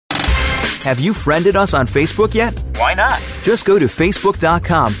Have you friended us on Facebook yet? Why not? Just go to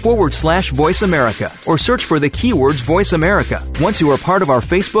facebook.com/Voice America or search for the keywords Voice America. Once you are part of our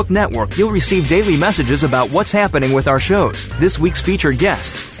Facebook network, you'll receive daily messages about what's happening with our shows, this week's featured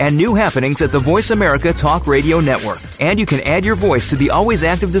guests, and new happenings at the Voice America Talk Radio Network. And you can add your voice to the always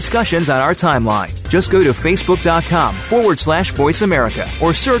active discussions on our timeline. Just go to facebook.com/Voice America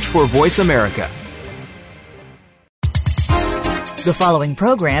or search for Voice America. The following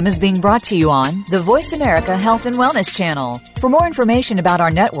program is being brought to you on the Voice America Health and Wellness Channel. For more information about our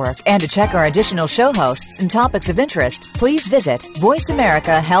network and to check our additional show hosts and topics of interest, please visit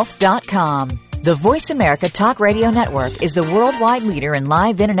voiceamericahealth.com. The Voice America Talk Radio Network is the worldwide leader in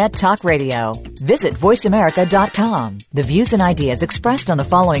live Internet talk radio. Visit voiceamerica.com. The views and ideas expressed on the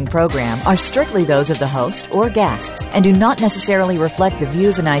following program are strictly those of the host or guests and do not necessarily reflect the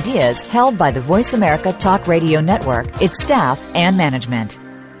views and ideas held by the Voice America Talk Radio Network, its staff, and management.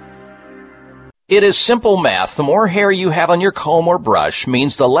 It is simple math. The more hair you have on your comb or brush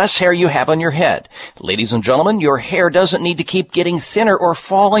means the less hair you have on your head. Ladies and gentlemen, your hair doesn't need to keep getting thinner or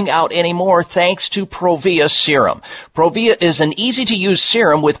falling out anymore thanks to Provia Serum. Provia is an easy-to-use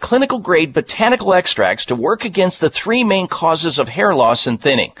serum with clinical-grade botanical extracts to work against the three main causes of hair loss and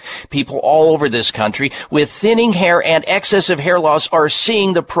thinning. People all over this country with thinning hair and excessive hair loss are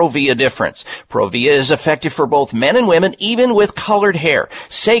seeing the Provia difference. Provia is effective for both men and women, even with colored hair.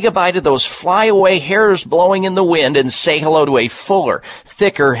 Say goodbye to those flyaway hairs blowing in the wind and say hello to a fuller,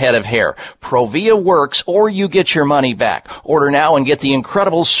 thicker head of hair. Provia works or you get your money back. Order now and get the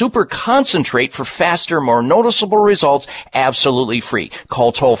incredible super concentrate for faster, more noticeable results absolutely free.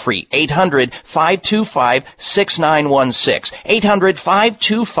 Call toll-free 800-525-6916.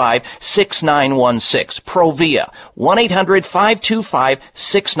 800-525-6916. Provia.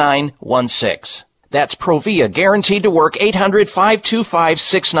 1-800-525-6916. That's Provia, guaranteed to work.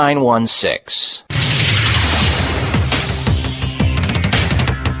 800-525-6916.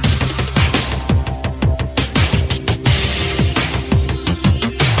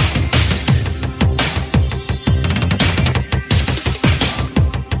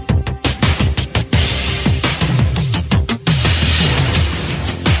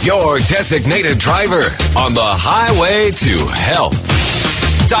 Your designated driver on the highway to health.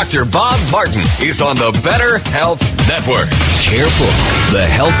 Dr. Bob Martin is on the Better Health Network. Careful. The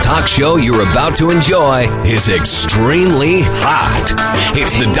health talk show you're about to enjoy is extremely hot.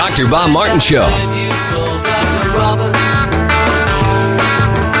 It's the Dr. Bob Martin Show. Day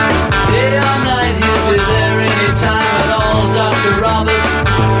or night, he'll be there anytime at all. Dr. Robert.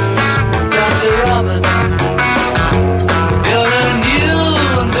 Dr. Robert. You're a new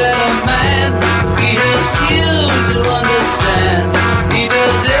and better man. He helps you to understand. He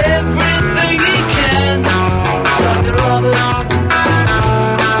does everything he can, Dr. Robert.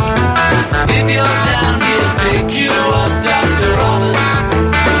 If you're down, he'll pick you up, Dr. Robert.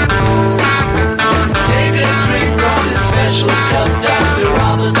 Take a drink from his special cup, Dr.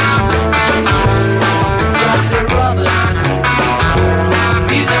 Robert. Dr. Robert.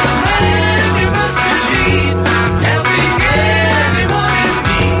 He's a man you must believe, helping anyone in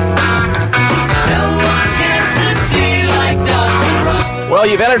need. No one can succeed like Dr. Robert. Well,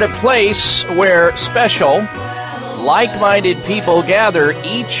 you've entered a place where special, like-minded people gather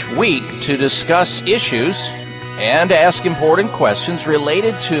each week to discuss issues and ask important questions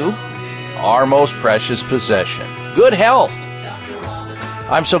related to our most precious possession, good health.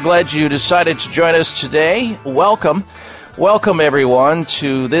 I'm so glad you decided to join us today. Welcome. Welcome, everyone,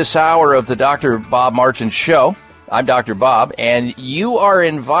 to this hour of the Dr. Bob Martin Show. I'm Dr. Bob, and you are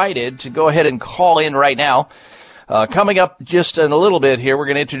invited to go ahead and call in right now. Coming up just in a little bit here, we're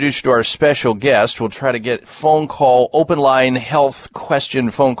going to introduce you to our special guest. We'll try to get phone call, open line health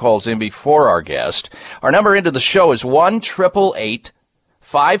question phone calls in before our guest. Our number into the show is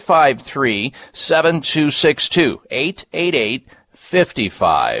 1-888-553-7262.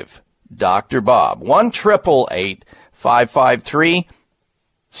 888-55. Dr. Bob.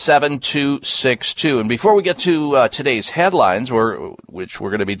 1-888-553-7262. And before we get to today's headlines, which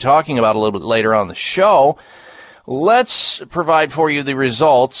we're going to be talking about a little bit later on the show, let's provide for you the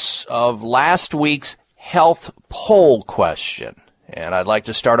results of last week's health poll question. And I'd like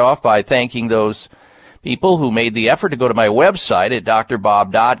to start off by thanking those people who made the effort to go to my website at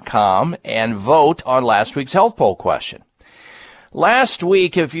drbob.com and vote on last week's health poll question. Last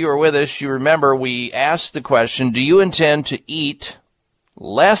week, if you were with us, you remember we asked the question, do you intend to eat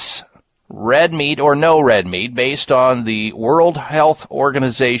less red meat or no red meat based on the World Health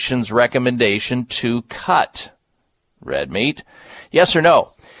Organization's recommendation to cut red meat? Yes or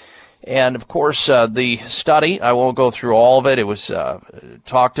no? And, of course, the study, I won't go through all of it. It was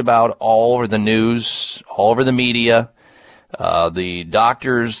talked about all over the news, all over the media. The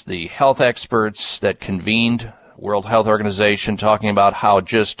doctors, the health experts that convened World Health Organization talking about how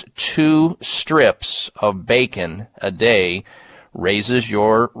just 2 strips of bacon a day raises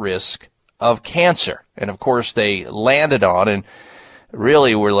your risk of cancer. And, of course, they landed on, and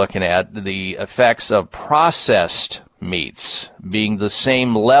really we're looking at the effects of processed meats being the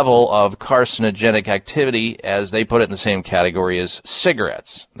same level of carcinogenic activity as they put it in the same category as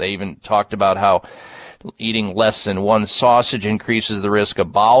cigarettes. They even talked about how eating less than 1 sausage increases the risk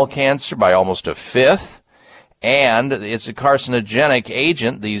of bowel cancer by almost 1/5. And it's a carcinogenic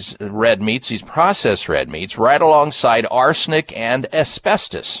agent, these red meats, these processed red meats, right alongside arsenic and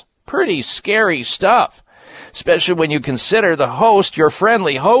asbestos. Pretty scary stuff, especially when you consider the host, your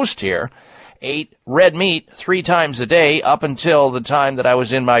friendly host here, ate red meat 3 times a day up until the time that I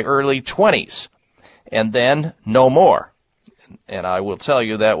was in my early 20s, and then no more. And I will tell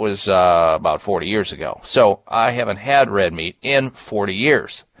you that was about 40 years ago. So I haven't had red meat in 40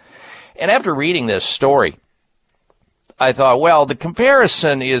 years. And after reading this story, I thought, well, the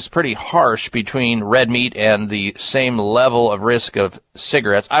comparison is pretty harsh between red meat and the same level of risk of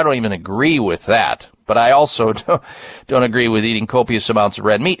cigarettes. I don't even agree with that. But I also don't agree with eating copious amounts of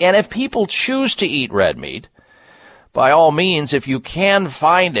red meat. And if people choose to eat red meat, by all means, if you can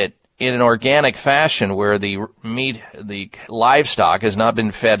find it in an organic fashion where the meat, the livestock has not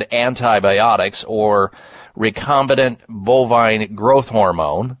been fed antibiotics or recombinant bovine growth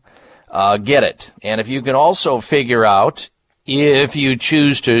hormone, get it. And if you can also figure out, if you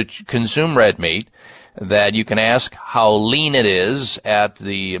choose to consume red meat, that you can ask how lean it is at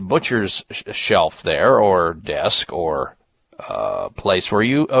the butcher's shelf there, or desk, or place where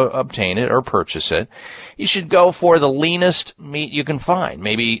you obtain it or purchase it. You should go for the leanest meat you can find,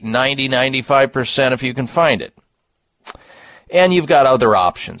 maybe 90-95% if you can find it. And you've got other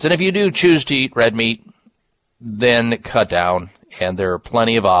options. And if you do choose to eat red meat, then cut down. And there are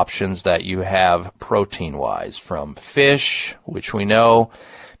plenty of options that you have protein-wise, from fish, which we know,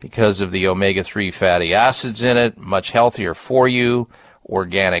 because of the omega-3 fatty acids in it, much healthier for you,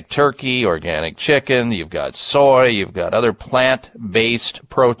 organic turkey, organic chicken, you've got soy, you've got other plant-based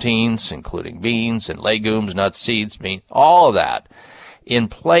proteins, including beans and legumes, nuts, seeds, meat, all of that, in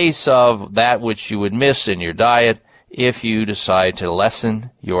place of that which you would miss in your diet if you decide to lessen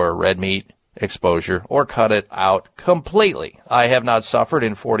your red meat exposure or cut it out completely. I have not suffered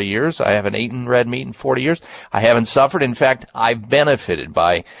in 40 years. I haven't eaten red meat in 40 years. I haven't suffered. In fact, I've benefited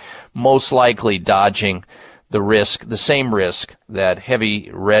by most likely dodging the risk, the same risk that heavy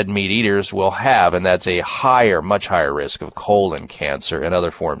red meat eaters will have, and that's a higher, much higher risk of colon cancer and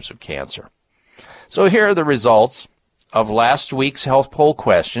other forms of cancer. So here are the results of last week's health poll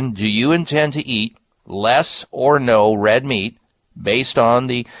question. Do you intend to eat less or no red meat based on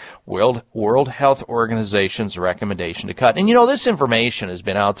the World Health Organization's recommendation to cut? And you know, this information has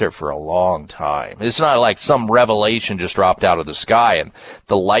been out there for a long time. It's not like some revelation just dropped out of the sky and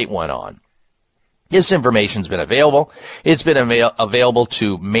the light went on. This information's been available. It's been available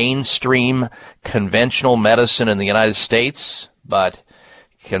to mainstream conventional medicine in the United States, but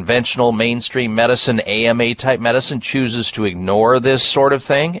conventional mainstream medicine, AMA-type medicine, chooses to ignore this sort of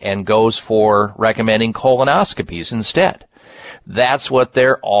thing and goes for recommending colonoscopies instead. That's what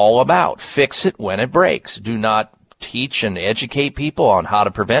they're all about. Fix it when it breaks. Do not teach and educate people on how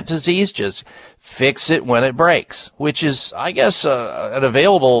to prevent disease. Just fix it when it breaks, which is, I guess, an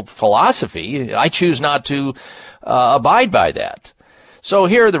available philosophy. I choose not to abide by that. So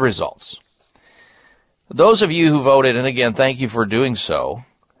here are the results. Those of you who voted, and again, thank you for doing so,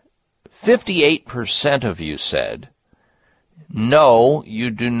 58% of you said, no,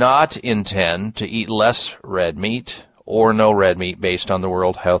 you do not intend to eat less red meat or no red meat based on the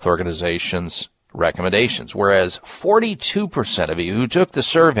World Health Organization's recommendations, whereas 42% of you who took the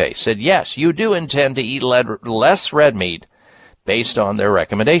survey said, yes, you do intend to eat less red meat based on their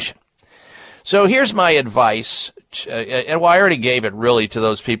recommendation. So here's my advice, and I already gave it really to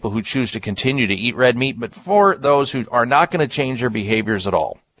those people who choose to continue to eat red meat, but for those who are not going to change their behaviors at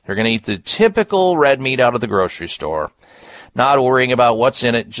all. They're going to eat the typical red meat out of the grocery store, not worrying about what's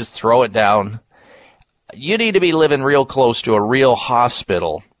in it, just throw it down. You need to be living real close to a real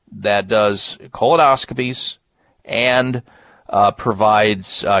hospital that does colonoscopies and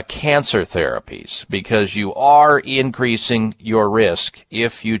provides cancer therapies, because you are increasing your risk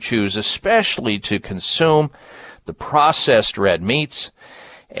if you choose especially to consume the processed red meats.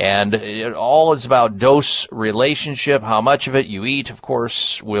 And it all is about dose relationship. How much of it you eat, of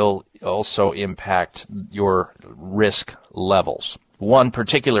course, will also impact your risk levels. one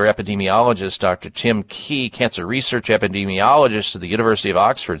particular epidemiologist, Dr. Tim Key, cancer research epidemiologist at the University of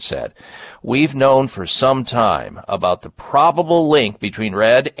Oxford, said, "We've known for some time about the probable link between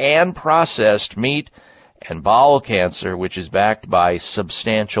red and processed meat and bowel cancer, which is backed by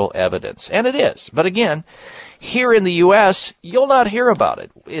substantial evidence." And it is. But again, here in the U.S., you'll not hear about it.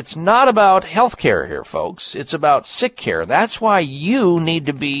 It's not about health care here, folks. It's about sick care. That's why you need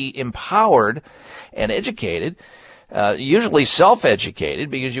to be empowered and educated, usually self-educated,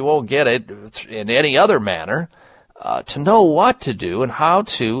 because you won't get it in any other manner, to know what to do and how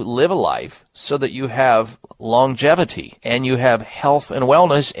to live a life so that you have longevity and you have health and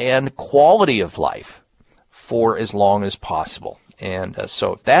wellness and quality of life for as long as possible. And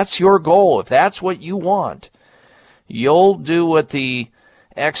so if that's your goal, if that's what you want, you'll do what the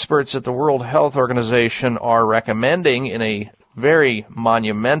experts at the World Health Organization are recommending in a very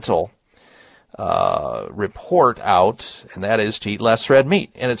monumental report out, and that is to eat less red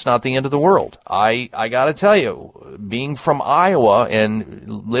meat. And it's not the end of the world. I got to tell you, being from Iowa and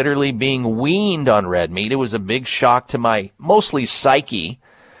literally being weaned on red meat, it was a big shock to my mostly psyche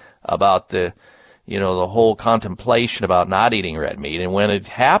about the whole contemplation about not eating red meat. And when it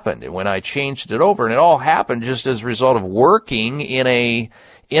happened, and when I changed it over, and it all happened just as a result of working in a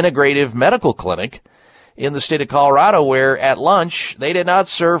integrative medical clinic in the state of Colorado, where at lunch they did not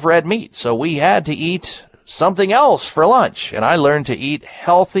serve red meat. So we had to eat something else for lunch. And I learned to eat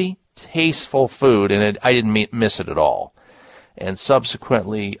healthy, tasteful food, and I didn't miss it at all. And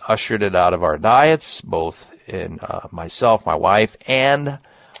subsequently ushered it out of our diets, both in myself, my wife, and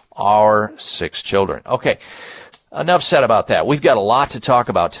our 6 children. Okay, enough said about that. We've got a lot to talk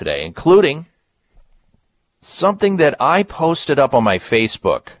about today, including something that I posted up on my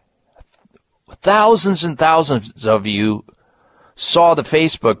Facebook. Thousands and thousands of you saw the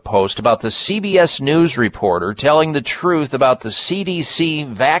Facebook post about the CBS News reporter telling the truth about the CDC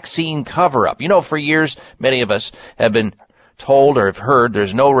vaccine cover-up. You know, for years, many of us have been told or have heard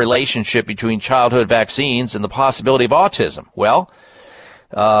there's no relationship between childhood vaccines and the possibility of autism. Well,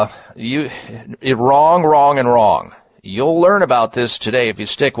 wrong. You'll learn about this today if you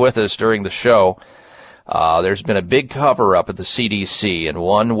stick with us during the show. There's been a big cover-up at the CDC, and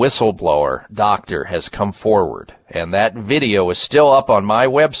one whistleblower doctor has come forward. And that video is still up on my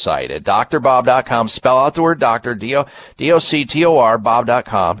website at drbob.com. Spell out the word doctor, D-O-C-T-O-R,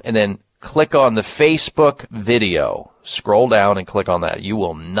 bob.com, and then click on the Facebook video. Scroll down and click on that. You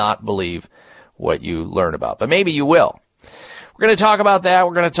will not believe what you learn about, but maybe you will. We're going to talk about that.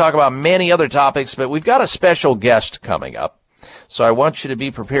 We're going to talk about many other topics, but we've got a special guest coming up. So I want you to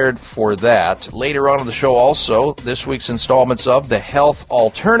be prepared for that. Later on in the show also, this week's installments of the Health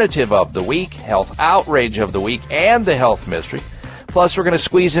Alternative of the Week, Health Outrage of the Week, and the Health Mystery. Plus, we're going to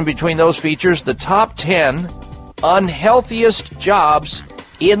squeeze in between those features the top 10 unhealthiest jobs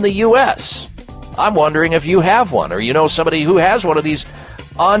in the U.S. I'm wondering if you have one, or you know somebody who has one of these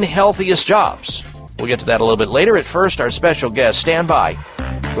unhealthiest jobs. We'll get to that a little bit later. At first, our special guest. Stand by.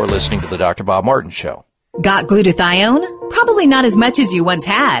 You're listening to the Dr. Bob Martin Show. Got glutathione? Probably not as much as you once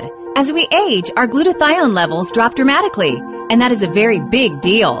had. As we age, our glutathione levels drop dramatically, and that is a very big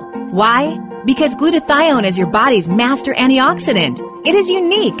deal. Why? Because glutathione is your body's master antioxidant. It is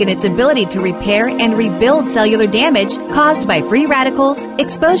unique in its ability to repair and rebuild cellular damage caused by free radicals,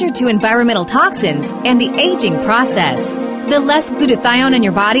 exposure to environmental toxins, and the aging process. The less glutathione in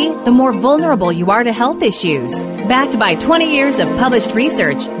your body, the more vulnerable you are to health issues. Backed by 20 years of published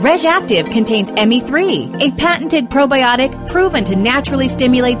research, RegActive contains ME3, a patented probiotic proven to naturally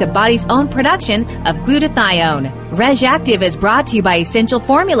stimulate the body's own production of glutathione. RegActive is brought to you by Essential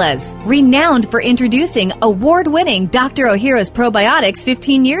Formulas, renowned for introducing award-winning Dr. Ohhira's probiotics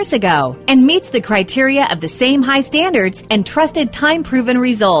 15 years ago, and meets the criteria of the same high standards and trusted time-proven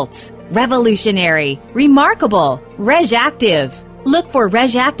results. Revolutionary, remarkable, RegActive. Look for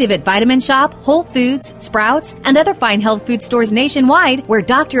RegActive at Vitamin Shop, Whole Foods, Sprouts, and other fine health food stores nationwide where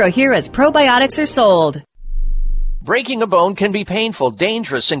Dr. Ohhira's probiotics are sold. Breaking a bone can be painful,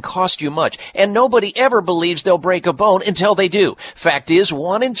 dangerous, and cost you much, and nobody ever believes they'll break a bone until they do. Fact is,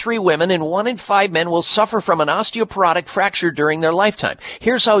 1 in 3 women and 1 in 5 men will suffer from an osteoporotic fracture during their lifetime.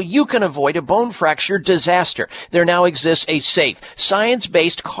 Here's how you can avoid a bone fracture disaster. There now exists a safe,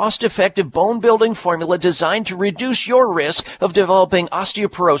 science-based, cost-effective bone-building formula designed to reduce your risk of developing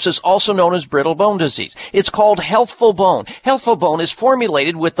osteoporosis, also known as brittle bone disease. It's called Healthful Bone. Healthful Bone is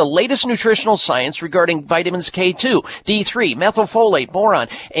formulated with the latest nutritional science regarding vitamins K2, D2, D3, methylfolate, boron,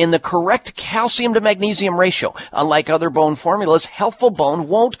 and the correct calcium to magnesium ratio. Unlike other bone formulas, Healthful Bone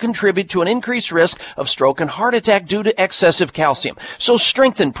won't contribute to an increased risk of stroke and heart attack due to excessive calcium. So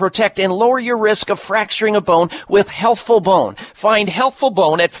strengthen, protect, and lower your risk of fracturing a bone with Healthful Bone. Find Healthful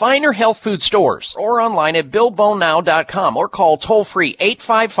Bone at finer health food stores or online at BuildBoneNow.com or call toll-free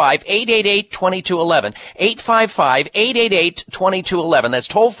 855-888-2211. 855-888-2211. That's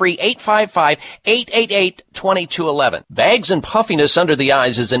toll-free 855-888-2211. Bags and puffiness under the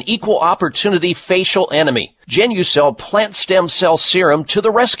eyes is an equal opportunity facial enemy. Genucell Plant Stem Cell Serum to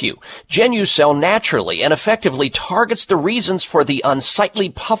the rescue. Genucell naturally and effectively targets the reasons for the unsightly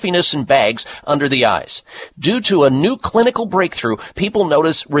puffiness and bags under the eyes. Due to a new clinical breakthrough, people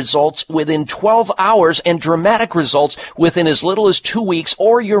notice results within 12 hours and dramatic results within as little as 2 weeks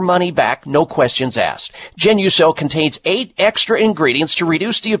or your money back, no questions asked. Genucell contains 8 extra ingredients to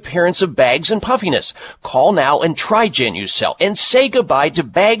reduce the appearance of bags and puffiness. Call now and try Genucell and say goodbye to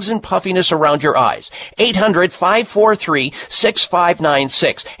bags and puffiness around your eyes. 800-543-6596.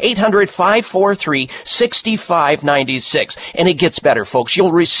 800-543-6596. And it gets better, folks.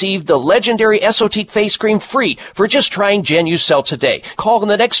 You'll receive the legendary Esotique face cream free for just trying Genucell today. Call in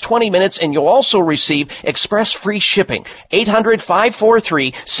the next 20 minutes and you'll also receive express free shipping.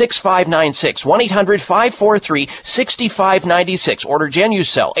 800-543-6596. 1-800-543-6596. Order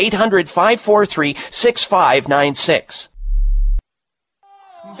Genucell. 800-543-6596.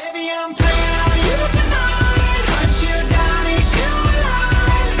 Baby, I'm playing on you tonight. Hunt you down, eat you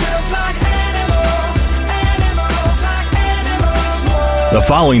alive. Just like animals, animals like animals. Whoa. The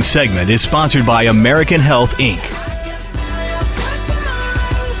following segment is sponsored by American Health, Inc. I can smell yourself for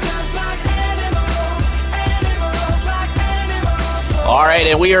miles. Just like animals, animals like animals. Whoa. All right,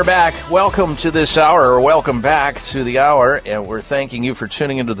 and we are back. Welcome to this hour, or welcome back to the hour, and we're thanking you for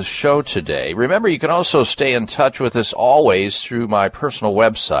tuning into the show today. Remember, you can also stay in touch with us always through my personal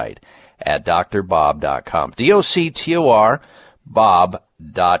website at drbob.com, DOCTOR,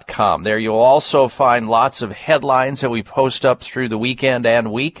 Bob.com. There you'll also find lots of headlines that we post up through the weekend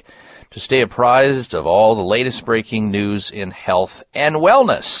and week to stay apprised of all the latest breaking news in health and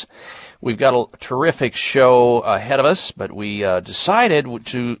wellness. We've got a terrific show ahead of us, but we decided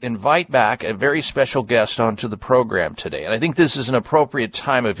to invite back a very special guest onto the program today. And I think this is an appropriate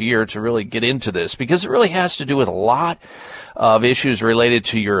time of year to really get into this because it really has to do with a lot of issues related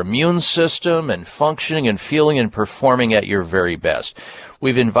to your immune system and functioning and feeling and performing at your very best.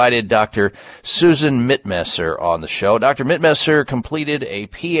 We've invited Dr. Susan Mittmesser on the show. Dr. Mittmesser completed a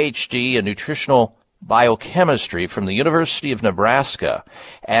PhD in nutritional biochemistry from the University of Nebraska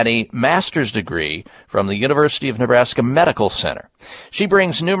and a master's degree from the University of Nebraska Medical Center. She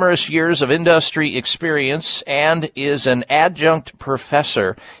brings numerous years of industry experience and is an adjunct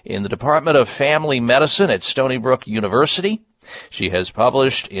professor in the Department of Family Medicine at Stony Brook University. She has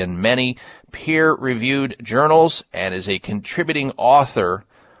published in many peer-reviewed journals and is a contributing author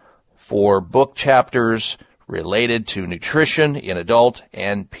for book chapters related to nutrition in adult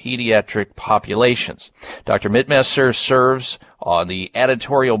and pediatric populations. Dr. Mittmesser serves on the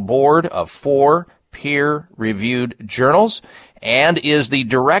editorial board of 4 peer-reviewed journals and is the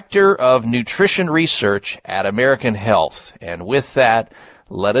director of nutrition research at American Health. And with that,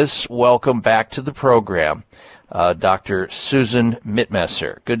 let us welcome back to the program Dr. Susan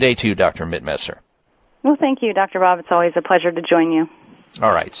Mittmesser. Good day to you, Dr. Mittmesser. Well, thank you, Dr. Bob. It's always a pleasure to join you.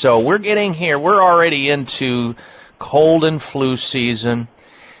 All right, so we're already into cold and flu season.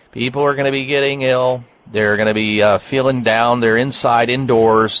 People are going to be getting ill. They're going to be feeling down. They're inside,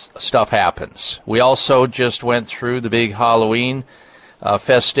 indoors. Stuff happens. We also just went through the big Halloween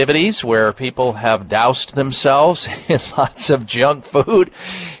festivities where people have doused themselves in lots of junk food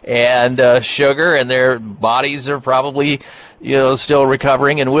and sugar, and their bodies are probably still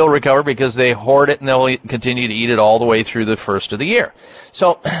recovering and will recover because they hoard it and they'll continue to eat it all the way through the first of the year.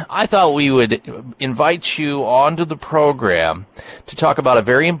 So I thought we would invite you onto the program to talk about a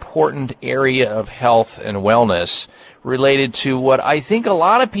very important area of health and wellness related to what I think a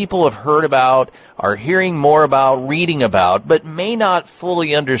lot of people have heard about, are hearing more about, reading about, but may not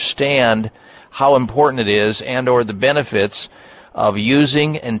fully understand how important it is and or the benefits of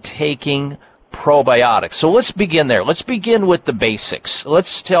using and taking probiotics. So let's begin there. Let's begin with the basics.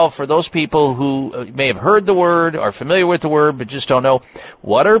 Let's tell, for those people who may have heard the word, are familiar with the word, but just don't know,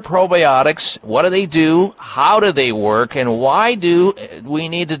 what are probiotics? What do they do? How do they work? And why do we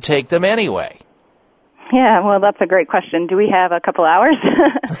need to take them anyway? Yeah, well, that's a great question. Do we have a couple hours?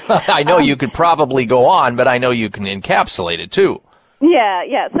 I know you could probably go on, but I know you can encapsulate it too.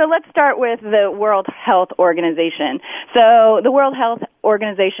 Yeah. So let's start with the World Health Organization. So the World Health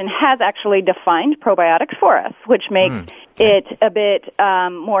Organization has actually defined probiotics for us, which makes it a bit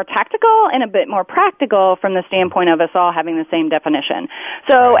more tactical and a bit more practical from the standpoint of us all having the same definition.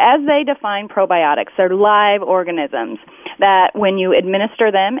 So as they define probiotics, they're live organisms that when you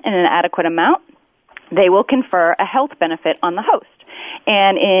administer them in an adequate amount, they will confer a health benefit on the host.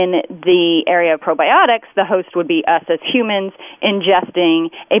 And in the area of probiotics, the host would be us as humans ingesting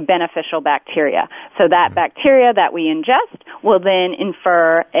a beneficial bacteria. So that bacteria that we ingest will then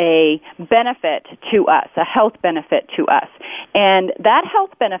infer a benefit to us, a health benefit to us. And that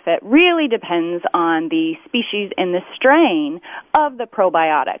health benefit really depends on the species and the strain of the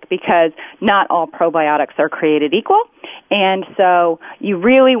probiotic, because not all probiotics are created equal. And so you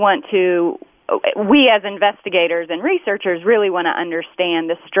really want to, we as investigators and researchers really want to understand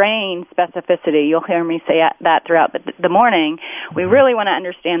the strain specificity. You'll hear me say that throughout the morning. We really want to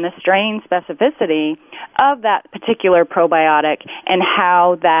understand the strain specificity of that particular probiotic and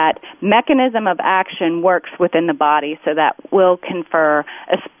how that mechanism of action works within the body, so that will confer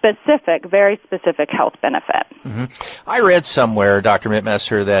a specific, very specific health benefit. I read somewhere, Dr.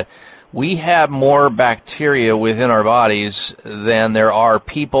 Mittmesser, that we have more bacteria within our bodies than there are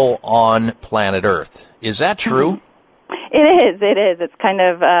people on planet Earth. Is that true? It is. It's kind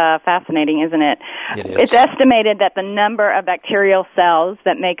of fascinating, isn't it? It is. It's estimated that the number of bacterial cells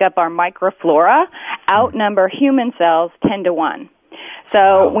that make up our microflora outnumber human cells 10 to 1.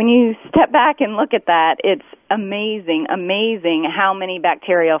 So when you step back and look at that, it's amazing how many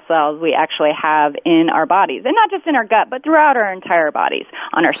bacterial cells we actually have in our bodies. And not just in our gut, but throughout our entire bodies,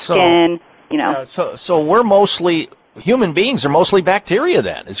 on our skin, you know. So we're mostly, human beings are mostly bacteria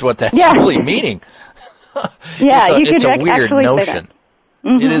then, is what that's really meaning. It's a weird notion.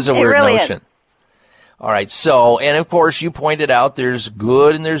 It is a weird notion. Is. All right, so, and of course you pointed out there's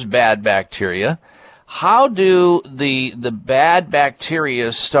good and there's bad bacteria. How do the bad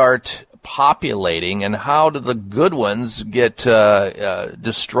bacteria start populating, and how do the good ones get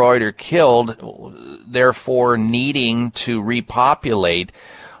destroyed or killed, therefore needing to repopulate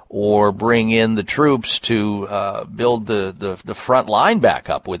or bring in the troops to build the front line back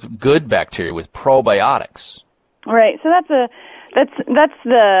up with good bacteria, with probiotics? Right. So that's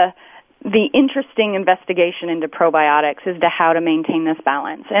the interesting investigation into probiotics as to how to maintain this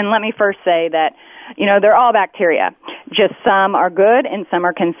balance. And let me first say that, you know, they're all bacteria. Just some are good and some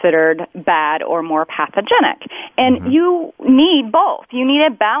are considered bad or more pathogenic. And you need both. You need a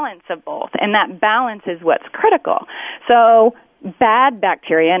balance of both. And that balance is what's critical. So bad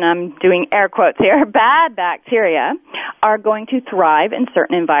bacteria, and I'm doing air quotes here, bad bacteria are going to thrive in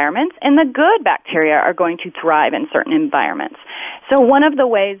certain environments, and the good bacteria are going to thrive in certain environments. So one of the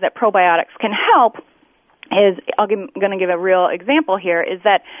ways that probiotics can help is, I'm going to give a real example here, is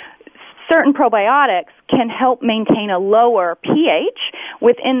that certain probiotics can help maintain a lower pH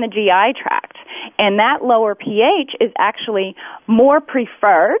within the GI tract. And that lower pH is actually more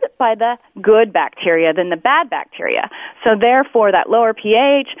preferred by the good bacteria than the bad bacteria. So therefore, that lower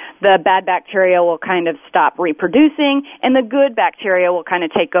pH, the bad bacteria will kind of stop reproducing, and the good bacteria will kind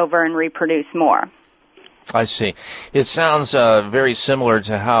of take over and reproduce more. I see. It sounds very similar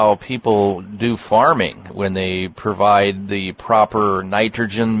to how people do farming when they provide the proper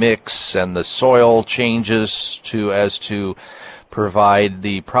nitrogen mix and the soil changes to provide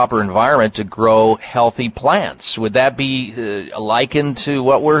the proper environment to grow healthy plants. Would that be likened to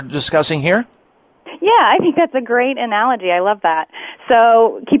what we're discussing here? Yeah, I think that's a great analogy. I love that.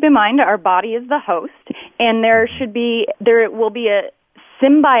 So keep in mind, our body is the host, and there will be a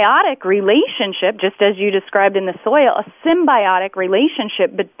symbiotic relationship, just as you described in the soil, a symbiotic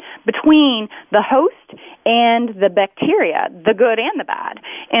relationship between the host and the bacteria, the good and the bad.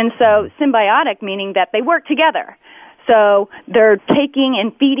 And so symbiotic meaning that they work together. So they're taking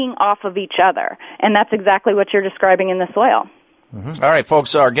and feeding off of each other. And that's exactly what you're describing in the soil. All right,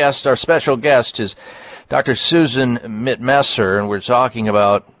 folks, our special guest is Dr. Susan Mittmesser, and we're talking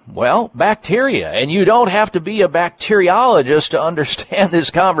about, well, bacteria. And you don't have to be a bacteriologist to understand this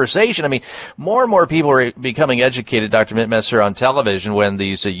conversation. I mean, more and more people are becoming educated, Dr. Mittmesser, on television when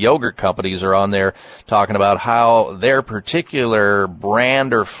these yogurt companies are on there talking about how their particular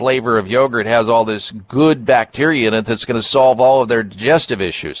brand or flavor of yogurt has all this good bacteria in it that's going to solve all of their digestive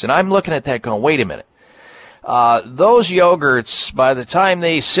issues. And I'm looking at that going, wait a minute. Those yogurts, by the time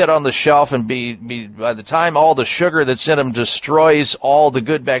they sit on the shelf and by the time all the sugar that's in them destroys all the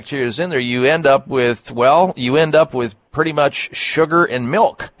good bacteria that's in there, you end up with pretty much sugar and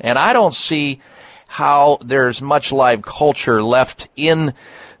milk. And I don't see how there's much live culture left in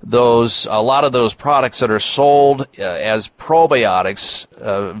a lot of those products that are sold as probiotics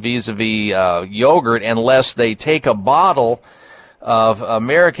vis-a-vis yogurt, unless they take a bottle of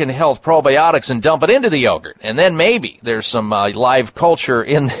American Health probiotics and dump it into the yogurt. And then maybe there's some live culture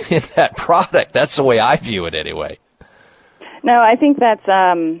in that product. That's the way I view it anyway. No, I think that's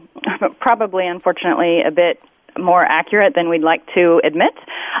probably, unfortunately, a bit more accurate than we'd like to admit.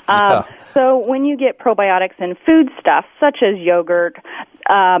 So when you get probiotics in foodstuffs, such as yogurt,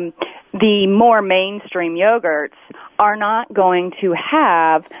 the more mainstream yogurts are not going to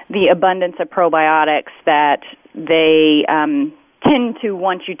have the abundance of probiotics that they tend to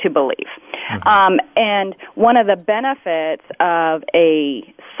want you to believe. And one of the benefits of a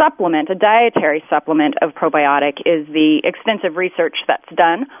supplement, a dietary supplement of probiotic, is the extensive research that's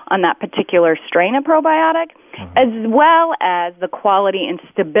done on that particular strain of probiotic, as well as the quality and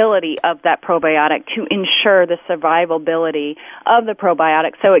stability of that probiotic to ensure the survivability of the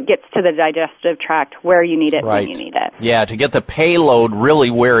probiotic so it gets to the digestive tract where you need it, when you need it. Yeah, to get the payload really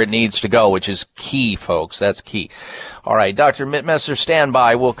where it needs to go, which is key, folks. That's key. All right, Dr. Mittmesser, stand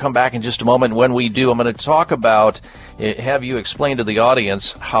by. We'll come back in just a moment. When we do, I'm going to talk about, have you explain to the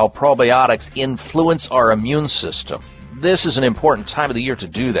audience how probiotics influence our immune system. This is an important time of the year to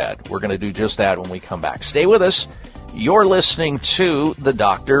do that. We're going to do just that when we come back. Stay with us. You're listening to the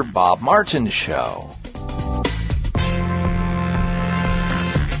Dr. Bob Martin Show.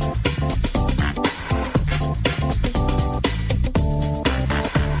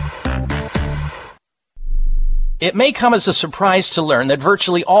 It may come as a surprise to learn that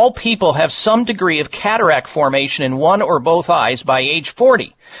virtually all people have some degree of cataract formation in one or both eyes by age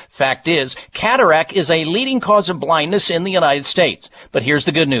 40. Fact is, cataract is a leading cause of blindness in the United States. But here's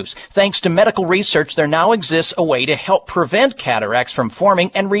the good news. Thanks to medical research, there now exists a way to help prevent cataracts from forming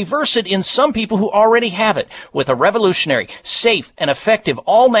and reverse it in some people who already have it with a revolutionary, safe, and effective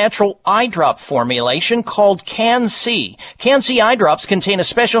all-natural eye drop formulation called Can-C. Can-C eye drops contain a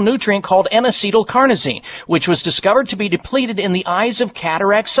special nutrient called N-acetylcarnosine, which was discovered to be depleted in the eyes of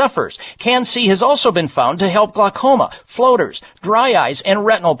cataract sufferers. Can-C has also been found to help glaucoma, floaters, dry eyes, and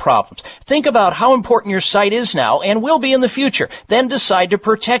retinal problems. Think about how important your sight is now and will be in the future. Then decide to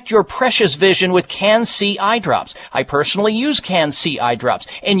protect your precious vision with Can-C eye drops. I personally use Can-C eye drops,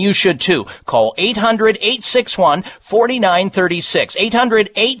 and you should too. Call 800-861-4936.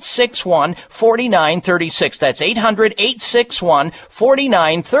 800-861-4936. That's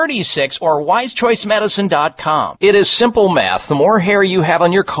 800-861-4936 or wisechoicemedicine.com. It is simple math. The more hair you have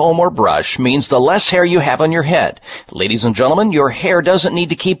on your comb or brush means the less hair you have on your head. Ladies and gentlemen, your hair doesn't need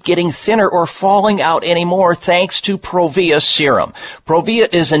to keep getting thinner or falling out anymore thanks to Provia Serum. Provia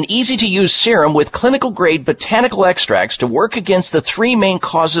is an easy-to-use serum with clinical-grade botanical extracts to work against the three main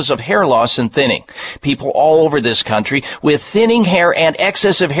causes of hair loss and thinning. People all over this country with thinning hair and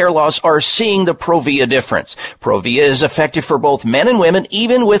excessive hair loss are seeing the Provia difference. Provia is effective for both men and women,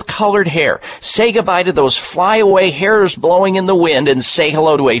 even with colored hair. Say goodbye to those flyaway hairs blowing in the wind and say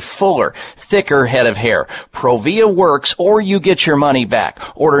hello to a fuller, thicker head of hair. Provia works or you get your money back.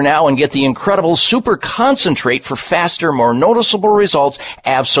 Order now and get the incredible super concentrate for faster, more noticeable results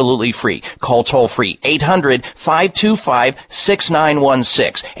absolutely free. Call toll-free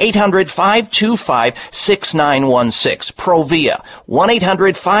 800-525-6916. 800-525-6916. Provia.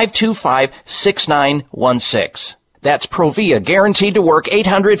 1-800-525-6916. That's Provia, guaranteed to work,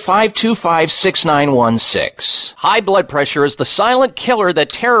 800-525-6916. High blood pressure is the silent killer that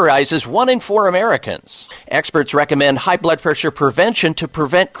terrorizes 1 in 4 Americans. Experts recommend high blood pressure prevention to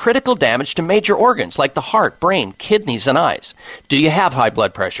prevent critical damage to major organs like the heart, brain, kidneys, and eyes. Do you have high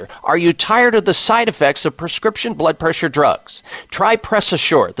blood pressure? Are you tired of the side effects of prescription blood pressure drugs? Try Press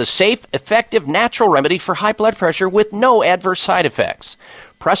Assure, the safe, effective, natural remedy for high blood pressure with no adverse side effects.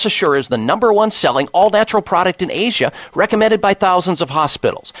 Press Assure is the #1 selling all-natural product in Asia, recommended by thousands of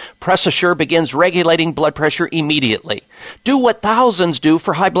hospitals. Press Assure begins regulating blood pressure immediately. Do what thousands do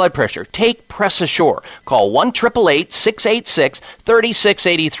for high blood pressure. Take Press Assure. Call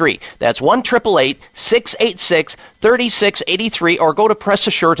 1-888-686-3683. That's 1-888-686-3683 or go to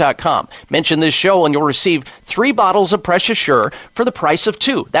PressAssure.com. Mention this show and you'll receive 3 bottles of Press Assure for the price of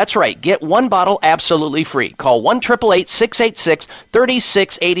 2. That's right. Get 1 bottle absolutely free. Call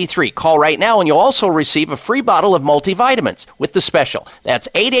 1-888-686-3683. Call right now and you'll also receive a free bottle of multivitamins with the special. That's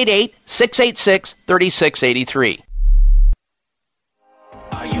 888-686-3683.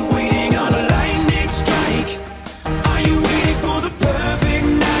 Are you waiting on a lightning strike? Are you waiting for the perfect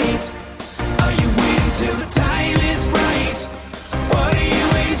night? Are you waiting till the time is right? What are you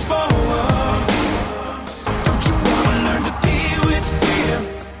waiting for? Don't you want to learn to deal with fear?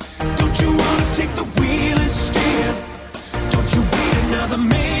 Don't you want to take the wheel and steer? Don't you wait another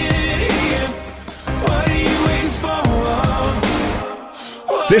minute?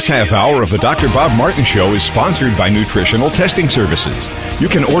 This half hour of the Dr. Bob Martin Show is sponsored by Nutritional Testing Services. You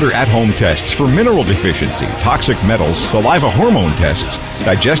can order at-home tests for mineral deficiency, toxic metals, saliva hormone tests,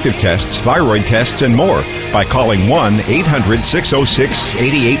 digestive tests, thyroid tests, and more by calling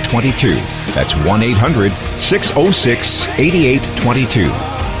 1-800-606-8822. That's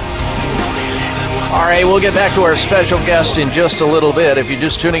 1-800-606-8822. All right, we'll get back to our special guest in just a little bit. If you're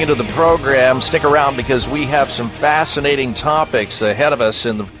just tuning into the program, stick around because we have some fascinating topics ahead of us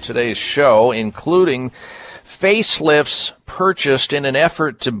in today's show, including facelifts purchased in an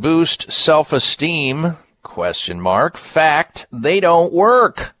effort to boost self-esteem, ? Fact, they don't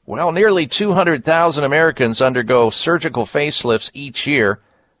work. Well, nearly 200,000 Americans undergo surgical facelifts each year.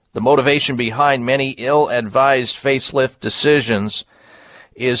 The motivation behind many ill-advised facelift decisions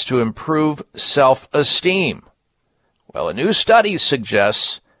is to improve self-esteem. Well, a new study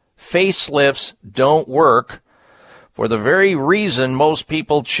suggests facelifts don't work for the very reason most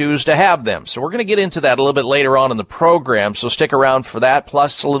people choose to have them. So we're going to get into that a little bit later on in the program, so stick around for that.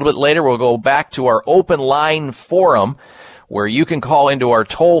 Plus, a little bit later, we'll go back to our open line forum where you can call into our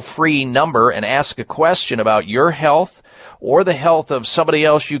toll-free number and ask a question about your health or the health of somebody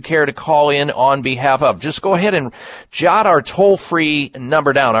else you care to call in on behalf of. Just go ahead and jot our toll-free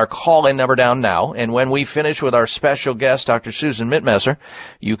number down, our call-in number down now, and when we finish with our special guest, Dr. Susan Mittmesser,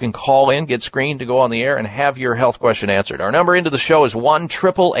 you can call in, get screened to go on the air, and have your health question answered. Our number into the show is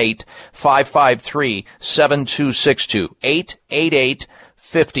 1-888-553-7262,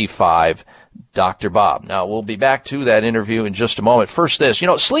 888-55 Dr. Bob. Now, we'll be back to that interview in just a moment. First, this.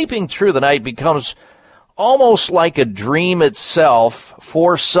 Sleeping through the night becomes almost like a dream itself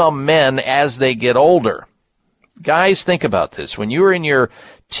for some men as they get older. Guys, think about this. When you were in your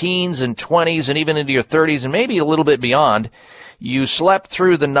teens and 20s and even into your 30s and maybe a little bit beyond, you slept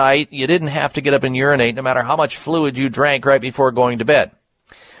through the night. You didn't have to get up and urinate no matter how much fluid you drank right before going to bed.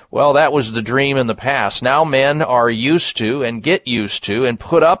 Well, that was the dream in the past. Now men are used to and get used to and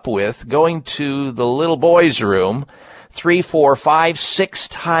put up with going to the little boys' room 3, 4, 5, 6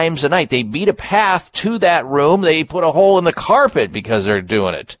 times a night. They beat a path to that room. They put a hole in the carpet because they're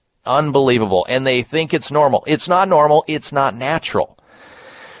doing it. Unbelievable. And they think it's normal. It's not normal. It's not natural.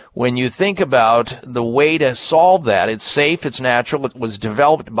 When you think about the way to solve that, it's safe, it's natural. It was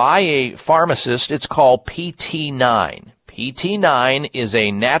developed by a pharmacist. It's called PT9. PT9 is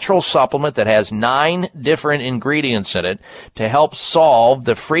a natural supplement that has 9 different ingredients in it to help solve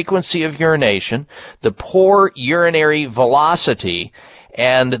the frequency of urination, the poor urinary velocity,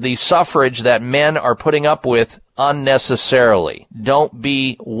 and the suffrage that men are putting up with unnecessarily. Don't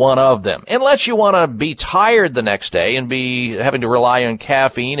be one of them. Unless you want to be tired the next day and be having to rely on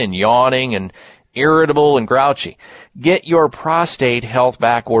caffeine and yawning and irritable and grouchy. Get your prostate health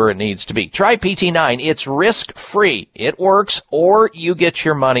back where it needs to be. Try PT9. It's risk-free. It works, or you get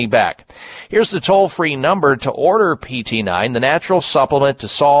your money back. Here's the toll-free number to order PT9, the natural supplement to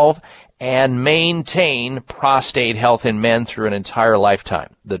solve and maintain prostate health in men through an entire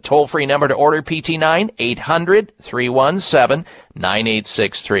lifetime. The toll-free number to order PT9,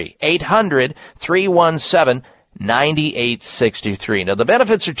 800-317-9863. 800-317-9863. Now, the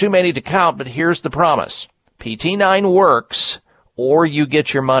benefits are too many to count, but here's the promise. PT9 works, or you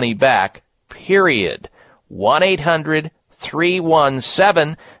get your money back, period.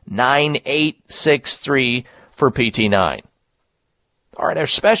 1-800-317-9863 for PT9. All right, our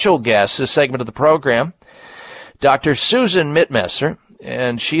special guest, this segment of the program, Dr. Susan Mittmesser,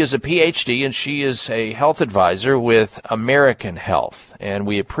 and she is a PhD, and she is a health advisor with American Health. And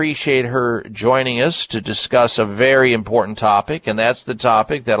we appreciate her joining us to discuss a very important topic, and that's the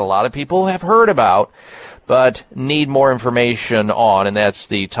topic that a lot of people have heard about, but need more information on, and that's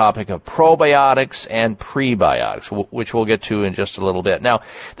the topic of probiotics and prebiotics, which we'll get to in just a little bit. Now,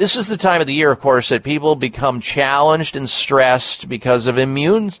 this is the time of the year, of course, that people become challenged and stressed because of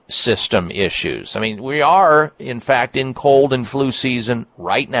immune system issues. I mean, we are, in fact, in cold and flu season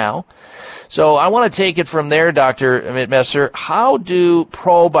right now. So I want to take it from there, Dr. Mittmesser. How do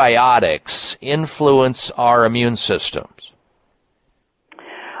probiotics influence our immune systems?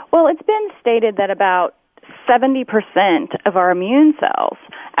 Well, it's been stated that about 70% of our immune cells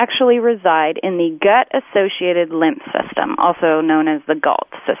actually reside in the gut-associated lymph system, also known as the GALT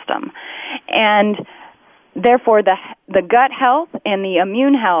system. And therefore, the gut health and the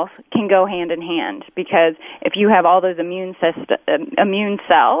immune health can go hand in hand, because if you have all those immune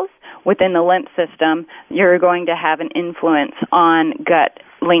cells within the lymph system, you're going to have an influence on gut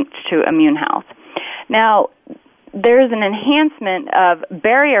linked to immune health. Now, there's an enhancement of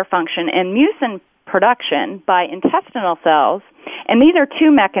barrier function and mucin production by intestinal cells, and these are 2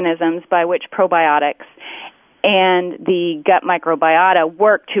 mechanisms by which probiotics and the gut microbiota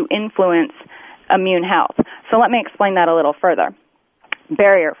work to influence immune health. So let me explain that a little further.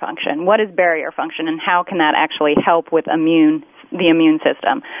 Barrier function. What is barrier function, and how can that actually help with the immune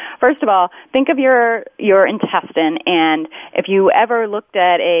system? First of all, think of your intestine, and if you ever looked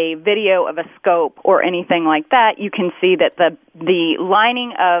at a video of a scope or anything like that, you can see that the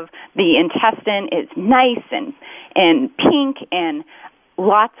lining of the intestine is nice and pink and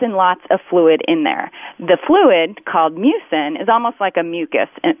lots and lots of fluid in there. The fluid, called mucin, is almost like a mucus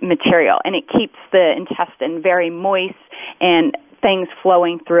material, and it keeps the intestine very moist and things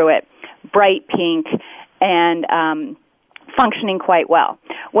flowing through it, bright pink, and functioning quite well.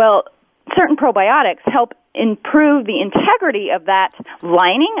 Well, certain probiotics help improve the integrity of that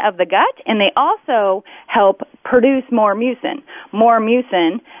lining of the gut, and they also help produce more mucin. More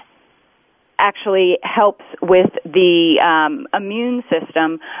mucin actually helps with the immune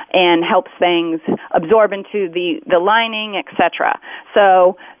system and helps things absorb into the lining, etc.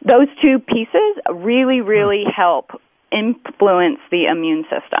 So those two pieces really, really help influence the immune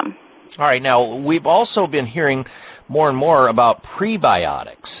system. All right. Now, we've also been hearing more and more about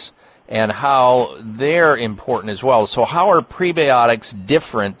prebiotics and how they're important as well. So how are prebiotics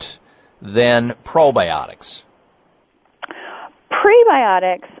different than probiotics?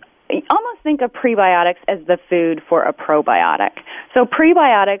 Prebiotics, almost think of prebiotics as the food for a probiotic. So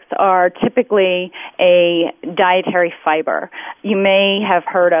prebiotics are typically a dietary fiber. You may have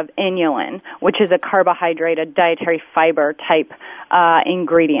heard of inulin, which is a carbohydrate, dietary fiber type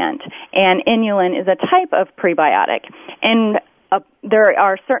ingredient. And inulin is a type of prebiotic. And there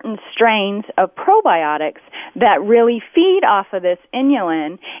are certain strains of probiotics that really feed off of this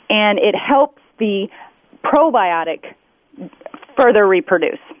inulin, and it helps the probiotic further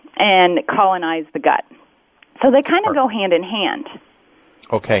reproduce and colonize the gut. So they kind of go hand in hand.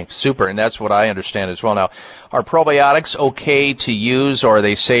 Okay, super, and that's what I understand as well. Now, are probiotics okay to use, or are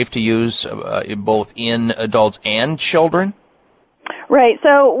they safe to use both in adults and children? Right,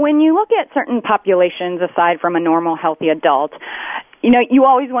 so when you look at certain populations aside from a normal healthy adult, you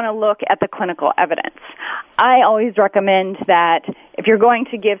always want to look at the clinical evidence. I always recommend that if you're going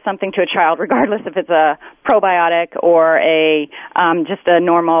to give something to a child, regardless if it's a probiotic or just a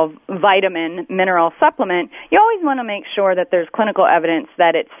normal vitamin, mineral supplement, you always want to make sure that there's clinical evidence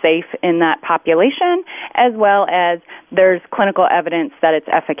that it's safe in that population, as well as there's clinical evidence that it's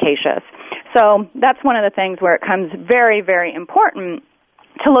efficacious. So that's one of the things where it comes very, very important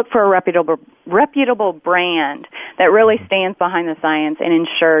to look for a reputable brand that really stands behind the science and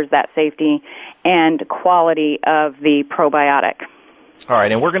ensures that safety and quality of the probiotic. All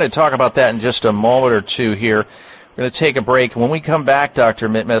right, and we're going to talk about that in just a moment or two here. We're going to take a break. When we come back, Dr.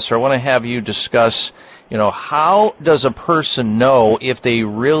 Mittmesser, I want to have you discuss, how does a person know if they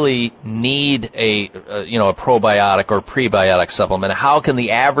really need a probiotic or prebiotic supplement? How can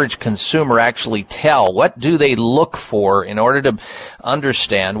the average consumer actually tell? What do they look for in order to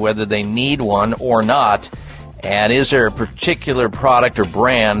understand whether they need one or not? And is there a particular product or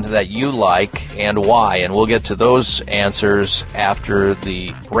brand that you like, and why? And we'll get to those answers after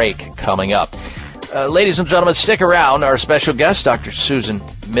the break coming up. Ladies and gentlemen, stick around. Our special guest, Dr. Susan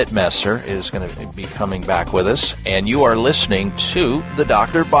Mittmesser, is going to be coming back with us. And you are listening to the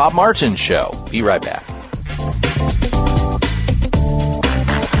Dr. Bob Martin Show. Be right back.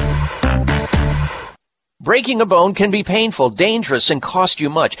 Breaking a bone can be painful, dangerous, and cost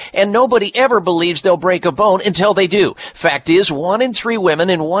you much, and nobody ever believes they'll break a bone until they do. Fact is, 1 in 3 women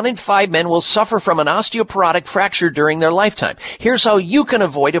and 1 in 5 men will suffer from an osteoporotic fracture during their lifetime. Here's how you can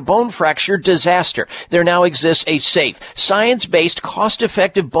avoid a bone fracture disaster. There now exists a safe, science-based,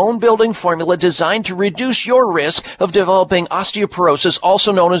 cost-effective bone-building formula designed to reduce your risk of developing osteoporosis,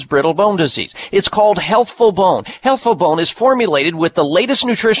 also known as brittle bone disease. It's called Healthful Bone. Healthful Bone is formulated with the latest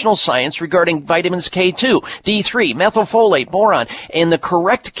nutritional science regarding vitamins K2, D3, methylfolate, boron, and the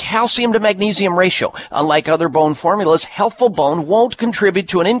correct calcium to magnesium ratio. Unlike other bone formulas, Healthful Bone won't contribute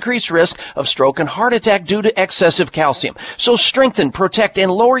to an increased risk of stroke and heart attack due to excessive calcium. So strengthen, protect,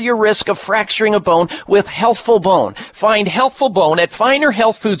 and lower your risk of fracturing a bone with Healthful Bone. Find Healthful Bone at finer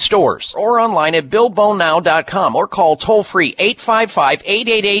health food stores or online at BuildBoneNow.com, or call toll-free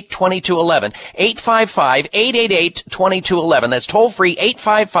 855-888-2211, 855-888-2211. That's toll-free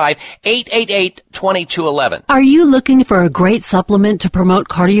 855-888-2211. Are you looking for a great supplement to promote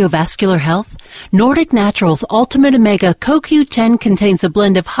cardiovascular health? Nordic Naturals Ultimate Omega CoQ10 contains a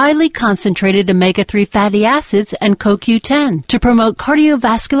blend of highly concentrated omega-3 fatty acids and CoQ10 to promote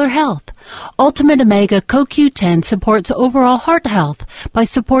cardiovascular health. Ultimate Omega CoQ10 supports overall heart health by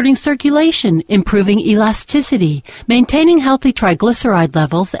supporting circulation, improving elasticity, maintaining healthy triglyceride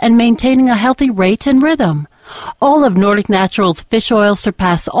levels, and maintaining a healthy rate and rhythm. All of Nordic Naturals fish oil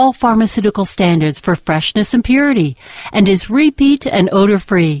surpass all pharmaceutical standards for freshness and purity and is repeat and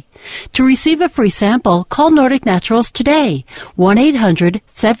odor-free. To receive a free sample, call Nordic Naturals today,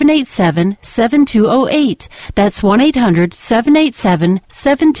 1-800-787-7208. That's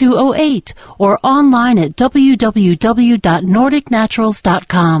 1-800-787-7208, or online at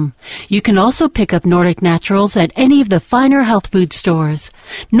www.nordicnaturals.com. You can also pick up Nordic Naturals at any of the finer health food stores.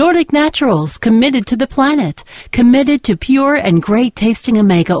 Nordic Naturals, committed to the planet, committed to pure and great tasting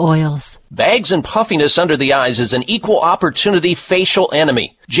omega oils. Bags and puffiness under the eyes is an equal opportunity facial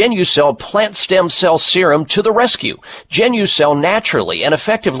enemy. Genucell Plant Stem Cell Serum to the rescue. Genucell naturally and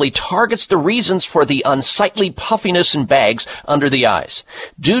effectively targets the reasons for the unsightly puffiness and bags under the eyes.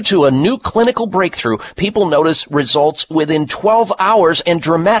 Due to a new clinical breakthrough, people notice results within 12 hours and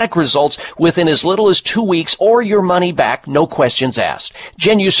dramatic results within as little as 2 weeks or your money back, no questions asked.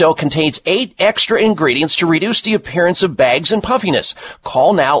 Genucell contains 8 extra ingredients to reduce the appearance of bags and puffiness.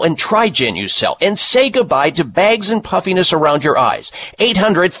 Call now and try Genucell and say goodbye to bags and puffiness around your eyes.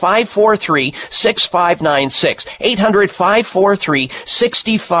 800-543-6596.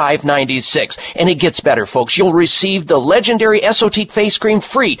 800-543-6596. And it gets better, folks. You'll receive the legendary Esotique face cream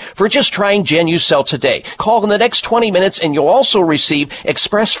free for just trying Genucell today. Call in the next 20 minutes and you'll also receive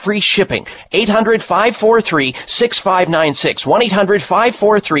express free shipping. 800-543-6596.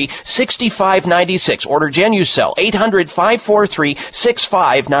 1-800-543-6596. Order Genucell.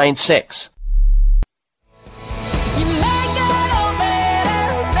 800-543-6596.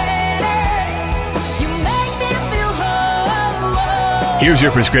 Here's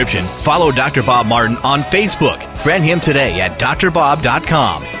your prescription. Follow Dr. Bob Martin on Facebook. Friend him today at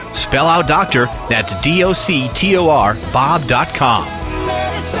drbob.com. Spell out doctor, that's D-O-C-T-O-R, bob.com.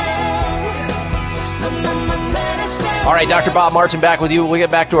 All right, Dr. Bob Martin back with you. We'll get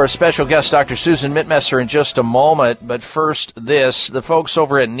back to our special guest, Dr. Susan Mittmesser, in just a moment. But first, the folks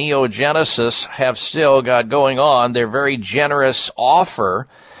over at Neogenesis have still got going on their very generous offer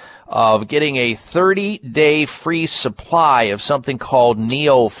of getting a 30-day free supply of something called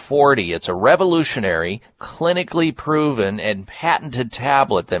Neo 40. It's a revolutionary, clinically proven, and patented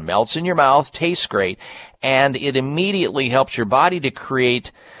tablet that melts in your mouth, tastes great, and it immediately helps your body to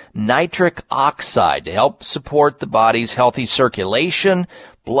create nitric oxide to help support the body's healthy circulation,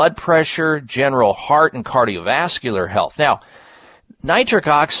 blood pressure, general heart and cardiovascular health. Now, nitric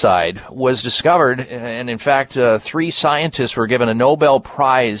oxide was discovered, and in fact, 3 scientists were given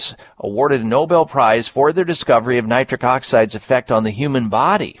awarded a Nobel Prize for their discovery of nitric oxide's effect on the human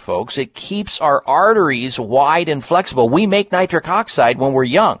body, folks. It keeps our arteries wide and flexible. We make nitric oxide when we're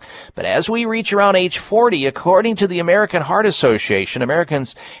young, but as we reach around age 40, according to the American Heart Association,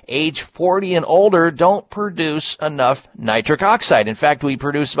 Americans age 40 and older don't produce enough nitric oxide. In fact, we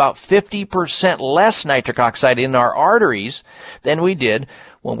produce about 50% less nitric oxide in our arteries than we did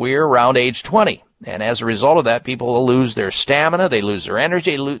when we were around age 20. And as a result of that, people will lose their stamina, they lose their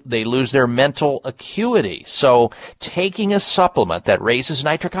energy, they lose their mental acuity. So taking a supplement that raises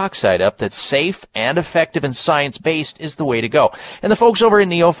nitric oxide up, that's safe and effective and science-based, is the way to go. And the folks over at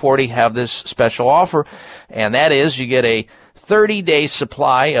Neo 40 have this special offer, and that is you get a 30-day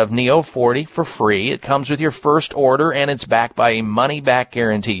supply of Neo 40 for free. It comes with your first order, and it's backed by a money-back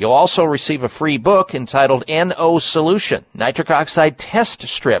guarantee. You'll also receive a free book entitled NO Solution. Nitric oxide test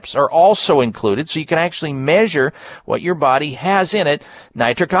strips are also included, so you can actually measure what your body has in it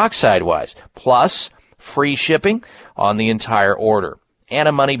nitric oxide-wise, plus free shipping on the entire order. And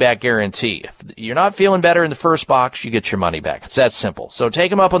a money-back guarantee. If you're not feeling better in the first box, you get your money back. It's that simple. So take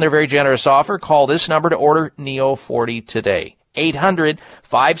them up on their very generous offer. Call this number to order Neo 40 today.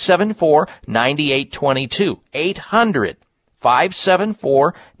 800-574-9822.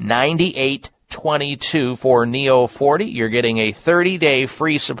 800-574-9822 for Neo 40. You're getting a 30-day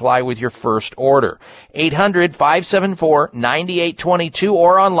free supply with your first order. 800-574-9822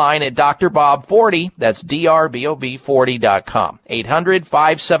 or online at drbob40. That's drbob40.com.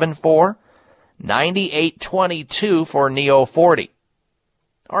 800-574-9822 for Neo 40.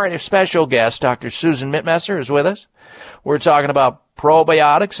 All right, our special guest, Dr. Susan Mittmesser, is with us. We're talking about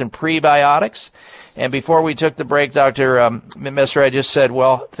probiotics and prebiotics. And before we took the break, Dr. Mittmesser, I just said,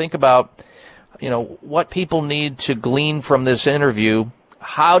 well, think about, what people need to glean from this interview.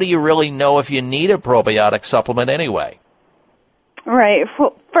 How do you really know if you need a probiotic supplement anyway? Right.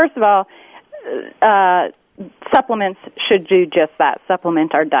 First of all, supplements should do just that,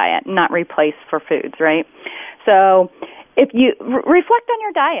 supplement our diet, not replace for foods, right? So if you reflect on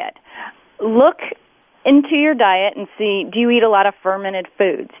your diet, look into your diet and see, do you eat a lot of fermented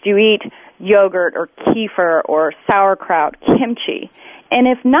foods? Do you eat yogurt or kefir or sauerkraut, kimchi? And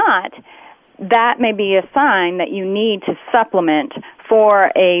if not, that may be a sign that you need to supplement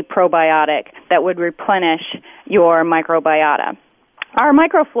for a probiotic that would replenish your microbiota. Our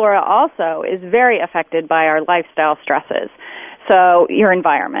microflora also is very affected by our lifestyle stresses. So your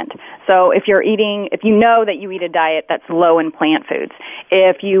environment. So if you know that you eat a diet that's low in plant foods,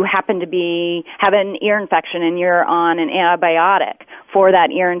 if you happen to have an ear infection and you're on an antibiotic for that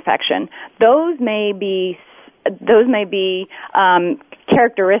ear infection, those may be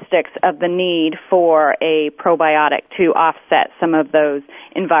characteristics of the need for a probiotic to offset some of those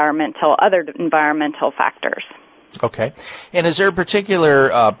other environmental factors. Okay. And is there a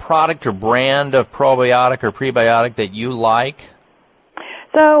particular product or brand of probiotic or prebiotic that you like?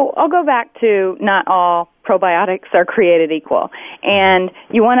 So I'll go back to not all probiotics are created equal. And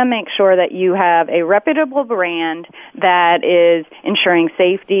you want to make sure that you have a reputable brand that is ensuring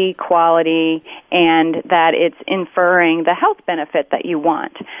safety, quality, and that it's inferring the health benefit that you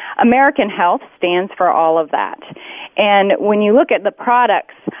want. American Health stands for all of that. And when you look at the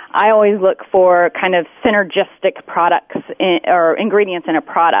products, I always look for kind of synergistic products or ingredients in a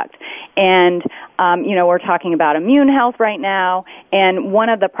product. And, we're talking about immune health right now. And one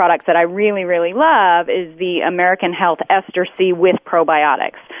of the products that I really, really love is the American Health Ester C with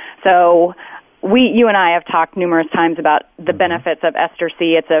probiotics. So you and I have talked numerous times about the benefits of Ester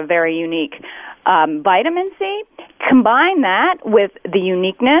C. It's a very unique vitamin C. Combine that with the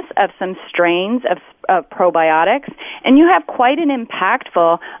uniqueness of some strains of probiotics, and you have quite an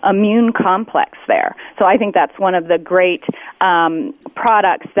impactful immune complex there. So I think that's one of the great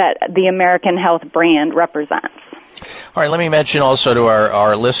products that the American Health brand represents. All right, let me mention also to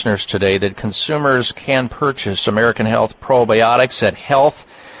our listeners today that consumers can purchase American Health probiotics at health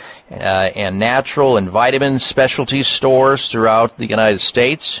and natural and vitamin specialty stores throughout the United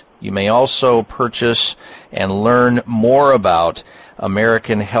States. You may also purchase and learn more about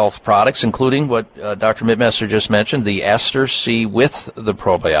American Health products, including what Dr. Mittmesser just mentioned, the Ester C with the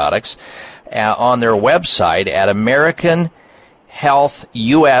probiotics, on their website at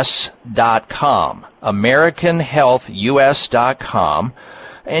AmericanHealthUS.com. AmericanHealthUS.com.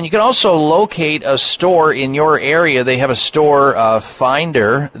 And you can also locate a store in your area. They have a store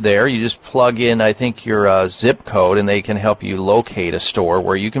finder there. You just plug in, I think, your zip code, and they can help you locate a store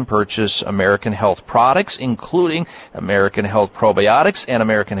where you can purchase American Health products, including American Health probiotics and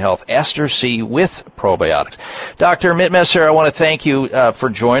American Health Ester C with probiotics. Dr. Mittmesser, I want to thank you for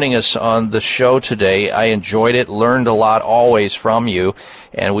joining us on the show today. I enjoyed it, learned a lot always from you,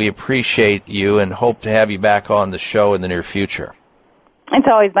 and we appreciate you and hope to have you back on the show in the near future. It's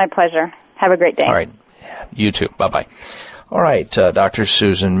always my pleasure. Have a great day. All right. You too. Bye-bye. All right. Dr.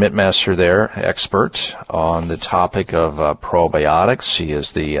 Susan Mittmesser there, expert on the topic of probiotics. She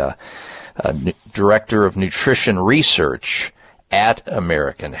is the Director of Nutrition Research at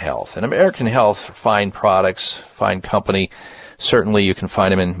American Health. And American Health, fine products, fine company. Certainly you can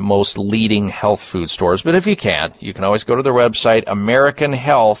find them in most leading health food stores. But if you can't, you can always go to their website,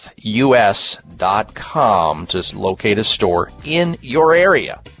 AmericanHealthUS.com, to locate a store in your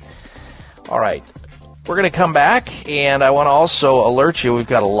area. All right. We're going to come back, and I want to also alert you, we've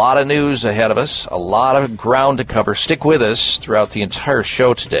got a lot of news ahead of us, a lot of ground to cover. Stick with us throughout the entire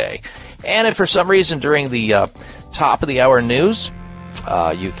show today. And if for some reason during the top of the hour news,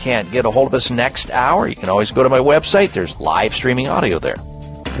 you can't get a hold of us next hour, you can always go to my website. There's live streaming audio there.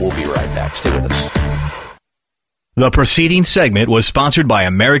 We'll be right back. Stay with us. The preceding segment was sponsored by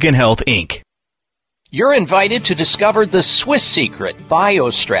American Health, Inc. You're invited to discover the Swiss secret,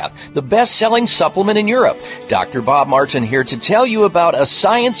 BioStrath, the best-selling supplement in Europe. Dr. Bob Martin here to tell you about a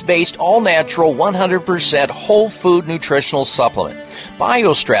science-based, all-natural, 100% whole food nutritional supplement.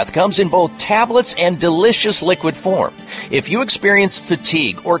 BioStrath comes in both tablets and delicious liquid form. If you experience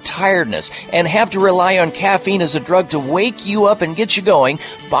fatigue or tiredness and have to rely on caffeine as a drug to wake you up and get you going,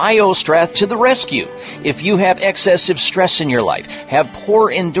 BioStrath to the rescue. If you have excessive stress in your life, have poor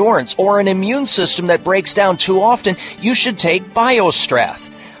endurance, or an immune system that breaks down too often, you should take BioStrath.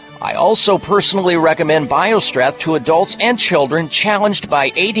 I also personally recommend BioStrath to adults and children challenged by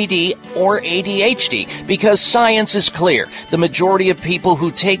ADD or ADHD because science is clear. The majority of people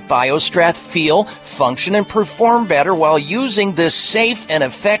who take BioStrath feel, function, and perform better while using this safe and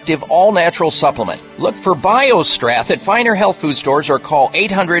effective all-natural supplement. Look for BioStrath at finer health food stores or call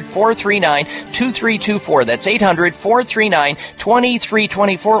 800-439-2324. That's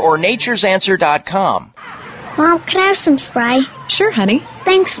 800-439-2324 or naturesanswer.com. Mom, can I have some spray? Sure, honey.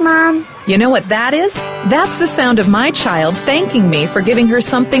 Thanks, Mom. You know what that is? That's the sound of my child thanking me for giving her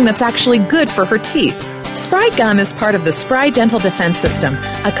something that's actually good for her teeth. Spry Gum is part of the Spry Dental Defense System,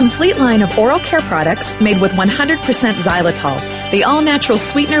 a complete line of oral care products made with 100% xylitol, the all-natural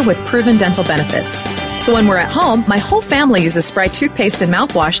sweetener with proven dental benefits. So when we're at home, my whole family uses Spry toothpaste and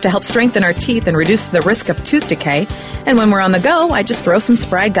mouthwash to help strengthen our teeth and reduce the risk of tooth decay. And when we're on the go, I just throw some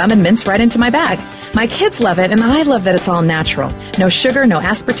Spry Gum and mints right into my bag. My kids love it, and I love that it's all natural. No sugar, no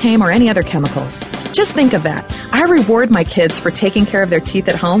aspartame, or any other chemicals. Just think of that. I reward my kids for taking care of their teeth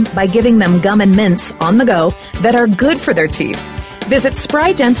at home by giving them gum and mints on the go that are good for their teeth. Visit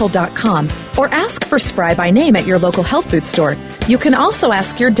sprydental.com or ask for Spry by name at your local health food store. You can also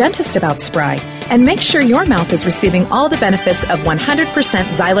ask your dentist about Spry and make sure your mouth is receiving all the benefits of 100%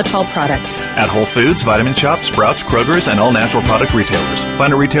 xylitol products. At Whole Foods, Vitamin Shoppe, Sprouts, Kroger's, and all natural product retailers.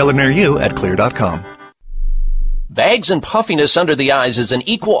 Find a retailer near you at clear.com. Bags and puffiness under the eyes is an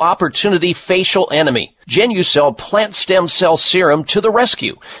equal opportunity facial enemy. Genucel Plant Stem Cell Serum to the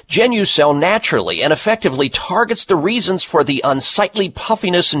rescue. Genucel naturally and effectively targets the reasons for the unsightly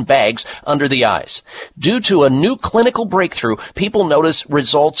puffiness and bags under the eyes. Due to a new clinical breakthrough, people notice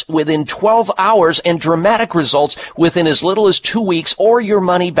results within 12 hours and dramatic results within as little as 2 weeks or your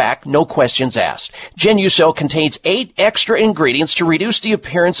money back, no questions asked. Genucel contains 8 extra ingredients to reduce the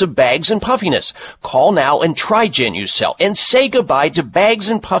appearance of bags and puffiness. Call now and try Genucel and say goodbye to bags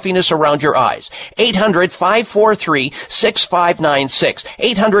and puffiness around your eyes. 800-543-6596.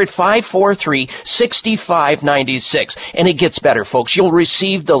 800-543-6596. And it gets better, folks. You'll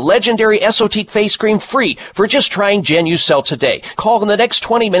receive the legendary Esotique face cream free for just trying Genucel today. Call in the next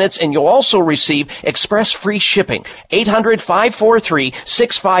 20 minutes and you'll also receive express free shipping.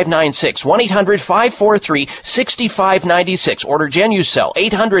 800-543-6596. 1-800-543-6596. Order Genucel.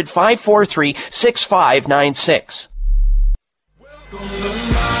 800-543-6596.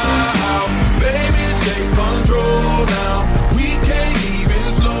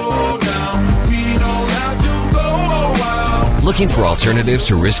 Looking for alternatives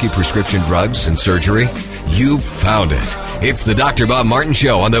to risky prescription drugs and surgery? You found it. It's the Dr. Bob Martin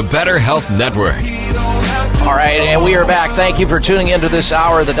Show on the Better Health Network. All right, and we are back. Thank you for tuning into this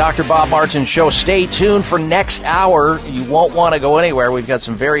hour of the Dr. Bob Martin Show. Stay tuned for next hour. You won't want to go anywhere. We've got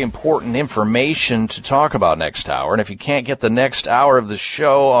some very important information to talk about next hour. And if you can't get the next hour of the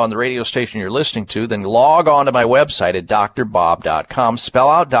show on the radio station you're listening to, then log on to my website at drbob.com.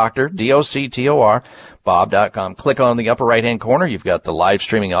 Spell out Dr. D-O-C-T-O-R, Bob.com. Click on the upper right-hand corner. You've got the live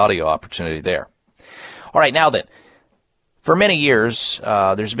streaming audio opportunity there. All right, now then. For many years,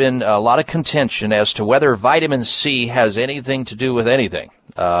 there's been a lot of contention as to whether vitamin C has anything to do with anything.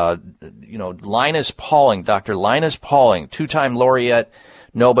 Linus Pauling, Dr. Linus Pauling, 2-time laureate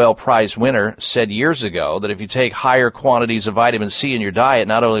Nobel Prize winner, said years ago that if you take higher quantities of vitamin C in your diet,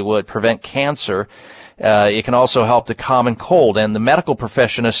 not only will it prevent cancer, it can also help the common cold. And the medical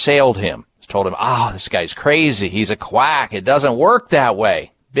profession assailed him, told him, this guy's crazy. He's a quack. It doesn't work that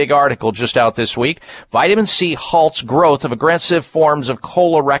way. Big article just out this week. Vitamin C halts growth of aggressive forms of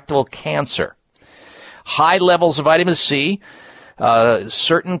colorectal cancer. High levels of vitamin C kills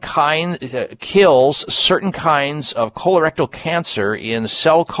certain kinds of colorectal cancer in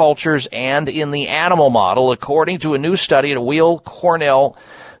cell cultures and in the animal model, according to a new study at Weill Cornell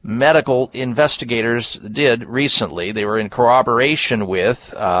medical investigators did recently. They were in corroboration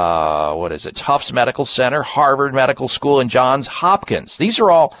with, Tufts Medical Center, Harvard Medical School, and Johns Hopkins. These are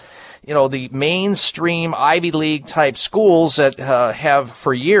all, the mainstream Ivy League type schools that have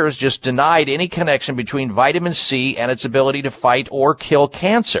for years just denied any connection between vitamin C and its ability to fight or kill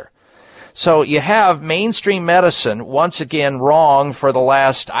cancer. So you have mainstream medicine once again wrong for the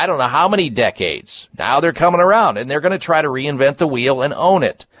last, I don't know how many decades. Now they're coming around and they're going to try to reinvent the wheel and own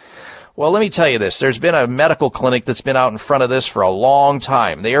it. Well, let me tell you this. There's been a medical clinic that's been out in front of this for a long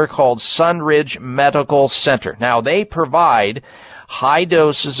time. They are called Sunridge Medical Center. Now, they provide high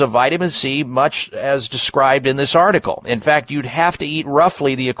doses of vitamin C, much as described in this article. In fact, you'd have to eat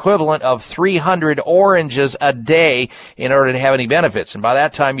roughly the equivalent of 300 oranges a day in order to have any benefits. And by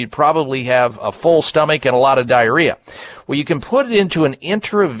that time, you'd probably have a full stomach and a lot of diarrhea. Well, you can put it into an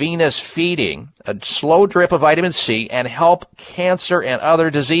intravenous feeding, a slow drip of vitamin C, and help cancer and other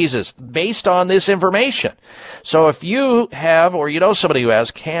diseases based on this information. So if you have, or you know somebody who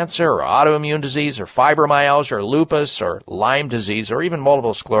has cancer or autoimmune disease or fibromyalgia or lupus or Lyme disease or even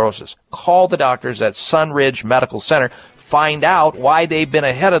multiple sclerosis, call the doctors at Sunridge Medical Center. Find out why they've been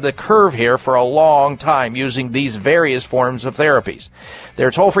ahead of the curve here for a long time using these various forms of therapies.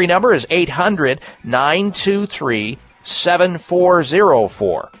 Their toll-free number is 800-923-7404.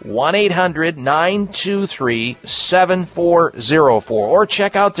 1-800-923-7404. Or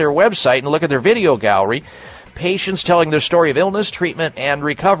check out their website and look at their video gallery. patients telling their story of illness, treatment, and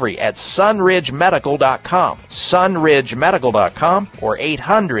recovery at sunridgemedical.com. sunridgemedical.com or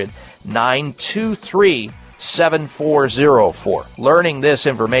 800-923-7404. Learning this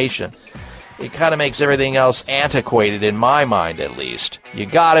information, it kind of makes everything else antiquated, in my mind at least. You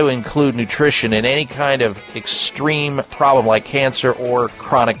got to include nutrition in any kind of extreme problem like cancer or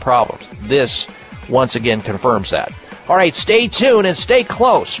chronic problems. This, once again, confirms that. All right, stay tuned and stay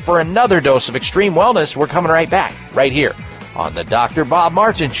close for another dose of extreme wellness. We're coming right back, right here on the Dr. Bob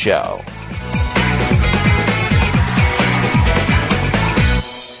Martin Show.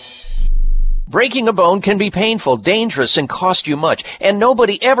 Breaking a bone can be painful, dangerous, and cost you much, and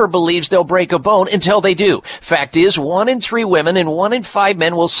nobody ever believes they'll break a bone until they do. Fact is, 1 in 3 women and 1 in 5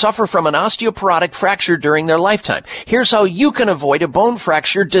 men will suffer from an osteoporotic fracture during their lifetime. Here's how you can avoid a bone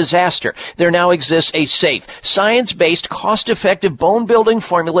fracture disaster. There now exists a safe, science-based, cost-effective bone-building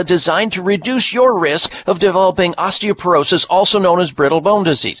formula designed to reduce your risk of developing osteoporosis, also known as brittle bone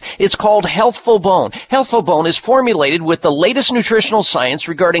disease. It's called Healthful Bone. Healthful Bone is formulated with the latest nutritional science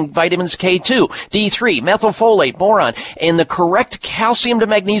regarding vitamins K2, D3, methylfolate, boron, and the correct calcium to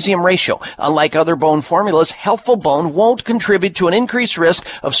magnesium ratio. Unlike other bone formulas, Healthful Bone won't contribute to an increased risk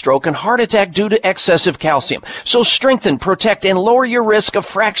of stroke and heart attack due to excessive calcium. So strengthen, protect, and lower your risk of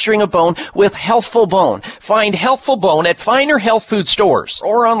fracturing a bone with Healthful Bone. Find Healthful Bone at finer health food stores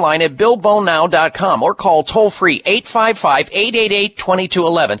or online at BuildBoneNow.com or call toll-free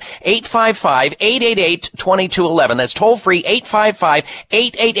 855-888-2211. 855-888-2211. That's toll-free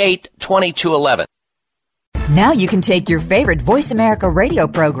 855-888-2211. Now you can take your favorite Voice America radio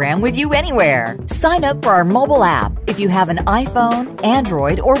program with you anywhere. Sign up for our mobile app if you have an iPhone,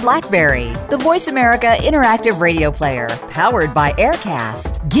 Android, or BlackBerry. The Voice America Interactive Radio Player, powered by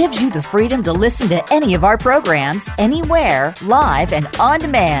Aircast, gives you the freedom to listen to any of our programs, anywhere, live and on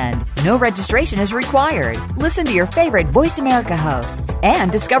demand. No registration is required. Listen to your favorite Voice America hosts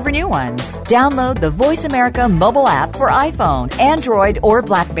and discover new ones. Download the Voice America mobile app for iPhone, Android, or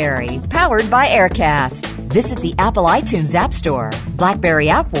BlackBerry, powered by Aircast. Visit the Apple iTunes App Store, BlackBerry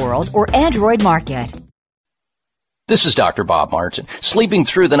App World, or Android Market. This is Dr. Bob Martin. Sleeping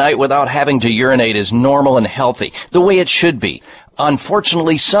through the night without having to urinate is normal and healthy, the way it should be.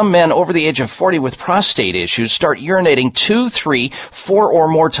 Unfortunately, some men over the age of 40 with prostate issues start urinating 2, 3, 4 or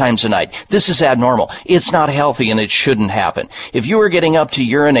more times a night. This is abnormal. It's not healthy and it shouldn't happen. If you are getting up to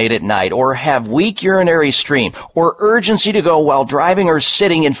urinate at night or have weak urinary stream or urgency to go while driving or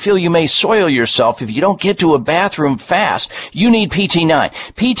sitting and feel you may soil yourself if you don't get to a bathroom fast, you need PT9.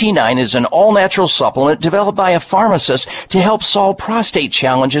 PT9 is an all-natural supplement developed by a pharmacist to help solve prostate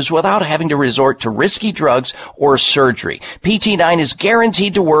challenges without having to resort to risky drugs or surgery. PT9 is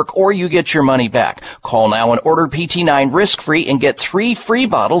guaranteed to work or you get your money back. Call now and order PT9 risk-free and get 3 free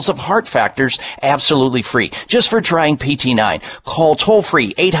bottles of Heart Factors absolutely free just for trying PT9. Call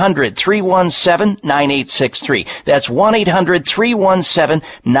toll-free 800-317-9863. That's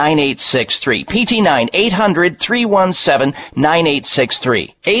 1-800-317-9863. PT9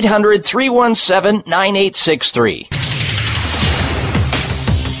 800-317-9863. 800-317-9863.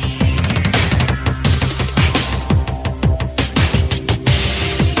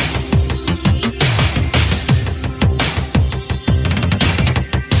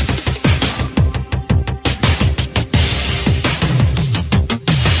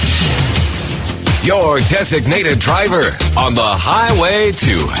 Your designated driver on the highway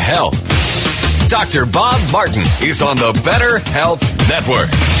to health. Dr. Bob Martin is on the Better Health Network.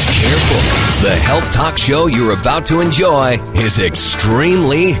 Careful. The health talk show you're about to enjoy is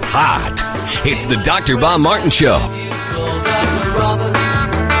extremely hot. It's the Dr. Bob Martin Show.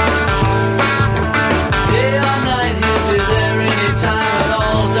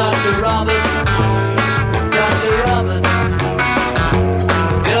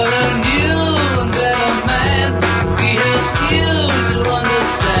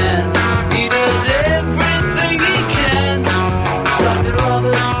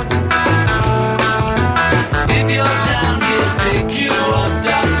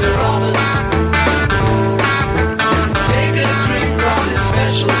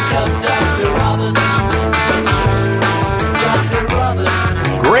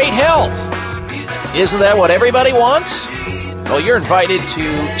 Isn't that what everybody wants? Well, you're invited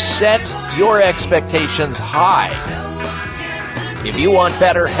to set your expectations high. If you want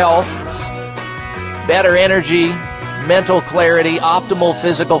better health, better energy, mental clarity, optimal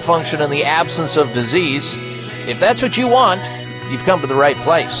physical function in the absence of disease, if that's what you want, you've come to the right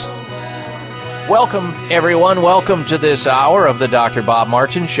place. Welcome, everyone. Welcome to this hour of the Dr. Bob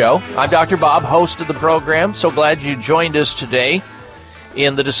Martin Show. I'm Dr. Bob, host of the program. So glad you joined us today.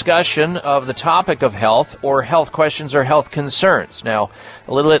 in the discussion of the topic of health or health questions or health concerns. Now,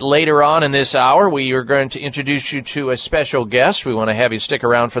 a little bit later on in this hour, we are going to introduce you to a special guest. We want to have you stick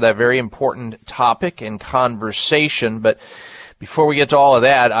around for that very important topic and conversation. But before we get to all of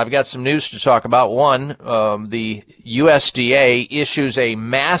that, I've got some news to talk about. One, the USDA issues a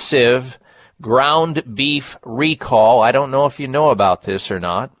massive ground beef recall. I don't know if you know about this or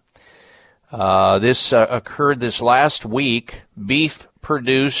not. This occurred this last week. Beef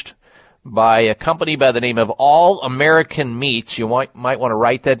produced by a company by the name of All American Meats. You might want to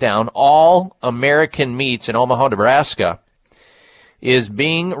write that down. All American Meats in Omaha, Nebraska is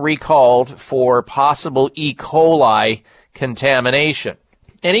being recalled for possible E. coli contamination.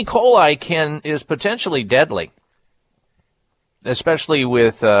 And E. coli is potentially deadly, especially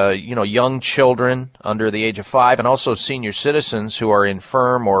with young children under the age of 5 and also senior citizens who are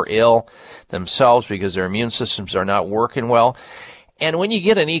infirm or ill themselves because their immune systems are not working well. And when you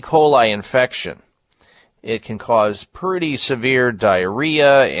get an E. coli infection, it can cause pretty severe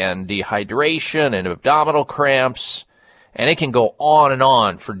diarrhea and dehydration and abdominal cramps, and it can go on and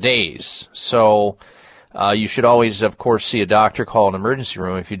on for days. So you should always, of course, see a doctor, call an emergency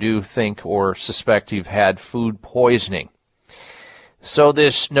room if you do think or suspect you've had food poisoning. So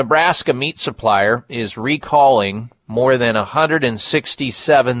this Nebraska meat supplier is recalling more than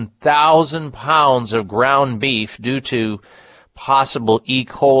 167,000 pounds of ground beef due to possible E.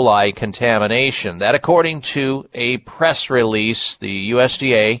 coli contamination. That, according to a press release, the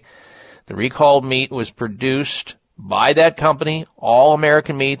USDA, the recalled meat was produced by that company, All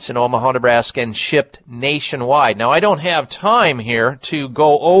American Meats in Omaha, Nebraska, and shipped nationwide. Now, I don't have time here to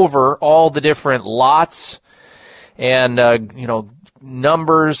go over all the different lots and,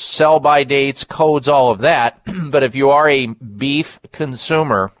 numbers, sell-by dates, codes, all of that. But if you are a beef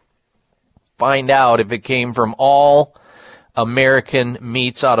consumer, find out if it came from All American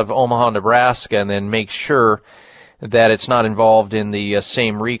Meats out of Omaha, Nebraska, and then make sure that it's not involved in the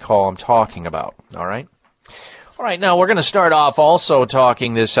same recall I'm talking about. All right? All right, now we're going to start off also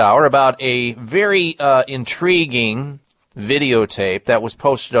talking this hour about a very intriguing videotape that was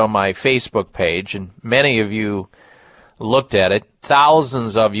posted on my Facebook page, and many of you looked at it.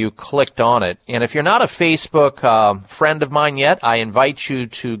 Thousands of you clicked on it. And if you're not a Facebook friend of mine yet, I invite you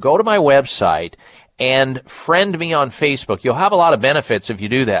to go to my website and friend me on Facebook. You'll have a lot of benefits if you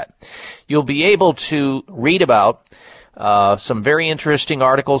do that. You'll be able to read about some very interesting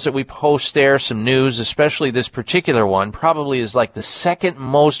articles that we post there, some news, especially this particular one, probably is like the second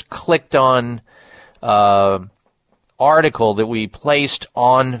most clicked on article that we placed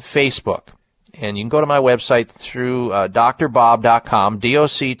on Facebook. And you can go to my website through drbob.com,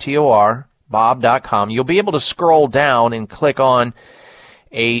 D-O-C-T-O-R, bob.com. You'll be able to scroll down and click on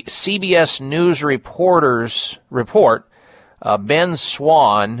a CBS News reporter's report. Ben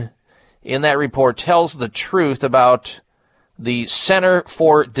Swann, in that report, tells the truth about the Center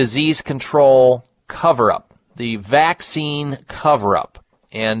for Disease Control cover-up, the vaccine cover-up.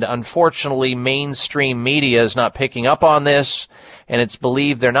 And unfortunately, mainstream media is not picking up on this, and it's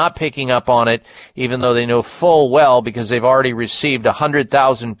believed they're not picking up on it, even though they know full well, because they've already received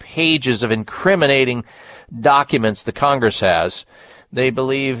 100,000 pages of incriminating documents the Congress has. They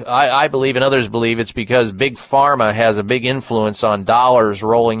believe, I believe, and others believe it's because Big Pharma has a big influence on dollars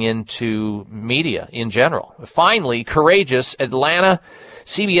rolling into media in general. Finally, courageous Atlanta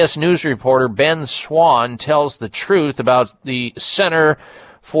CBS News reporter Ben Swann tells the truth about the Center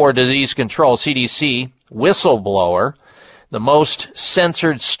for Disease Control, CDC, whistleblower, the most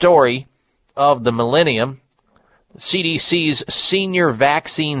censored story of the millennium. CDC's senior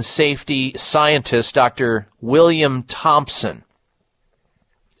vaccine safety scientist, Dr. William Thompson,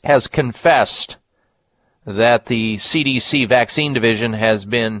 has confessed that the CDC vaccine division has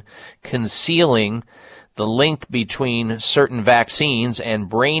been concealing the link between certain vaccines and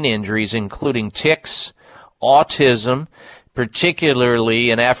brain injuries, including tics, autism,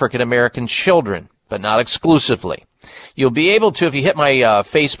 particularly in African American children, but not exclusively. You'll be able to, if you hit my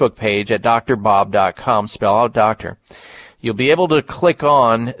Facebook page at drbob.com, spell out doctor, you'll be able to click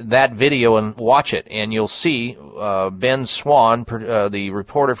on that video and watch it, and you'll see Ben Swann, the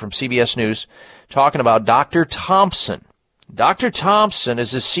reporter from CBS News, talking about Dr. Thompson. Dr. Thompson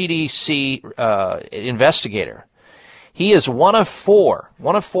is a CDC investigator. He is one of four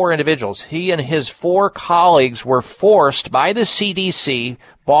individuals. He and his 4 colleagues were forced by the CDC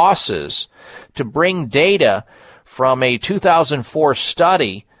bosses to bring data from a 2004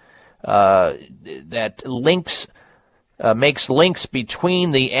 study that makes links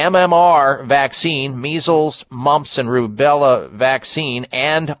between the MMR vaccine, measles, mumps, and rubella vaccine,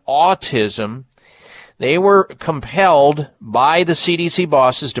 and autism. They were compelled by the CDC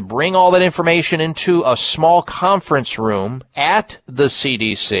bosses to bring all that information into a small conference room at the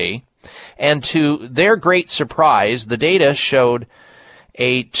CDC. And to their great surprise, the data showed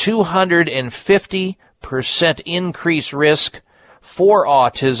a 250% increased risk for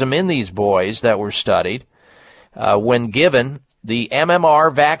autism in these boys that were studied when given the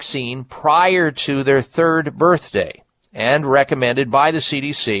MMR vaccine prior to their 3rd birthday, and recommended by the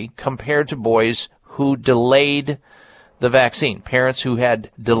CDC compared to boys who delayed the vaccine, parents who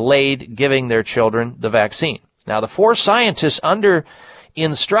had delayed giving their children the vaccine. Now, the 4 scientists, under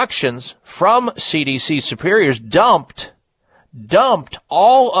instructions from CDC superiors, dumped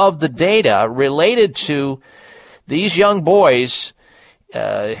all of the data related to these young boys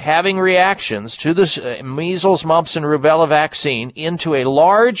having reactions to the measles, mumps, and rubella vaccine into a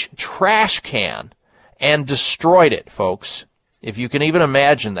large trash can and destroyed it, folks. If you can even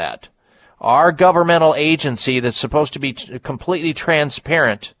imagine that. Our governmental agency that's supposed to be completely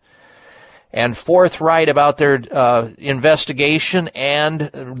transparent and forthright about their investigation and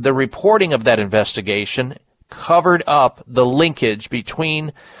the reporting of that investigation covered up the linkage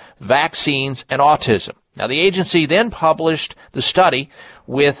between vaccines and autism. Now, the agency then published the study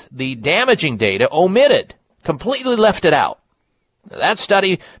with the damaging data omitted, completely left it out. That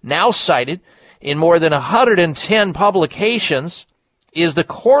study, now cited in more than 110 publications, is the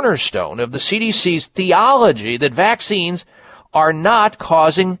cornerstone of the CDC's theology that vaccines are not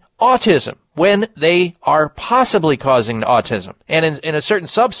causing autism when they are possibly causing autism, and in a certain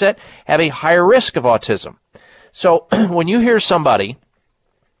subset have a higher risk of autism. So when you hear somebody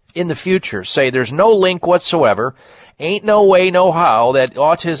in the future say there's no link whatsoever, ain't no way, no how that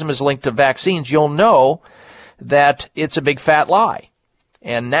autism is linked to vaccines, you'll know that it's a big fat lie.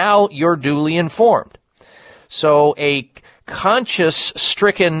 And now you're duly informed. So a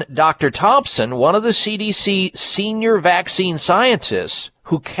conscience-stricken Dr. Thompson, one of the CDC senior vaccine scientists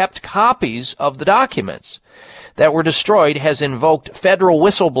who kept copies of the documents that were destroyed, has invoked federal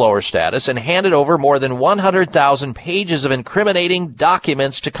whistleblower status and handed over more than 100,000 pages of incriminating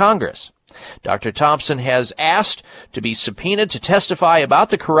documents to Congress. Dr. Thompson has asked to be subpoenaed to testify about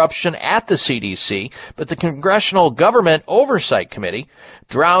the corruption at the CDC, but the Congressional Government Oversight Committee,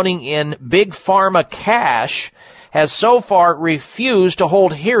 drowning in big pharma cash, has so far refused to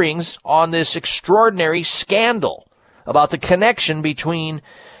hold hearings on this extraordinary scandal about the connection between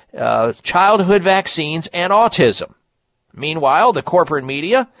childhood vaccines and autism. Meanwhile, the corporate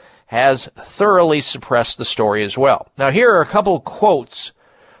media has thoroughly suppressed the story as well. Now, here are a couple quotes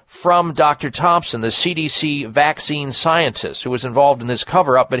from Dr. Thompson, the CDC vaccine scientist who was involved in this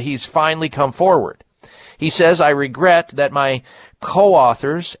cover-up, but he's finally come forward. He says, "I regret that my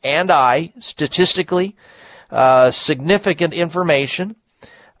co-authors and I statistically significant information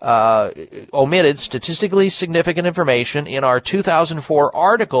omitted statistically significant information in our 2004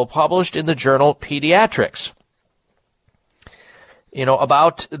 article published in the journal Pediatrics,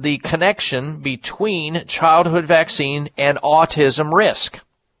 about the connection between childhood vaccine and autism risk."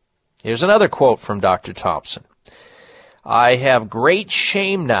 Here's another quote from Dr. Thompson. "I have great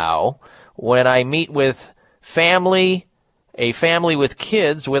shame now when I meet with a family with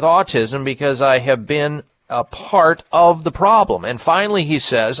kids with autism because I have been a part of the problem." And finally, he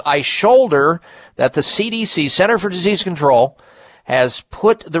says, "I shoulder that the CDC, Center for Disease Control, has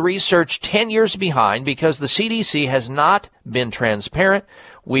put the research 10 years behind because the CDC has not been transparent.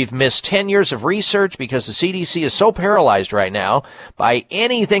 We've missed 10 years of research because the CDC is so paralyzed right now by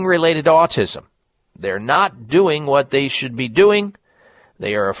anything related to autism. They're not doing what they should be doing.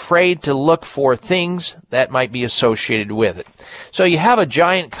 They are afraid to look for things that might be associated with it." So you have a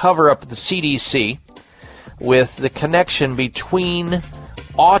giant cover-up at the CDC with the connection between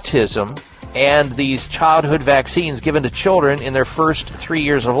autism and these childhood vaccines given to children in their first 3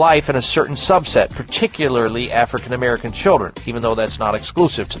 years of life in a certain subset, particularly African American children, even though that's not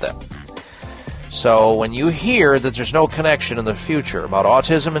exclusive to them. So when you hear that there's no connection in the future about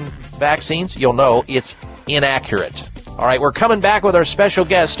autism and vaccines, you'll know it's inaccurate. All right, we're coming back with our special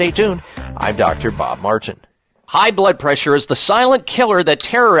guest. Stay tuned. I'm Dr. Bob Martin. High blood pressure is the silent killer that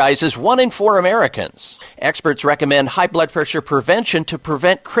terrorizes 1 in 4 Americans. Experts recommend high blood pressure prevention to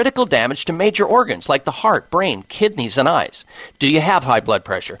prevent critical damage to major organs like the heart, brain, kidneys, and eyes. Do you have high blood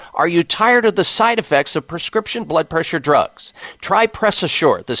pressure? Are you tired of the side effects of prescription blood pressure drugs? Try Press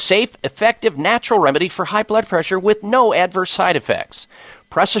Assure, the safe, effective, natural remedy for high blood pressure with no adverse side effects.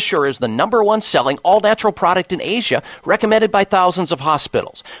 Press Assure is the #1 selling all-natural product in Asia, recommended by thousands of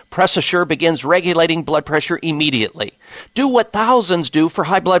hospitals. Press Assure begins regulating blood pressure immediately. Do what thousands do for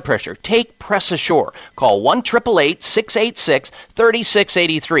high blood pressure. Take Press Assure. Call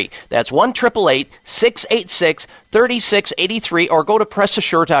 1-888-686-3683. That's 1-888-686-3683, or go to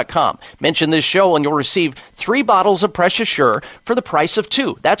PressAssure.com. Mention this show and you'll receive 3 bottles of Press Assure for the price of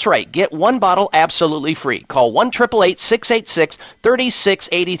 2. That's right. Get 1 bottle absolutely free. Call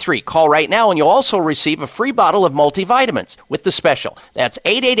 1-888-686-3683. Call right now and you'll also receive a free bottle of multivitamins with the special. That's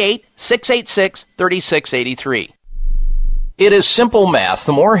 888-686-3683. It is simple math.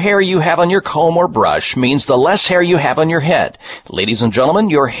 The more hair you have on your comb or brush means the less hair you have on your head. Ladies and gentlemen,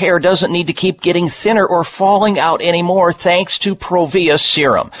 your hair doesn't need to keep getting thinner or falling out anymore thanks to Provia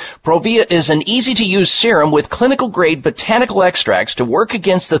Serum. Provia is an easy-to-use serum with clinical-grade botanical extracts to work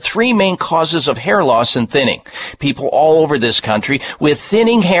against the 3 main causes of hair loss and thinning. People all over this country with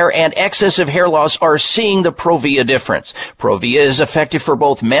thinning hair and excessive hair loss are seeing the Provia difference. Provia is effective for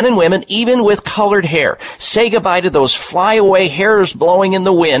both men and women, even with colored hair. Say goodbye to those flyaway hairs blowing in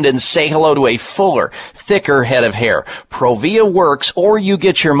the wind and say hello to a fuller, thicker head of hair. Provia works, or you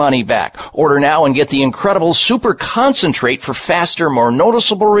get your money back. Order now and get the incredible super concentrate for faster, more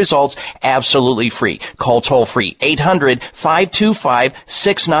noticeable results absolutely free. Call toll-free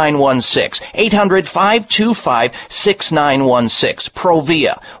 800-525-6916. 800-525-6916.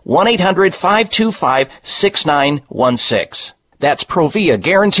 Provia. 1-800-525-6916. That's Provia,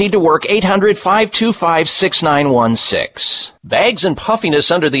 guaranteed to work. 800-525-6916. Bags and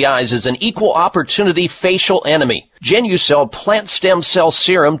puffiness under the eyes is an equal opportunity facial enemy. Genucel Plant Stem Cell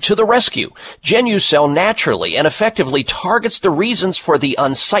Serum to the rescue. Genucel naturally and effectively targets the reasons for the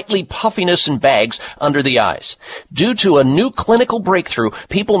unsightly puffiness and bags under the eyes. Due to a new clinical breakthrough,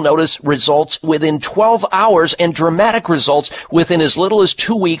 people notice results within 12 hours and dramatic results within as little as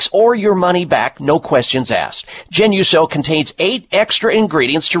 2 weeks, or your money back, no questions asked. Genucel contains 8 extra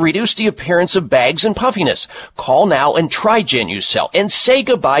ingredients to reduce the appearance of bags and puffiness. Call now and try Genucel and say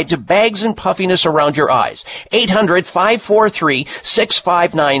goodbye to bags and puffiness around your eyes.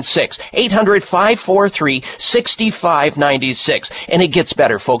 800-543-6596. 800-543-6596. And it gets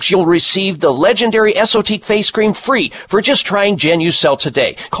better, folks. You'll receive the legendary Esotique face cream free for just trying Genucel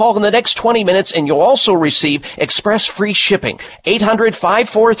today. Call in the next 20 minutes and you'll also receive express free shipping.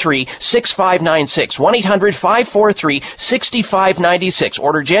 800-543-6596. 1-800-543-6596.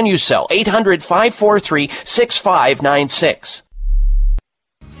 Order Genucel. 800-543-6596.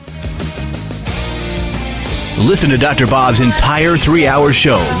 Listen to Dr. Bob's entire 3-hour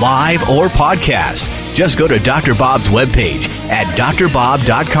show, live or podcast. Just go to Dr. Bob's webpage at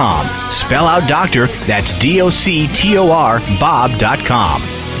drbob.com. Spell out doctor, that's D-O-C-T-O-R, bob.com.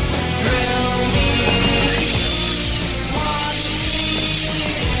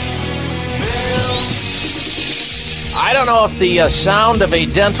 I don't know if the sound of a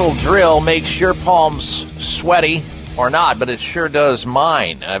dental drill makes your palms sweaty or not, but it sure does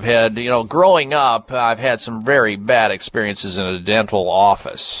mine. I've had, growing up, I've had some very bad experiences in a dental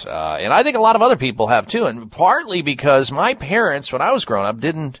office. And I think a lot of other people have too. And partly because my parents, when I was growing up,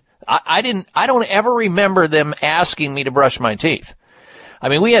 I don't ever remember them asking me to brush my teeth. I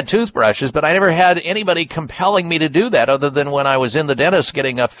mean, we had toothbrushes, but I never had anybody compelling me to do that other than when I was in the dentist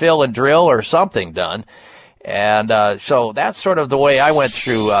getting a fill and drill or something done. And so that's sort of the way I went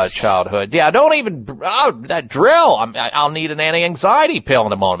through childhood. Yeah, that drill. I'll need an anti-anxiety pill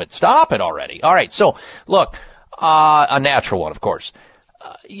in a moment. Stop it already. All right, so look, a natural one, of course.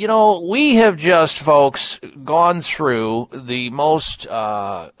 We have just, folks, gone through the most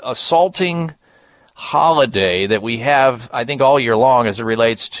assaulting holiday that we have, I think, all year long as it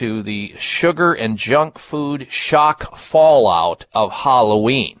relates to the sugar and junk food shock fallout of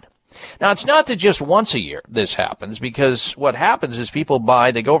Halloween. Now, it's not that just once a year this happens, because what happens is people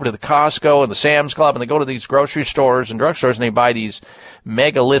they go over to the Costco and the Sam's Club, and they go to these grocery stores and drugstores, and they buy these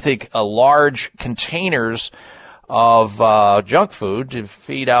megalithic, large containers of junk food to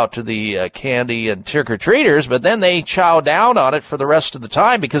feed out to the candy and trick-or-treaters, but then they chow down on it for the rest of the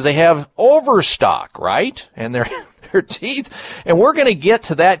time because they have overstock, right? And their teeth. And we're going to get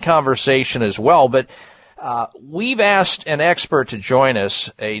to that conversation as well, but we've asked an expert to join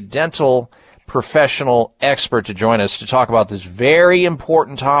us, a dental professional expert to join us to talk about this very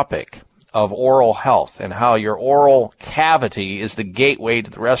important topic of oral health and how your oral cavity is the gateway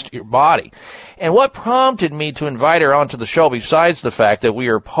to the rest of your body. And what prompted me to invite her onto the show, besides the fact that we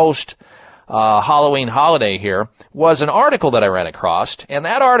are post-Halloween holiday here, was an article that I ran across, and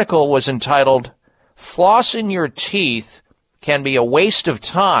that article was entitled, "Flossing Your Teeth Can Be a Waste of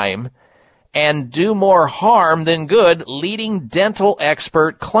Time and do more harm than good, leading dental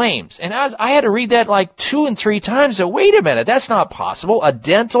expert claims. And I had to read that like 2 and 3 times. So wait a minute, that's not possible. A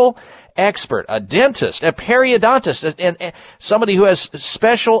dental expert, a dentist, a periodontist, and somebody who has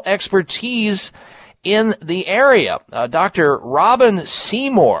special expertise in the area. Dr. Robin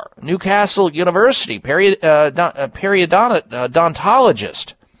Seymour, Newcastle University,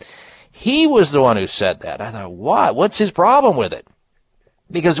 periodontologist. He was the one who said that. I thought, what? What's his problem with it?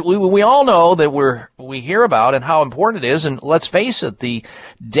 Because we all know that we hear about and how important it is, and let's face it, the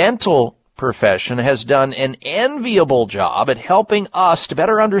dental profession has done an enviable job at helping us to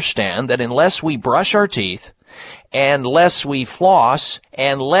better understand that unless we brush our teeth, and less we floss,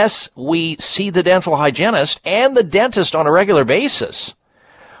 and less we see the dental hygienist and the dentist on a regular basis,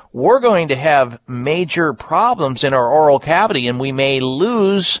 we're going to have major problems in our oral cavity, and we may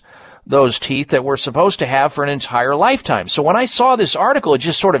lose those teeth that we're supposed to have for an entire lifetime. So when I saw this article, it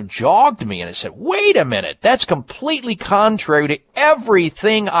just sort of jogged me, and I said, wait a minute, that's completely contrary to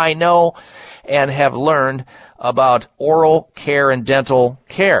everything I know and have learned about oral care and dental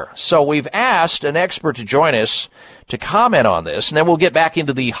care. So we've asked an expert to join us to comment on this, and then we'll get back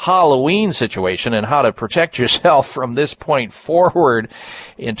into the Halloween situation and how to protect yourself from this point forward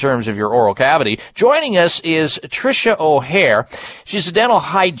in terms of your oral cavity. Joining us is Tricia O'Hare. She's a dental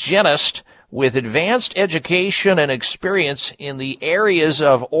hygienist with advanced education and experience in the areas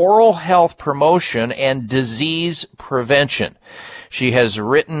of oral health promotion and disease prevention. She has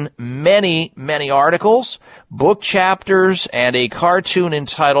written many, many articles, book chapters, and a cartoon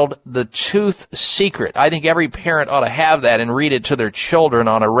entitled The Tooth Secret. I think every parent ought to have that and read it to their children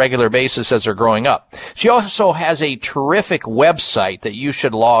on a regular basis as they're growing up. She also has a terrific website that you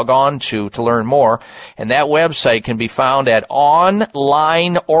should log on to learn more, and that website can be found at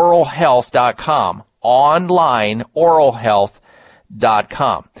onlineoralhealth.com,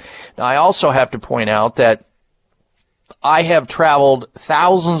 onlineoralhealth.com. Now, I also have to point out that I have traveled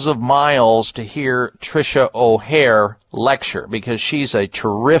thousands of miles to hear Tricia O'Hare lecture because she's a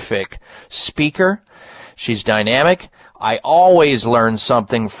terrific speaker. She's dynamic. I always learn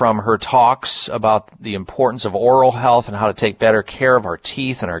something from her talks about the importance of oral health and how to take better care of our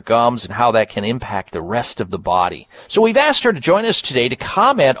teeth and our gums and how that can impact the rest of the body. So we've asked her to join us today to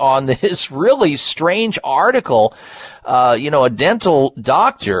comment on this really strange article, a dental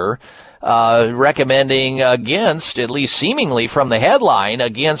doctor recommending against, at least seemingly from the headline,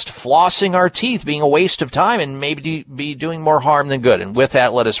 against flossing our teeth being a waste of time and maybe be doing more harm than good. And with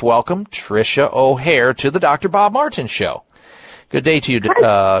that, let us welcome Tricia O'Hare to the Dr. Bob Martin Show. Good day to you,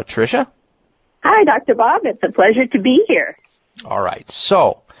 Tricia. Hi, Dr. Bob. It's a pleasure to be here. All right.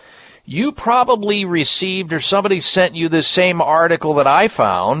 So you probably received or somebody sent you this same article that I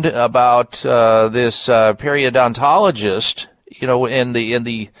found about this periodontologist, in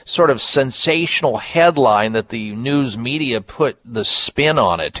the sort of sensational headline that the news media put the spin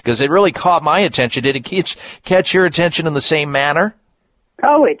on it, because it really caught my attention. Did it catch your attention in the same manner?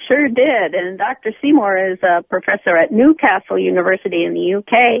 Oh, it sure did. And Dr. Seymour is a professor at Newcastle University in the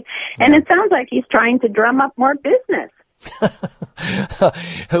UK, and it sounds like he's trying to drum up more business.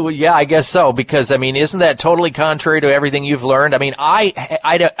 Well, yeah, I guess so, because, isn't that totally contrary to everything you've learned?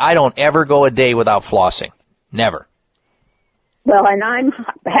 I don't ever go a day without flossing. Never. Well, and I'm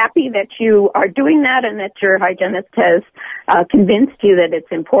happy that you are doing that and that your hygienist has convinced you that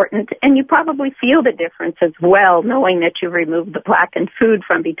it's important. And you probably feel the difference as well, knowing that you've removed the plaque and food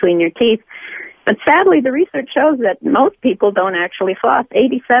from between your teeth. But sadly, the research shows that most people don't actually floss.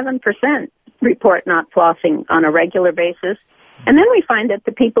 87% report not flossing on a regular basis. And then we find that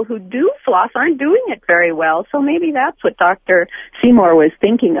the people who do floss aren't doing it very well, so maybe that's what Dr. Seymour was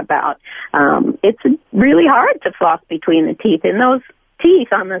thinking about. It's really hard to floss between the teeth, and those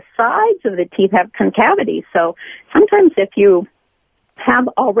teeth on the sides of the teeth have concavities, so sometimes if you have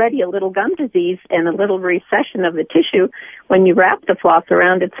already a little gum disease and a little recession of the tissue, when you wrap the floss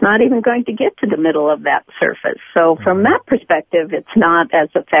around, it's not even going to get to the middle of that surface. So from that perspective, it's not as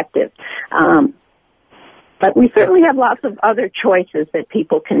effective. But we certainly have lots of other choices that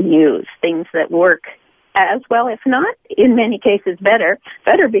people can use, things that work as well, if not, in many cases, better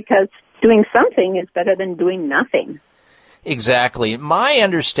because doing something is better than doing nothing. Exactly. My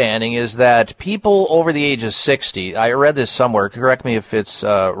understanding is that people over the age of 60, I read this somewhere, correct me if it's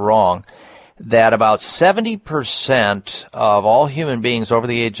wrong, that about 70% of all human beings over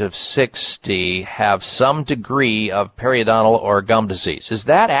the age of 60 have some degree of periodontal or gum disease. Is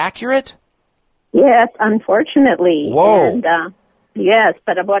that accurate? Yes, unfortunately. Whoa. And Yes,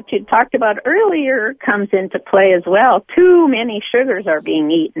 but what you talked about earlier comes into play as well. Too many sugars are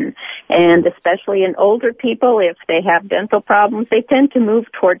being eaten, and especially in older people, if they have dental problems, they tend to move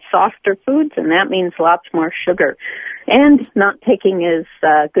towards softer foods, and that means lots more sugar, and not taking as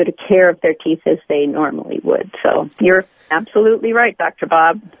good a care of their teeth as they normally would. So you're absolutely right, Dr.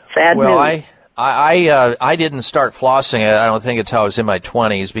 Bob. Sad news. I didn't start flossing, I don't think, until I was in my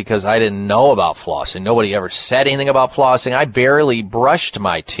 20s because I didn't know about flossing. Nobody ever said anything about flossing. I barely brushed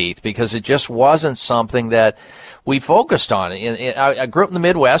my teeth because it just wasn't something that we focused on. I grew up in the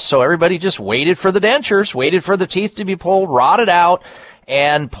Midwest, so everybody just waited for the dentures, waited for the teeth to be pulled, rotted out,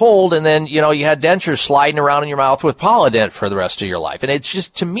 and pulled, and then, you had dentures sliding around in your mouth with Polident for the rest of your life. And it's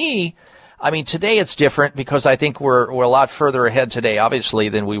just, to me, today it's different because I think we're a lot further ahead today, obviously,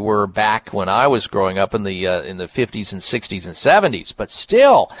 than we were back when I was growing up in the 50s and 60s and 70s. But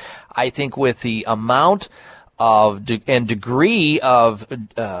still, I think with the amount of and degree of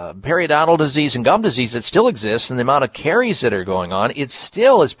periodontal disease and gum disease that still exists and the amount of caries that are going on, it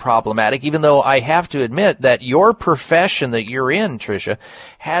still is problematic, even though I have to admit that your profession that you're in, Tricia,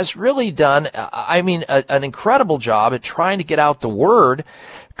 has really done, an incredible job at trying to get out the word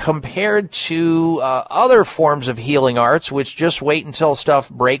compared to other forms of healing arts, which just wait until stuff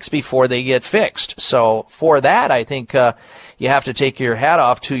breaks before they get fixed. So for that, I think you have to take your hat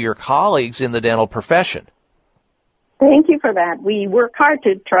off to your colleagues in the dental profession. Thank you for that. We work hard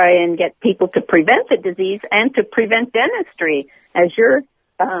to try and get people to prevent the disease and to prevent dentistry. As your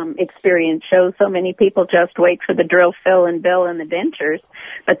experience shows, so many people just wait for the drill, fill, and bill and the dentures.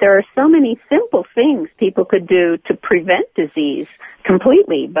 But there are so many simple things people could do to prevent disease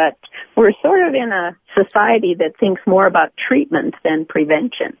completely. But we're sort of in a society that thinks more about treatment than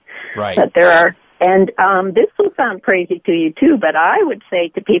prevention. Right. But there are, and this will sound crazy to you too, but I would say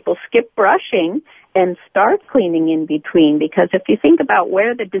to people, skip brushing and start cleaning in between, because if you think about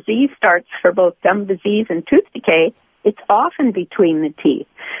where the disease starts for both gum disease and tooth decay, it's often between the teeth.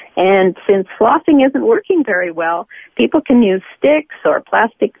 And since flossing isn't working very well, people can use sticks or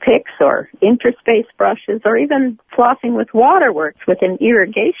plastic picks or interspace brushes, or even flossing with water works with an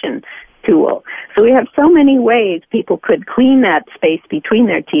irrigation tool. So we have so many ways people could clean that space between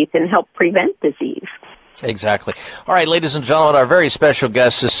their teeth and help prevent disease. Exactly. All right, ladies and gentlemen, our very special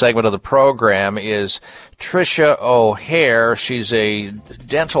guest this segment of the program is Tricia O'Hare. She's a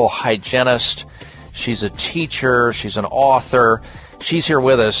dental hygienist. She's a teacher. She's an author. She's here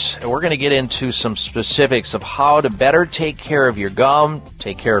with us, and we're going to get into some specifics of how to better take care of your gum,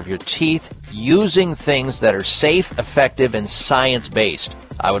 take care of your teeth, using things that are safe, effective, and science-based.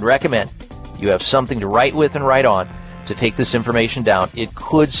 I would recommend you have something to write with and write on to take this information down. It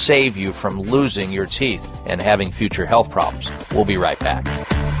could save you from losing your teeth and having future health problems. We'll be right back.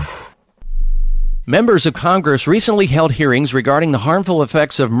 Members of Congress recently held hearings regarding the harmful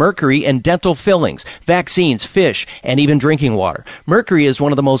effects of mercury in dental fillings, vaccines, fish, and even drinking water. Mercury is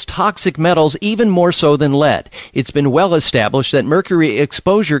one of the most toxic metals, even more so than lead. It's been well established that mercury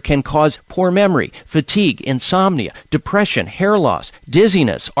exposure can cause poor memory, fatigue, insomnia, depression, hair loss,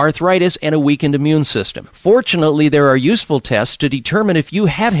 dizziness, arthritis, and a weakened immune system. Fortunately, there are useful tests to determine if you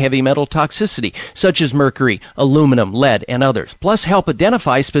have heavy metal toxicity, such as mercury, aluminum, lead, and others. Plus, help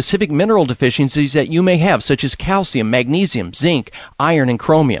identify specific mineral deficiencies that you may have, such as calcium, magnesium, zinc, iron, and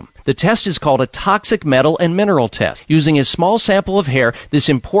chromium. The test is called a toxic metal and mineral test. Using a small sample of hair, this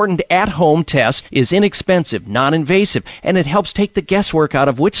important at-home test is inexpensive, non-invasive, and it helps take the guesswork out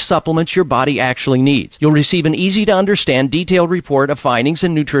of which supplements your body actually needs. You'll receive an easy-to-understand, detailed report of findings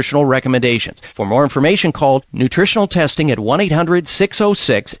and nutritional recommendations. For more information, call Nutritional Testing at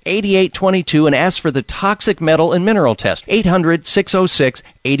 1-800-606-8822 and ask for the toxic metal and mineral test,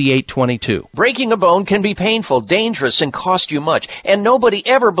 800-606-8822. Breaking a bone can be painful, dangerous, and cost you much, and nobody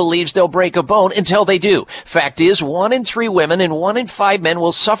ever believes they'll break a bone until they do. Fact is, 1 in 3 women and 1 in 5 men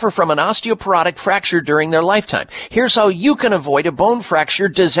will suffer from an osteoporotic fracture during their lifetime. Here's how you can avoid a bone fracture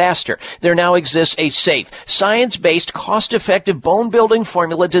disaster. There now exists a safe, science-based, cost-effective bone-building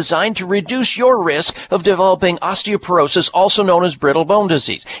formula designed to reduce your risk of developing osteoporosis, also known as brittle bone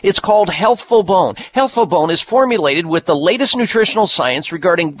disease. It's called Healthful Bone. Healthful Bone is formulated with the latest nutritional science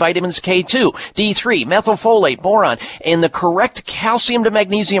regarding vitamins K2, D3, methylfolate, boron, and the correct calcium to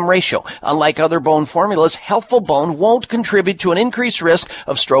magnesium ratio. Unlike other bone formulas, Healthful Bone won't contribute to an increased risk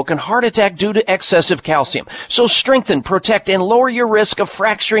of stroke and heart attack due to excessive calcium. So strengthen, protect, and lower your risk of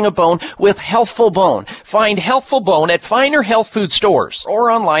fracturing a bone with Healthful Bone. Find Healthful Bone at finer health food stores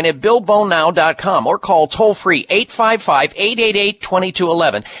or online at BuildBoneNow.com or call toll-free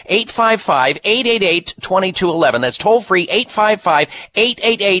 855-888-2211. 855-888-2211. That's toll-free 855-888-2211.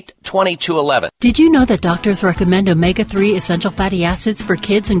 888-2211. Did you know that doctors recommend omega-3 essential fatty acids for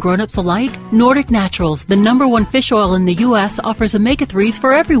kids and grown-ups alike? Nordic Naturals, the #1 fish oil in the U.S., offers omega-3s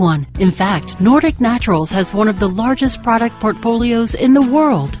for everyone. In fact, Nordic Naturals has one of the largest product portfolios in the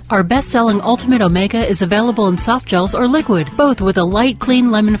world. Our best-selling Ultimate Omega is available in soft gels or liquid, both with a light,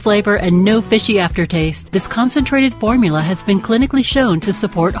 clean lemon flavor and no fishy aftertaste. This concentrated formula has been clinically shown to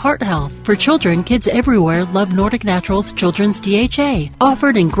support heart health. For children, kids everywhere love Nordic Naturals Children's DHA,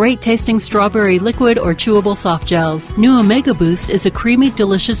 offered in great-tasting strawberry liquid or chewable soft gels. New Omega Boost is a creamy,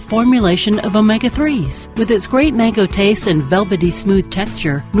 delicious formulation of omega-3s. With its great mango taste and velvety smooth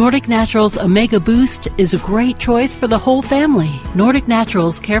texture, Nordic Naturals Omega Boost is a great choice for the whole family. Nordic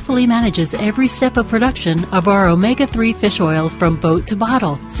Naturals carefully manages every step of production of our omega-3 fish oils from boat to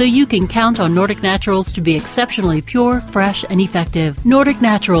bottle, so you can count on Nordic Naturals to be exceptionally pure, fresh, and effective. Nordic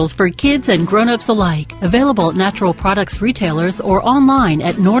Naturals for kids and grown-ups alike. Available at natural products retailers or online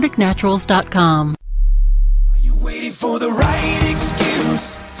at NordicNaturals.com. Are you waiting for the right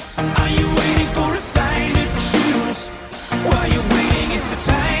excuse? Are you waiting for a sign to choose? While you're waiting, it's the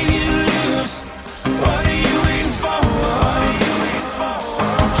time you lose. What are you waiting for?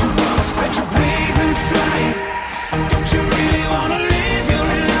 Don't you want to spread your wings and fly? Don't you really want to live your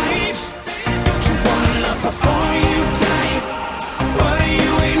life? Don't you want to love before you die? What are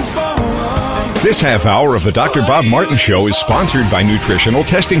you waiting for? This half hour of the Dr. Bob Martin Show is sponsored by Nutritional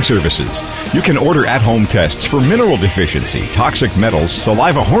Testing Services. You can order at-home tests for mineral deficiency, toxic metals,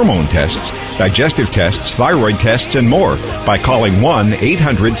 saliva hormone tests, digestive tests, thyroid tests, and more by calling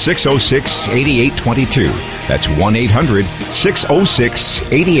 1-800-606-8822. That's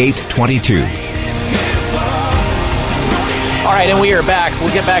 1-800-606-8822. All right, and we are back.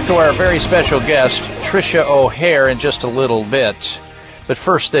 We'll get back to our very special guest, Tricia O'Hare, in just a little bit. But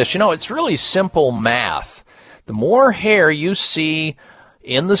first this, it's really simple math. The more hair you see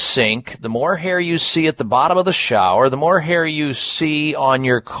in the sink, the more hair you see at the bottom of the shower, the more hair you see on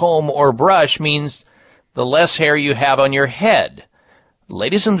your comb or brush means the less hair you have on your head.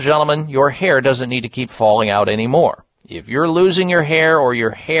 Ladies and gentlemen, your hair doesn't need to keep falling out anymore. If you're losing your hair or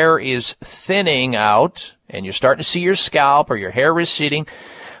your hair is thinning out and you're starting to see your scalp or your hair receding,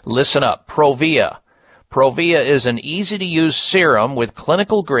 listen up. Provia. Provia is an easy-to-use serum with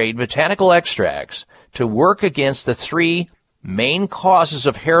clinical-grade botanical extracts to work against the three main causes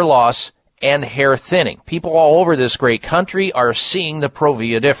of hair loss and hair thinning. People all over this great country are seeing the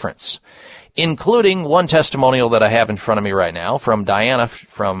Provia difference, including one testimonial that I have in front of me right now from Diana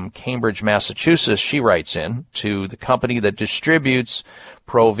from Cambridge, Massachusetts. She writes in to the company that distributes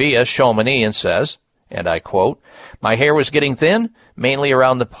Provia, Chamonix, and says, and I quote, "My hair was getting thin, mainly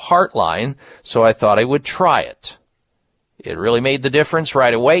around the heart line, so I thought I would try it. It really made the difference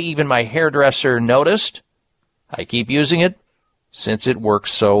right away. Even my hairdresser noticed. I keep using it since it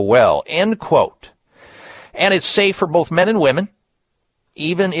works so well." End quote. And it's safe for both men and women,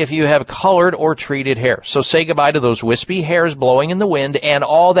 even if you have colored or treated hair. So say goodbye to those wispy hairs blowing in the wind and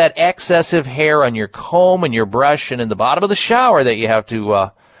all that excessive hair on your comb and your brush and in the bottom of the shower that you have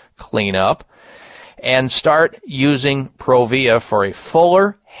to clean up. And start using Provia for a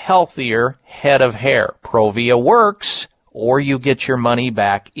fuller, healthier head of hair. Provia works, or you get your money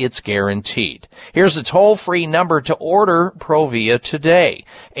back. It's guaranteed. Here's the toll-free number to order Provia today.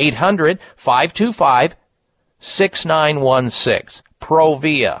 800-525-6916.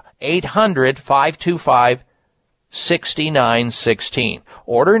 Provia. 800-525-6916.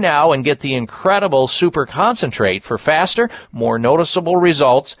 Order now and get the incredible super concentrate for faster, more noticeable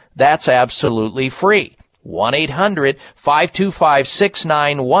results. That's absolutely free.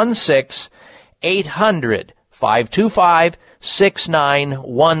 1-800-525-6916.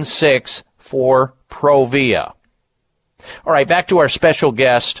 800-525-6916 for Provia. All right, back to our special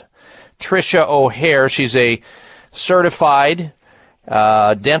guest, Tricia O'Hare. She's a certified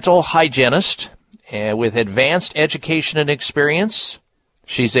dental hygienist with advanced education and experience.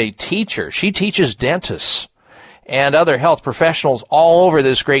 She's a teacher. She teaches dentists and other health professionals all over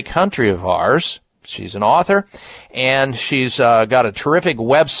this great country of ours. She's an author, and she's got a terrific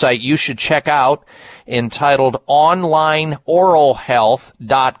website you should check out entitled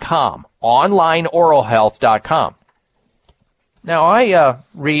OnlineOralHealth.com. OnlineOralHealth.com. Now, I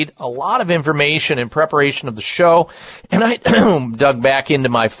read a lot of information in preparation of the show, and I dug back into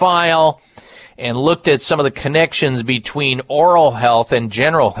my file and looked at some of the connections between oral health and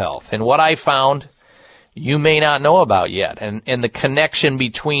general health. And what I found you may not know about yet, and the connection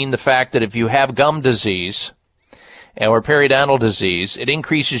between the fact that if you have gum disease or periodontal disease, it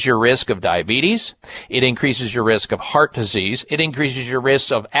increases your risk of diabetes, it increases your risk of heart disease, it increases your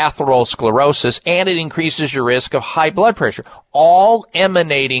risk of atherosclerosis, and it increases your risk of high blood pressure, all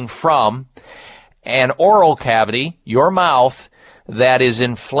emanating from an oral cavity, your mouth, that is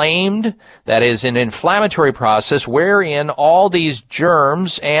inflamed, that is an inflammatory process wherein all these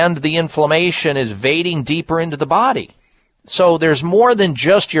germs and the inflammation is vading deeper into the body. So there's more than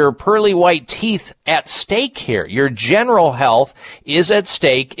just your pearly white teeth at stake here. Your general health is at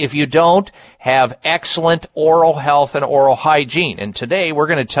stake if you don't have excellent oral health and oral hygiene. And today we're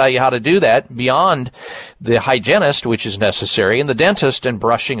going to tell you how to do that beyond the hygienist, which is necessary, and the dentist and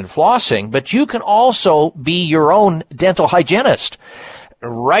brushing and flossing. But you can also be your own dental hygienist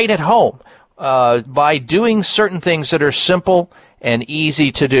right at home by doing certain things that are simple and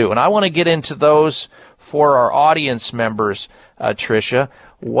easy to do. And I want to get into those for our audience members, Tricia,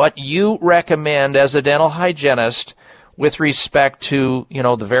 what you recommend as a dental hygienist with respect to,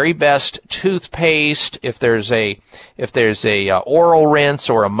 the very best toothpaste, if there's a oral rinse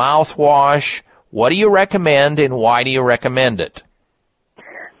or a mouthwash, what do you recommend and why do you recommend it?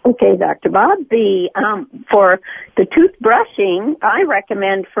 Okay, Dr. Bob, for the toothbrushing, I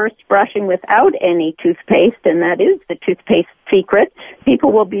recommend first brushing without any toothpaste, and that is the toothpaste secret.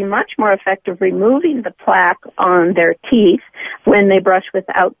 People will be much more effective removing the plaque on their teeth when they brush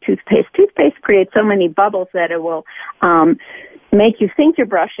without toothpaste. Toothpaste creates so many bubbles that it will make you think you're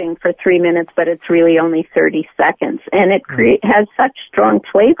brushing for 3 minutes, but it's really only 30 seconds. And it has such strong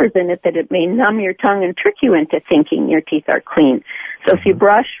flavors in it that it may numb your tongue and trick you into thinking your teeth are clean. So if you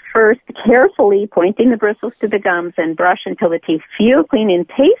brush first carefully, pointing the bristles to the gums, and brush until the teeth feel clean and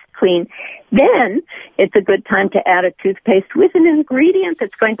taste clean, then it's a good time to add a toothpaste with an ingredient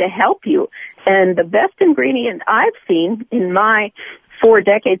that's going to help you. And the best ingredient I've seen in my 4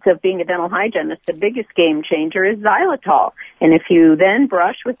 decades of being a dental hygienist, the biggest game changer is xylitol. And if you then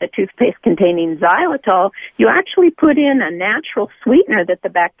brush with the toothpaste containing xylitol, you actually put in a natural sweetener that the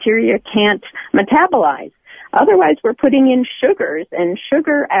bacteria can't metabolize. Otherwise, we're putting in sugars, and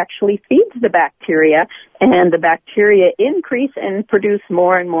sugar actually feeds the bacteria, and the bacteria increase and produce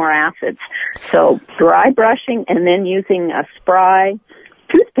more and more acids. So dry brushing and then using a spry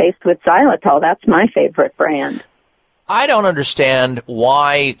toothpaste with xylitol, that's my favorite brand. I don't understand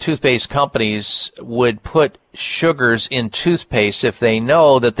why toothpaste companies would put sugars in toothpaste if they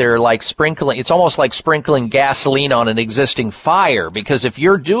know that they're like sprinkling, it's almost like sprinkling gasoline on an existing fire, because if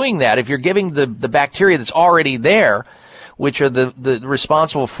you're doing that, if you're giving the bacteria that's already there, which are the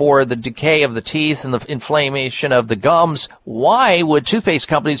responsible for the decay of the teeth and the inflammation of the gums, why would toothpaste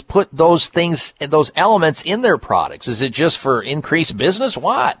companies put those things, those elements in their products? Is it just for increased business?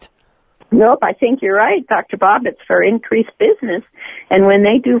 What? Nope, I think you're right, Dr. Bob. It's for increased business. And when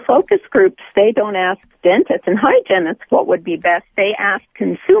they do focus groups, they don't ask dentists and hygienists what would be best. They ask